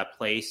get into that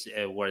place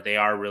where they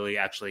are really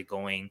actually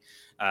going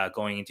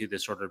into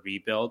this sort of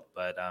rebuild.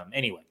 But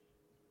anyway,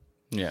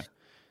 yeah.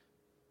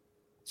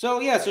 So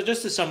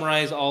just to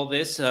summarize all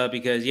this,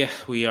 because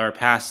we are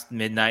past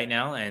midnight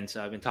now, and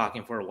so I've been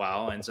talking for a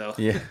while, and so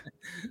yeah.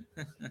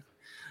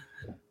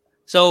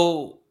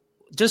 So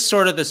just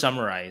sort of to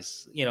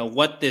summarize,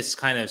 what this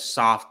kind of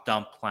soft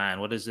dump plan,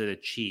 what does it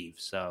achieve?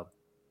 So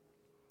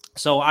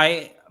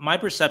my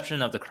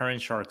perception of the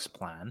current Sharks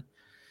plan,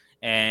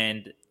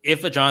 and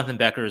if a Jonathan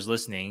Becker is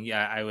listening,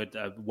 I would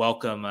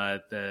welcome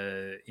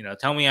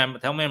tell me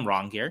I'm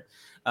wrong here.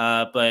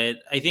 But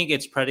I think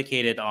it's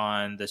predicated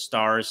on the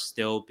Stars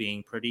still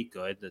being pretty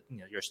good.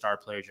 Your star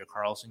players, your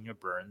Carlson, your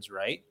Burns,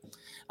 right?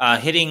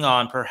 Hitting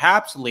on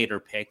perhaps later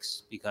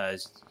picks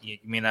because you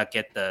may not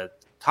get the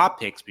top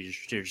picks, but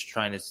you're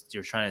trying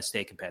to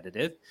stay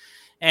competitive,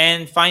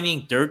 and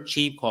finding dirt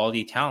cheap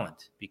quality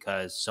talent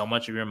because so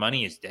much of your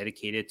money is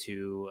dedicated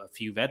to a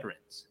few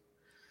veterans.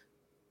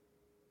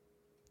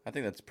 I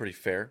think that's pretty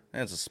fair.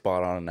 That's a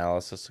spot-on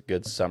analysis, a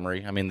good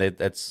summary. I mean,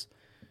 it's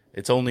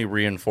only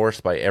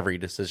reinforced by every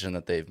decision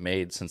that they've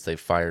made since they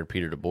fired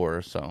Peter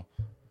DeBoer. So,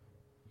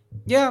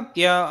 yeah.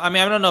 I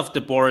mean, I don't know if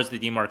DeBoer is the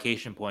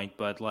demarcation point,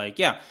 but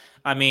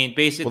I mean,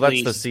 basically, well,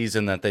 that's the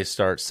season that they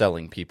start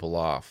selling people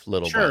off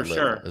little by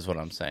little, is what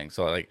I'm saying.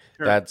 So,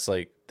 that's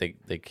like they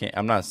can't.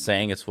 I'm not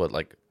saying it's what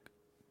like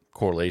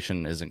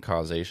correlation isn't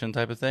causation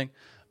type of thing,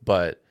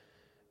 but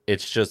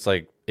it's just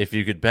like if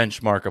you could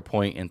benchmark a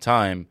point in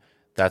time,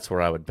 that's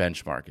where I would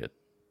benchmark it.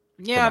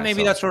 Yeah,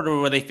 maybe that's sort of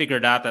where they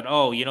figured out that,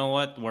 oh, you know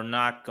what? We're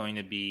not going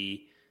to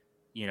be,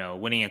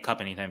 winning a cup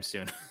anytime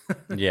soon.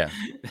 Yeah.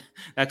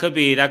 That could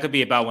be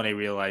about when they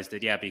realized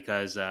it. Yeah,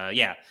 because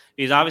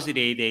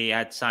obviously they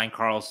had signed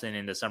Carlson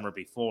in the summer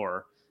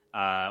before,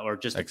 or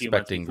just a few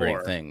months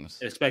before,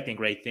 expecting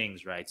great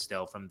things, right?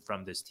 Still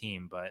from this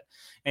team, but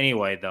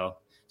anyway, though,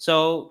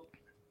 so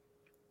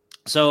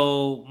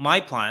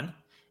my plan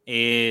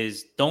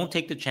is don't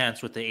take the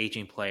chance with the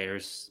aging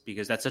players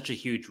because that's such a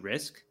huge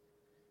risk.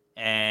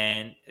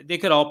 And they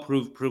could all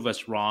prove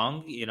us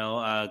wrong.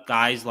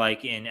 Guys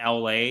like in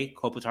LA,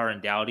 Kopitar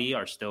and Dowdy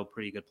are still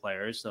pretty good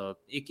players, so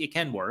it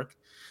can work.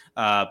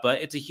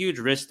 But it's a huge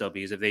risk though,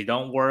 because if they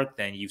don't work,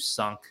 then you've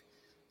sunk,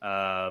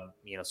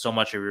 so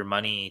much of your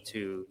money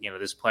to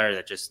this player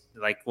that just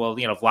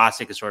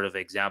Vlasic is sort of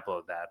an example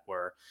of that,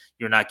 where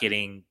you're not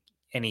getting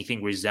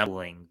anything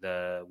resembling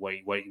the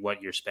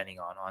what you're spending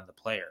on the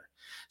player.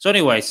 So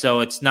anyway,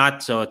 so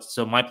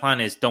my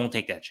plan is don't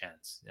take that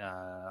chance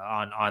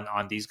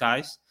on these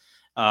guys,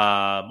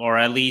 or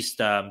at least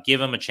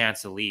give them a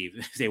chance to leave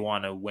if they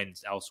want to win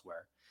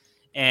elsewhere.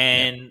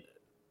 And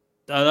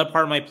the other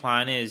part of my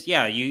plan is,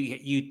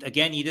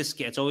 you just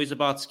it's always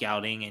about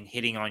scouting and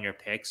hitting on your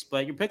picks,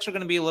 but your picks are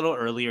going to be a little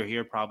earlier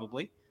here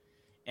probably.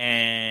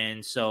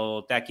 And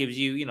so that gives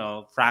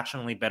you,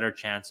 fractionally better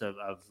chance of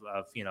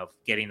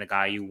getting the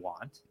guy you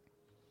want.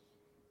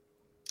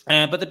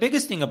 But the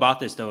biggest thing about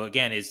this, though,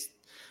 is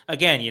I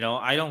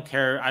don't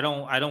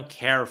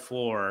care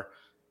for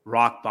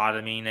rock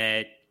bottoming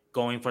it,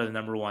 going for the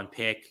number one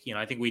pick.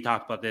 I think we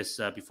talked about this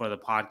before the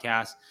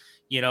podcast.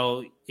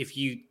 If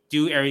you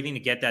do everything to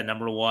get that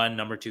number one,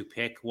 number two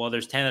pick, well,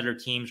 there's 10 other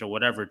teams or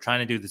whatever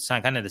trying to do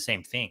kind of the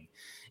same thing.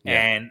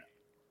 Yeah. And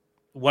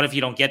what if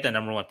you don't get that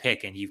number one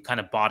pick and you've kind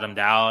of bottomed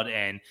out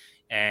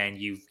and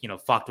you've,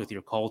 fucked with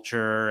your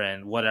culture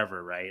and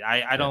whatever, right?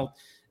 I don't,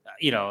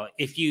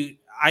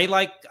 I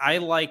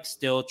like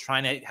still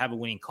trying to have a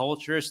winning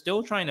culture,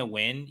 still trying to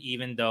win,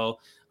 even though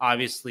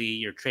obviously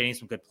you're trading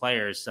some good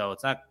players. So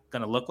it's not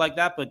going to look like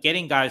that, but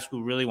getting guys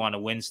who really want to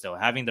win still,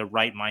 having the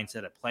right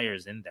mindset of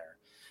players in there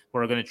who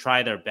are going to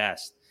try their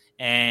best.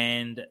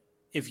 And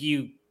if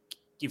you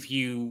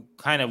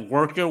kind of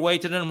work your way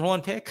to the number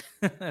one pick,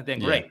 then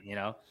great,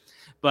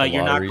 But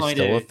you're not going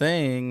to. Still a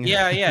thing.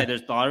 Yeah.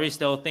 There's lottery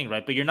still a thing,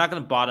 right? But you're not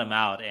going to bottom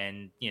out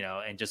and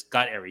just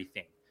gut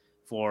everything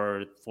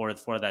for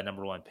that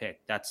number one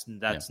pick. That's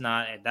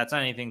not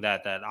anything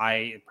that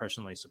I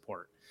personally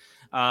support.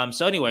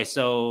 So anyway,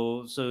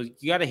 so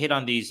you got to hit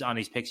on these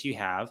picks you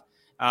have.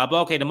 But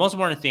okay, the most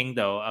important thing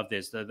though of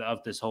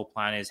this whole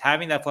plan is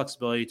having that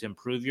flexibility to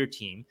improve your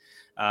team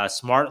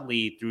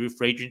smartly through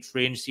free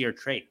agency or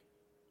trade.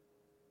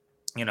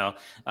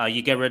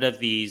 You get rid of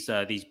these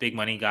big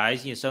money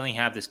guys, you suddenly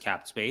have this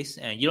cap space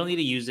and you don't need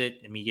to use it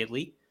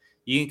immediately.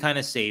 You can kind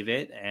of save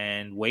it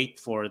and wait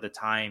for the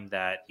time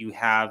that you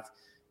have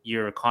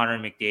your Connor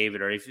McDavid,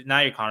 or if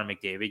not your Connor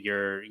McDavid,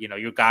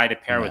 your guy to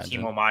pair with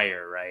Timo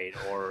Meier, right?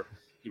 Or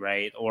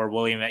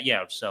William.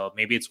 Yeah. So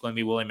maybe it's going to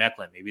be William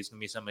Eklund. Maybe it's going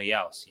to be somebody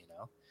else,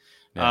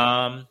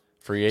 Yeah.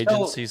 Free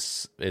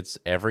agencies, it's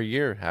every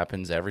year,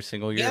 happens every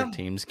single year. Yeah.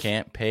 Teams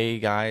can't pay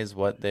guys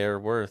what they're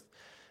worth.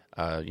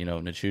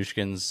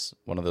 Nichushkin's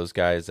one of those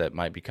guys that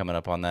might be coming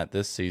up on that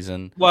this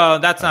season. Well,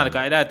 that's not a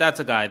guy. That's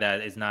a guy that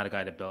is not a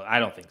guy to build. I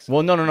don't think so.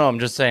 Well, no. I'm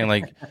just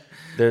saying,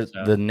 there's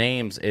the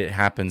names. It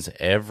happens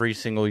every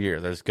single year.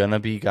 There's gonna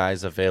be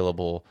guys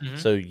available. Mm-hmm.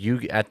 So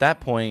you, at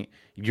that point,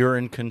 you're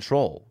in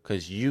control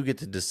because you get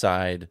to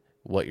decide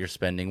what you're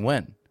spending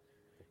when.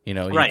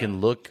 Right.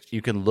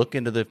 You can look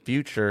into the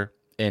future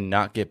and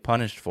not get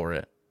punished for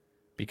it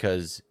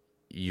because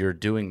you're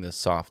doing this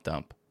soft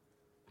dump.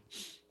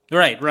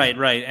 Right.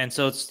 And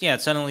so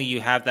suddenly you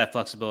have that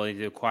flexibility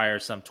to acquire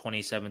some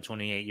 27,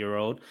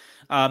 28-year-old.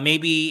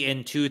 Maybe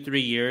in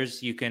 2-3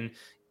 years, you can,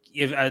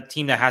 if a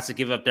team that has to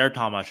give up their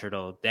Tomas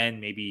Hertl,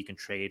 then maybe you can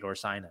trade or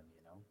sign him,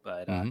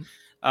 But,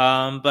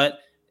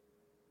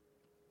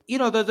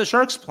 the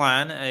Sharks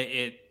plan,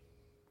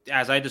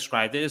 as I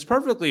described it, is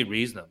perfectly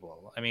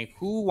reasonable. I mean,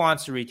 who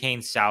wants to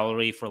retain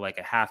salary for like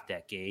a half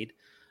decade,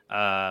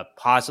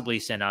 possibly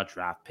send out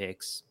draft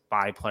picks,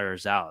 buy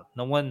players out?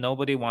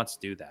 Nobody wants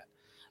to do that.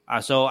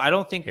 So I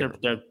don't think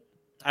they're.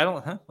 I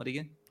don't. What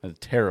again?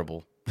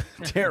 Terrible.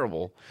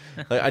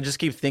 I just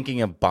keep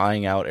thinking of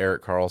buying out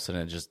Erik Karlsson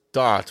and just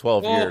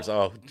 12 years.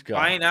 Oh God.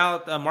 Buying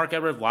out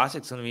Marc-Edouard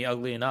Vlasic's going to be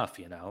ugly enough,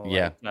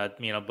 Yeah.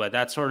 But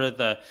that's sort of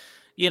the,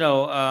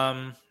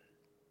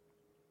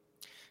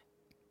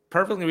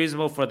 perfectly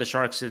reasonable for the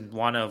Sharks to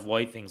want to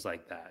avoid things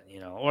like that,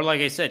 Or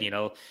like I said,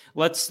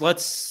 let's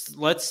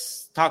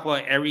talk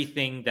about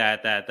everything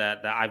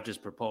that I've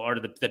just proposed, or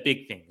the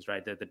big things,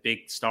 right? The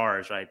big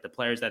stars, right? The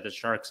players that the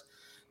Sharks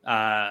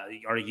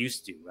are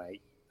used to, right?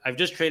 I've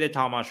just traded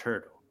Tomas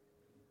Hertl.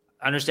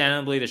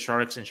 Understandably, the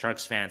Sharks and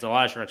Sharks fans, a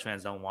lot of Sharks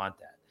fans don't want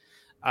that.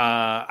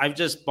 I've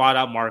just bought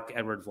out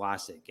Marc-Edouard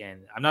Vlasic,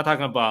 and I'm not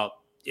talking about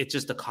it's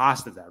just the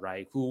cost of that,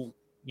 right?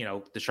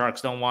 The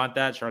Sharks don't want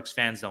that. Sharks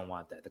fans don't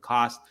want that. The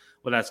cost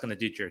what that's going to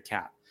do to your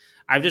cap.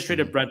 I've just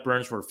traded Brent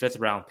Burns for a 5th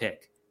round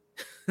pick.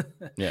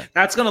 Yeah,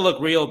 That's going to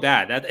look real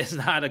bad. That is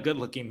not a good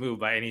looking move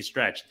by any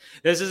stretch.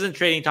 This isn't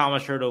trading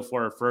Thomas Hurdle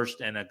for a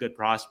first and a good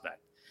prospect.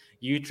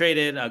 You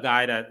traded a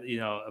guy that,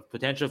 a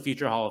potential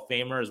future Hall of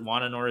Famer, has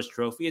won a Norris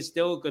Trophy, is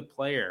still a good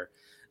player,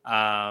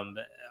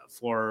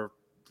 for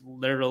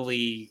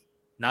literally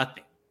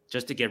nothing,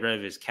 just to get rid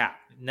of his cap.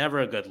 Never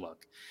a good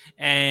look.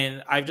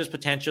 And I've just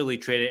potentially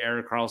traded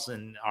Erik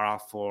Karlsson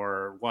off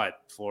for what?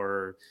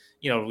 For,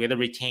 we're going to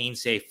retain,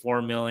 say,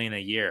 $4 million a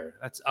year.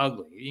 That's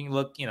ugly. You can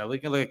look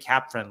at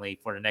cap friendly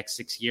for the next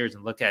 6 years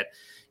and look at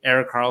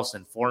Erik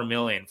Karlsson, $4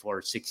 million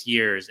for 6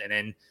 years. And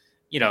then,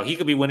 he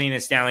could be winning a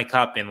Stanley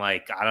Cup in,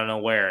 like, I don't know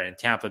where, in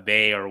Tampa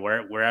Bay or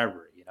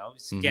wherever,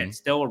 again,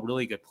 still a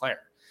really good player.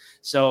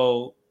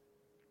 So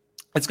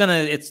it's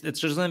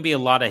just gonna be a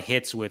lot of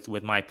hits with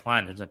my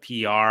plan. There's a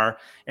PR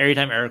every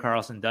time Erik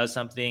Karlsson does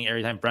something.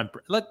 Every time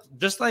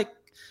just like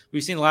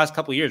we've seen the last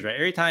couple of years, right?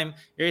 Every time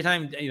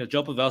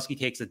Joe Pavelski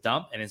takes a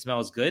dump and it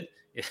smells good,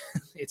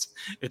 it's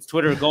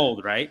Twitter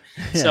gold, right?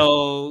 Yeah.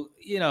 So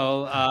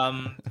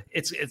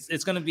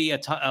it's going to be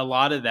a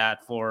lot of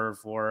that for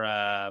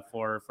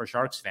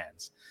Sharks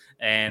fans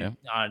and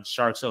on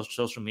Sharks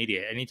social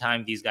media.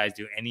 Anytime these guys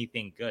do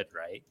anything good,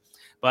 right?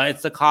 But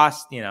it's the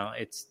cost,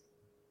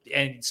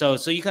 and so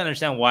you can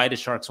understand why the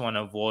Sharks want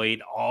to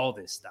avoid all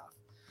this stuff.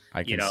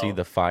 I can see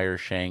the fire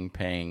Sheng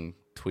paying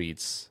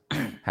tweets.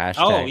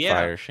 Hashtag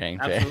fire Sheng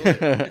Paying.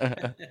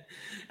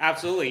 Absolutely.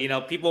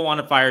 Absolutely. People want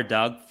to fire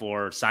Doug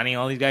for signing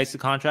all these guys to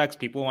contracts.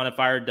 People want to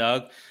fire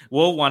Doug.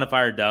 We'll want to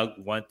fire Doug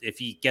if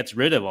he gets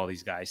rid of all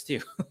these guys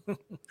too.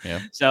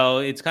 Yeah. So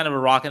it's kind of a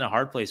rock and a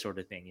hard place sort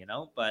of thing,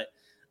 But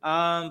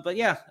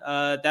yeah,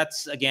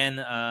 that's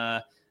again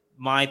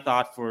my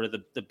thought for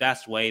the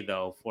best way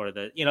though for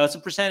the it's a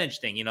percentage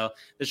thing.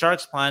 The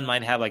Sharks plan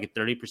might have like a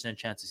 30%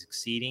 chance of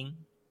succeeding.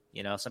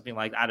 Something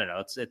like, I don't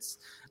know.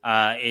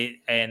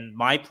 And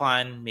my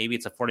plan, maybe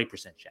it's a 40%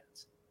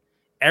 chance.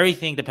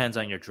 Everything depends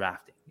on your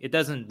drafting. It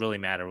doesn't really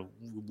matter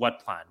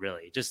what plan,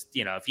 really. Just,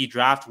 if you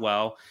draft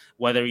well,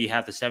 whether you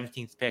have the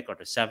 17th pick or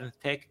the 7th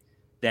pick,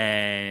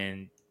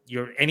 then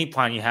any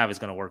plan you have is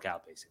going to work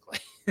out, basically.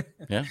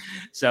 Yeah.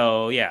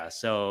 So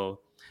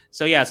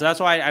that's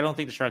why I don't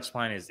think the Sharks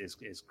plan is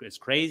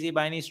crazy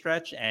by any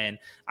stretch, and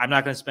I'm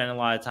not going to spend a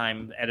lot of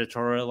time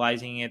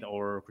editorializing it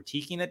or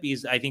critiquing it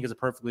because I think it's a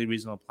perfectly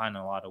reasonable plan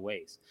in a lot of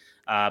ways.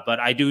 But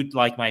I do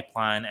like my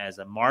plan as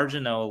a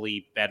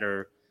marginally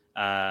better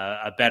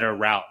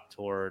route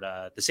toward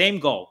the same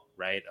goal,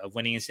 right, of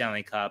winning a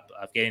Stanley Cup,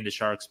 of getting the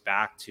Sharks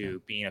back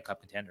to being a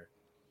Cup contender,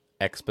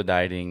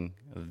 expediting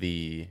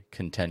the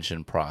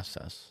contention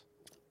process.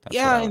 That's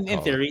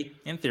in theory,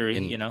 in theory,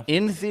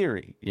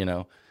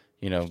 No,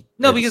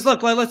 because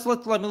let's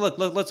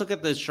look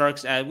at the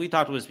Sharks. We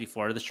talked about this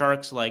before. The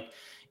Sharks,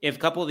 if a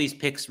couple of these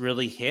picks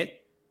really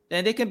hit,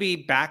 then they can be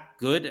back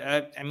good.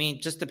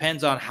 Just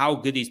depends on how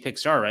good these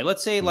picks are, right?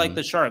 Let's say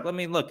the Shark.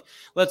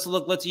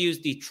 Let's use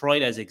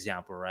Detroit as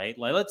example, right?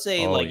 Let's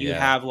say you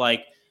have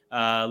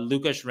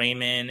Lucas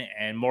Raymond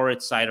and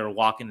Moritz Seider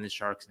walk into the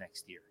Sharks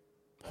next year.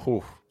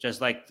 Oof.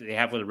 Just like they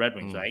have with the Red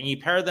Wings, right? And you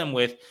pair them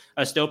with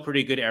a still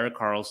pretty good Erik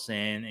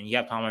Karlsson, and you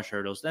have Thomas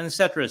Hurdles, and et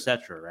cetera,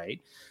 right?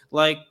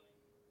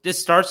 This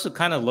starts to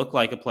kind of look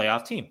like a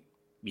playoff team.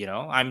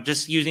 I'm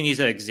just using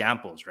these as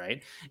examples,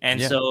 right? And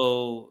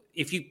so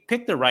if you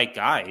pick the right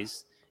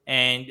guys,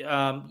 and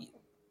I'm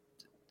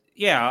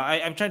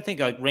trying to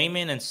think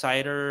Raymond and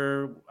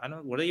Seider. I don't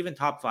know, were they even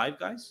top 5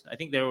 guys? I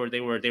think they were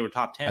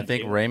top 10. I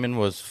think Raymond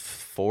was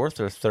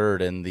 4th or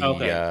 3rd in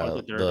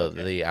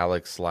the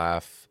Alex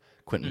Laff,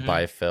 Quentin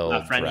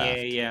Byfield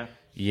draft.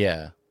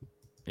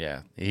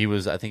 Yeah. He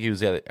was. I think he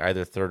was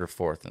either 3rd or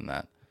 4th in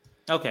that.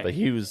 Okay, but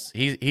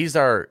he's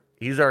our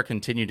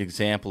continued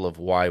example of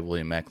why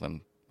William Eklund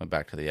went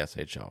back to the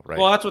SHL, right?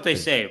 Well, that's what they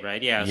say, right?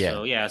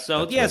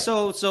 So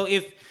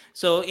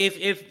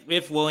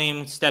if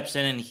William steps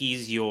in and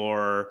he's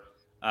your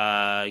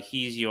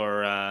Lucas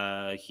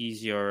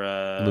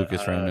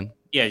Raymond.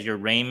 Your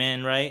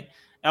Raymond, right?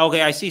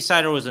 Okay, I see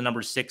Seider was a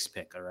number 6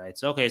 pick. All right,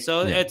 so that's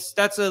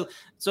a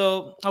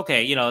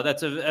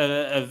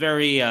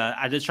very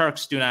the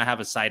Sharks do not have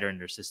a Seider in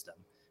their system.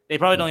 They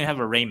probably don't even have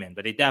a Raymond,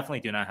 but they definitely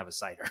do not have a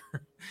Seider.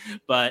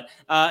 But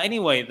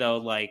anyway,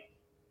 though,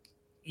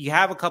 you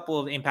have a couple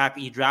of impact.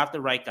 You draft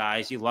the right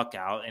guys, you luck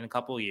out in a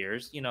couple of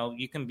years.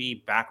 You can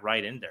be back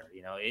right in there.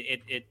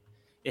 It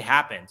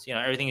happens.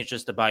 Everything is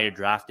just about your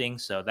drafting.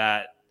 So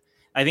that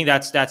I think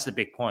that's the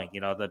big point.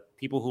 The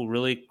people who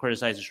really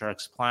criticize the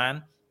Sharks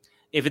plan,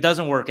 if it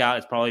doesn't work out,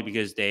 it's probably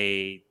because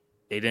they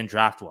didn't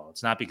draft well.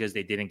 It's not because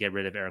they didn't get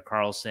rid of Erik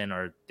Karlsson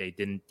or they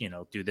didn't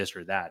do this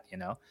or that.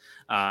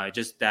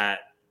 Just that.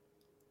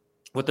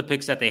 With the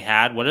picks that they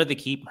had, whether they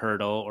keep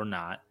Hurdle or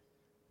not,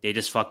 they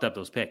just fucked up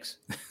those picks.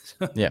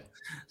 Yeah.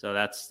 So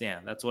that's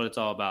what it's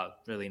all about,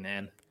 really,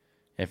 man.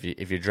 If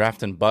you're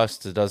drafting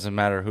busts, it doesn't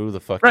matter who the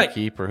fuck you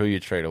keep or who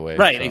you trade away.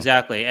 Right, so.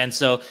 Exactly. And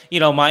so,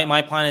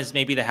 my plan is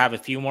maybe to have a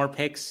few more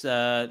picks,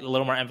 a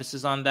little more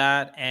emphasis on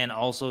that, and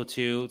also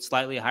to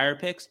slightly higher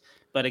picks.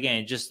 but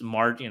again, just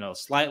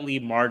slightly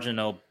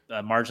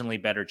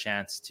marginally better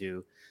chance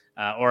to,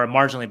 or a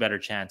marginally better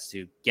chance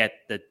to get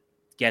the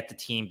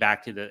team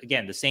back to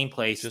the same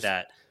place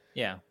that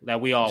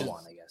we all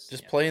want, I guess.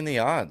 Just playing the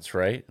odds,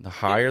 right? The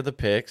higher the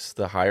picks,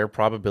 the higher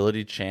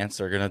probability chance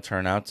they're going to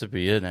turn out to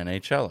be an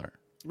NHLer.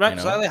 Right,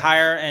 slightly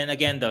higher. And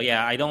again, though,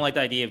 I don't like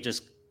the idea of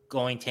just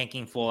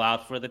tanking full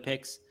out for the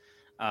picks.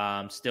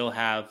 Still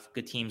have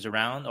good teams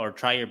around, or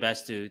try your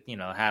best to,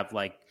 have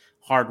like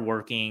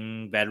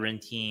hardworking veteran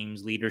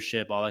teams,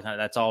 leadership, all that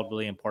that's all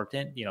really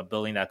important,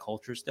 building that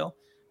culture still.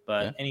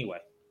 But anyway.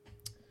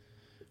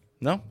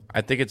 No, I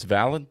think it's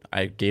valid.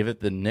 I gave it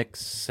the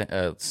Knicks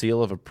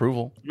seal of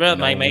approval. Well,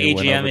 my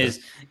AGM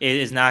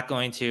is not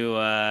going to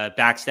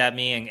backstab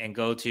me and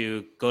go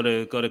to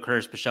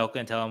Curtis Pashelka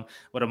and tell him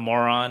what a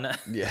moron.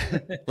 Yeah,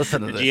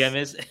 listen to the this. GM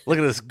is. Look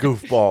at this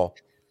goofball.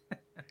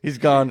 He's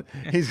gone.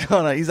 He's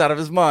out of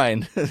his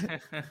mind.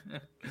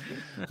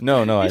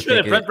 No. I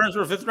think Brent Burns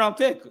for a 5th round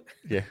pick.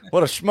 Yeah,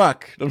 what a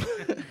schmuck.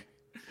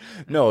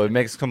 No, it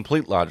makes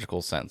complete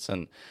logical sense.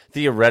 And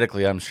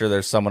theoretically, I'm sure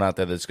there's someone out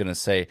there that's going to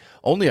say,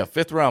 only a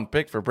 5th round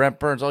pick for Brent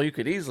Burns. Oh, you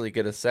could easily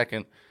get a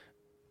second.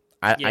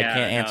 I can't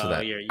answer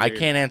that. I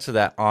can't answer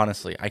that,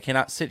 honestly. I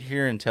cannot sit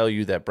here and tell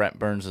you that Brent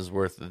Burns is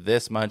worth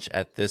this much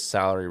at this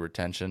salary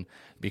retention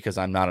because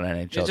I'm not an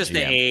NHL It's just GM.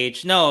 The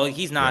age. No,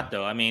 he's not,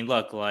 though. I mean,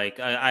 look, like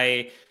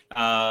I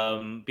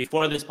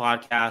before this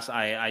podcast,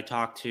 I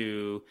talked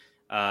to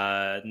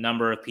a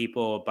number of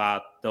people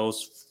about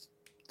those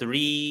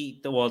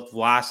Vlasic,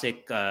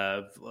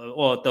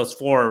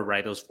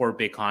 those four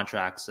big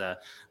contracts,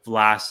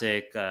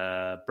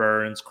 Vlasic,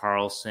 Burns,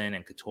 Carlson,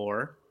 and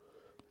Couture.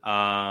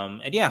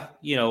 And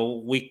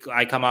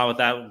I come out with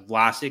that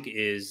Vlasic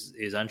is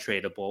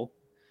untradeable,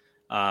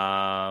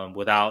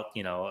 without,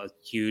 a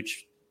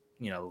huge,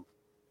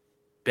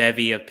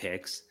 bevy of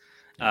picks.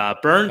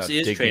 Burns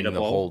is tradable. The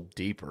hole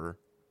deeper.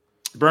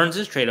 Burns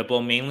is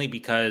tradable mainly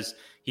because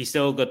he's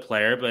still a good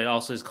player, but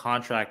also his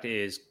contract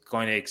is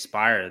going to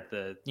expire.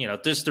 The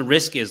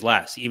risk is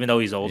less, even though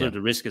he's older.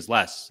 The risk is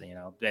less.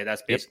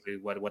 That's basically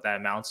what that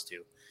amounts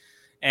to.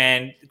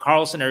 And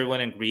Carlson, everyone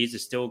agrees,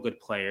 is still a good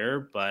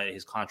player, but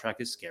his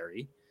contract is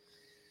scary.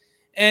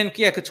 And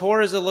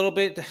Couture is a little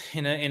bit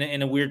in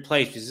a weird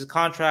place because his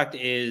contract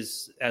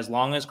is as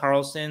long as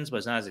Carlson's, but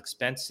it's not as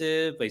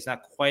expensive. But he's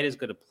not quite as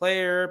good a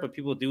player. But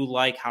people do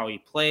like how he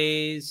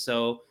plays.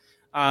 So,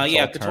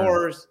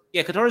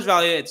 Couture's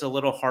value, it's a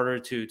little harder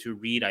to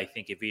read, I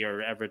think, if he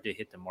are ever to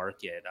hit the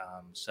market.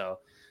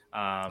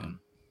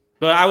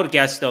 But I would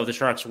guess, though, the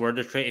Sharks were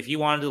to trade. If he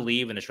wanted to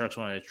leave and the Sharks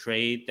wanted to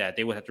trade, that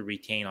they would have to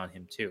retain on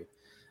him too.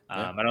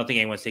 I don't think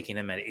anyone's taking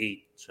him at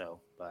 8. So,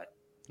 but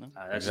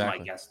that's just my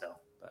guess, though.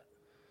 But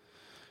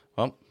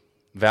well,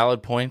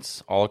 valid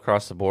points all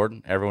across the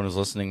board. Everyone who's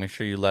listening, make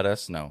sure you let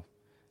us know.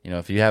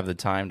 If you have the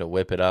time to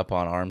whip it up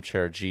on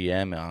Armchair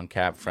GM on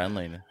Cap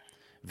Friendly,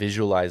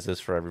 visualize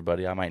this for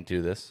everybody. I might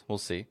do this. We'll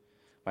see.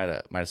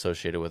 Might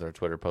associate it with our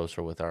Twitter post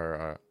or with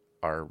our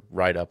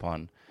write up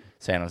on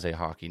San Jose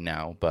Hockey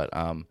Now. But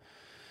I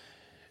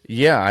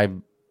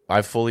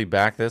fully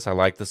back this. I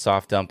like the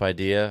soft dump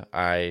idea.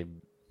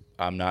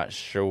 I'm not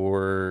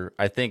sure.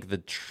 I think the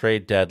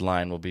trade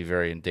deadline will be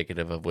very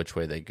indicative of which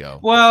way they go.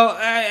 Well,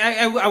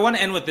 I want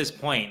to end with this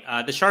point.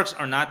 The Sharks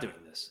are not doing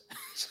this.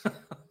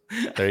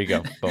 There you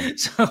go. Boom.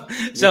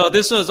 So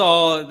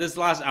this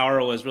last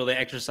hour was really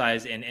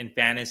exercise in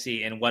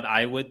fantasy and what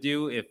I would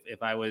do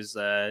if I was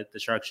the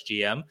Sharks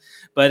GM.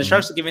 But the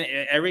Sharks are giving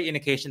every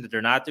indication that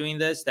they're not doing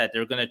this, that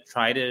they're going to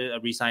try to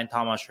re-sign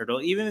Tomas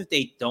Hertl. Even if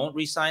they don't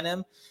re-sign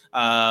him,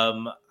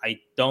 I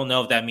don't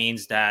know if that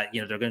means that,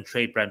 they're going to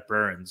trade Brent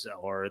Burns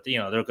or,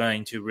 they're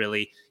going to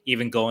really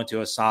even go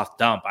into a soft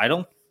dump. I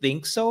don't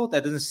think so.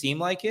 That doesn't seem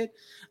like it.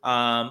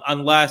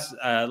 Unless,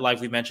 like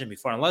we mentioned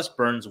before, unless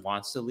Burns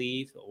wants to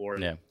leave or,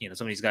 some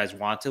of these guys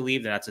want to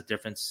leave, then that's a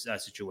different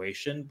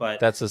situation. But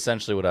that's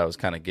essentially what I was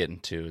kind of getting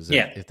to is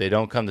that if they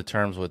don't come to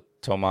terms with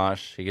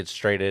Tomas, he gets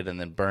traded and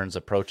then Burns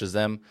approaches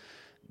them,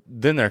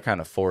 then they're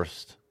kind of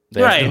forced.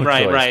 Right.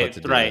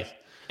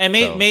 And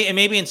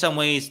maybe in some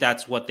ways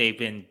that's what they've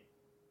been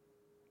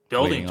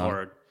building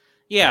toward.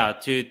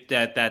 To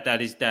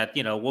that,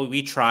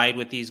 we tried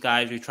with these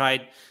guys. We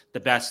tried the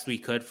best we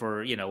could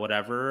for,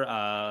 whatever.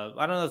 I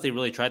don't know if they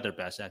really tried their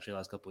best actually the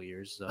last couple of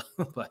years. So,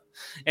 but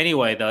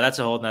anyway, though, that's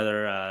a whole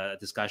nother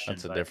discussion.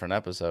 That's a different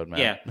episode, man.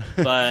 Yeah.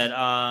 But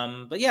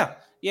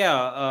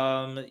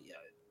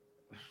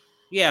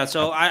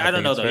So I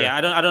don't know though. Fair. Yeah.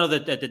 I don't know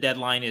that the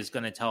deadline is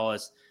going to tell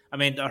us. I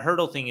mean, the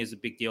hurdle thing is a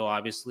big deal,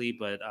 obviously,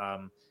 but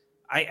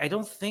they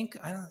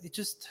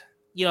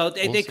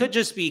could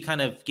just be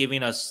kind of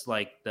giving us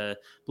like the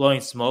blowing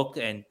smoke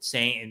and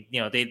saying,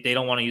 they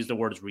don't want to use the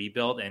words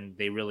rebuild, and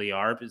they really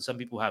are. But some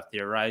people have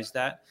theorized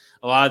that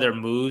a lot of their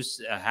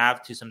moves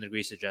have to some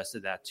degree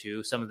suggested that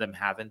too. Some of them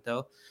haven't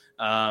though.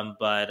 I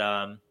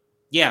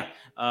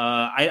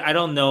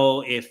don't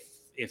know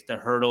if the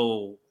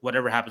hurdle,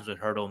 whatever happens with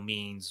hurdle,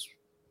 means.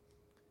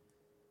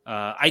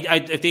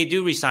 If they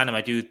do re-sign him,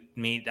 I do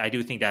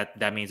think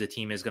that means the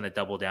team is going to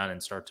double down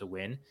and start to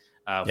win.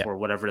 for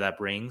whatever that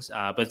brings.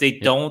 But if they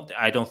don't,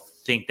 I don't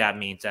think that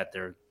means that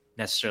they're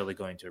necessarily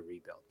going to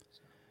rebuild.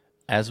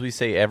 As we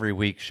say every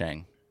week,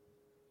 Sheng,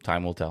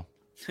 time will tell.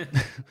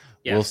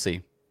 We'll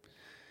see.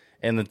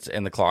 And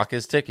the clock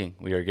is ticking.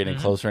 We are getting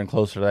closer and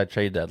closer to that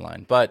trade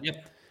deadline. But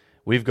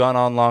we've gone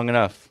on long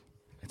enough.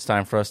 It's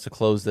time for us to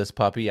close this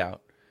puppy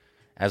out.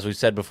 As we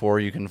said before,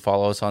 you can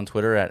follow us on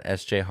Twitter at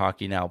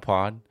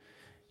SJHockeyNowPod.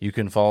 You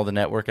can follow the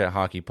network at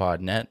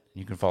HockeyPodNet.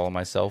 You can follow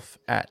myself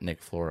at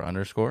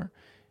NickFlora_.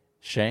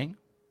 Sheng?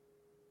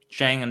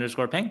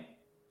 Sheng_Ping.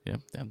 Yeah,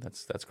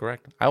 that's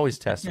correct. I always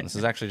test him. This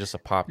is actually just a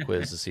pop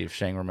quiz to see if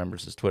Sheng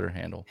remembers his Twitter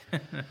handle.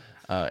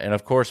 And,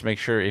 of course, make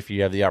sure if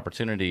you have the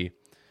opportunity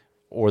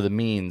or the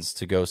means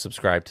to go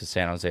subscribe to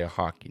San Jose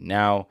Hockey.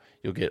 Now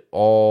you'll get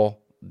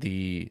all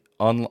the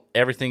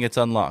everything gets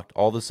unlocked.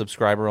 All the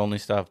subscriber-only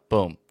stuff,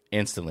 boom,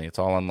 instantly. It's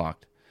all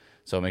unlocked.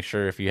 So make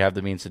sure if you have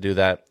the means to do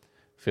that,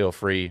 feel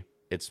free.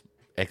 It's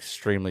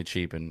extremely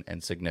cheap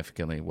and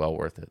significantly well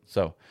worth it.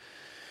 So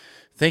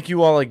thank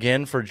you all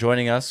again for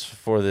joining us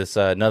for this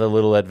another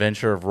little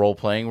adventure of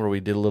role-playing where we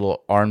did a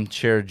little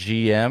armchair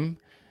GM.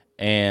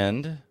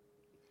 And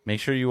make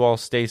sure you all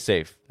stay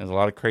safe. There's a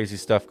lot of crazy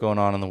stuff going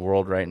on in the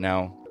world right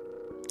now.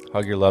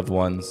 Hug your loved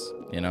ones,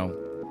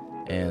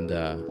 and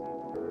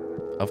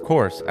of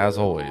course, as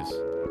always,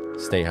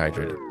 stay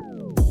hydrated.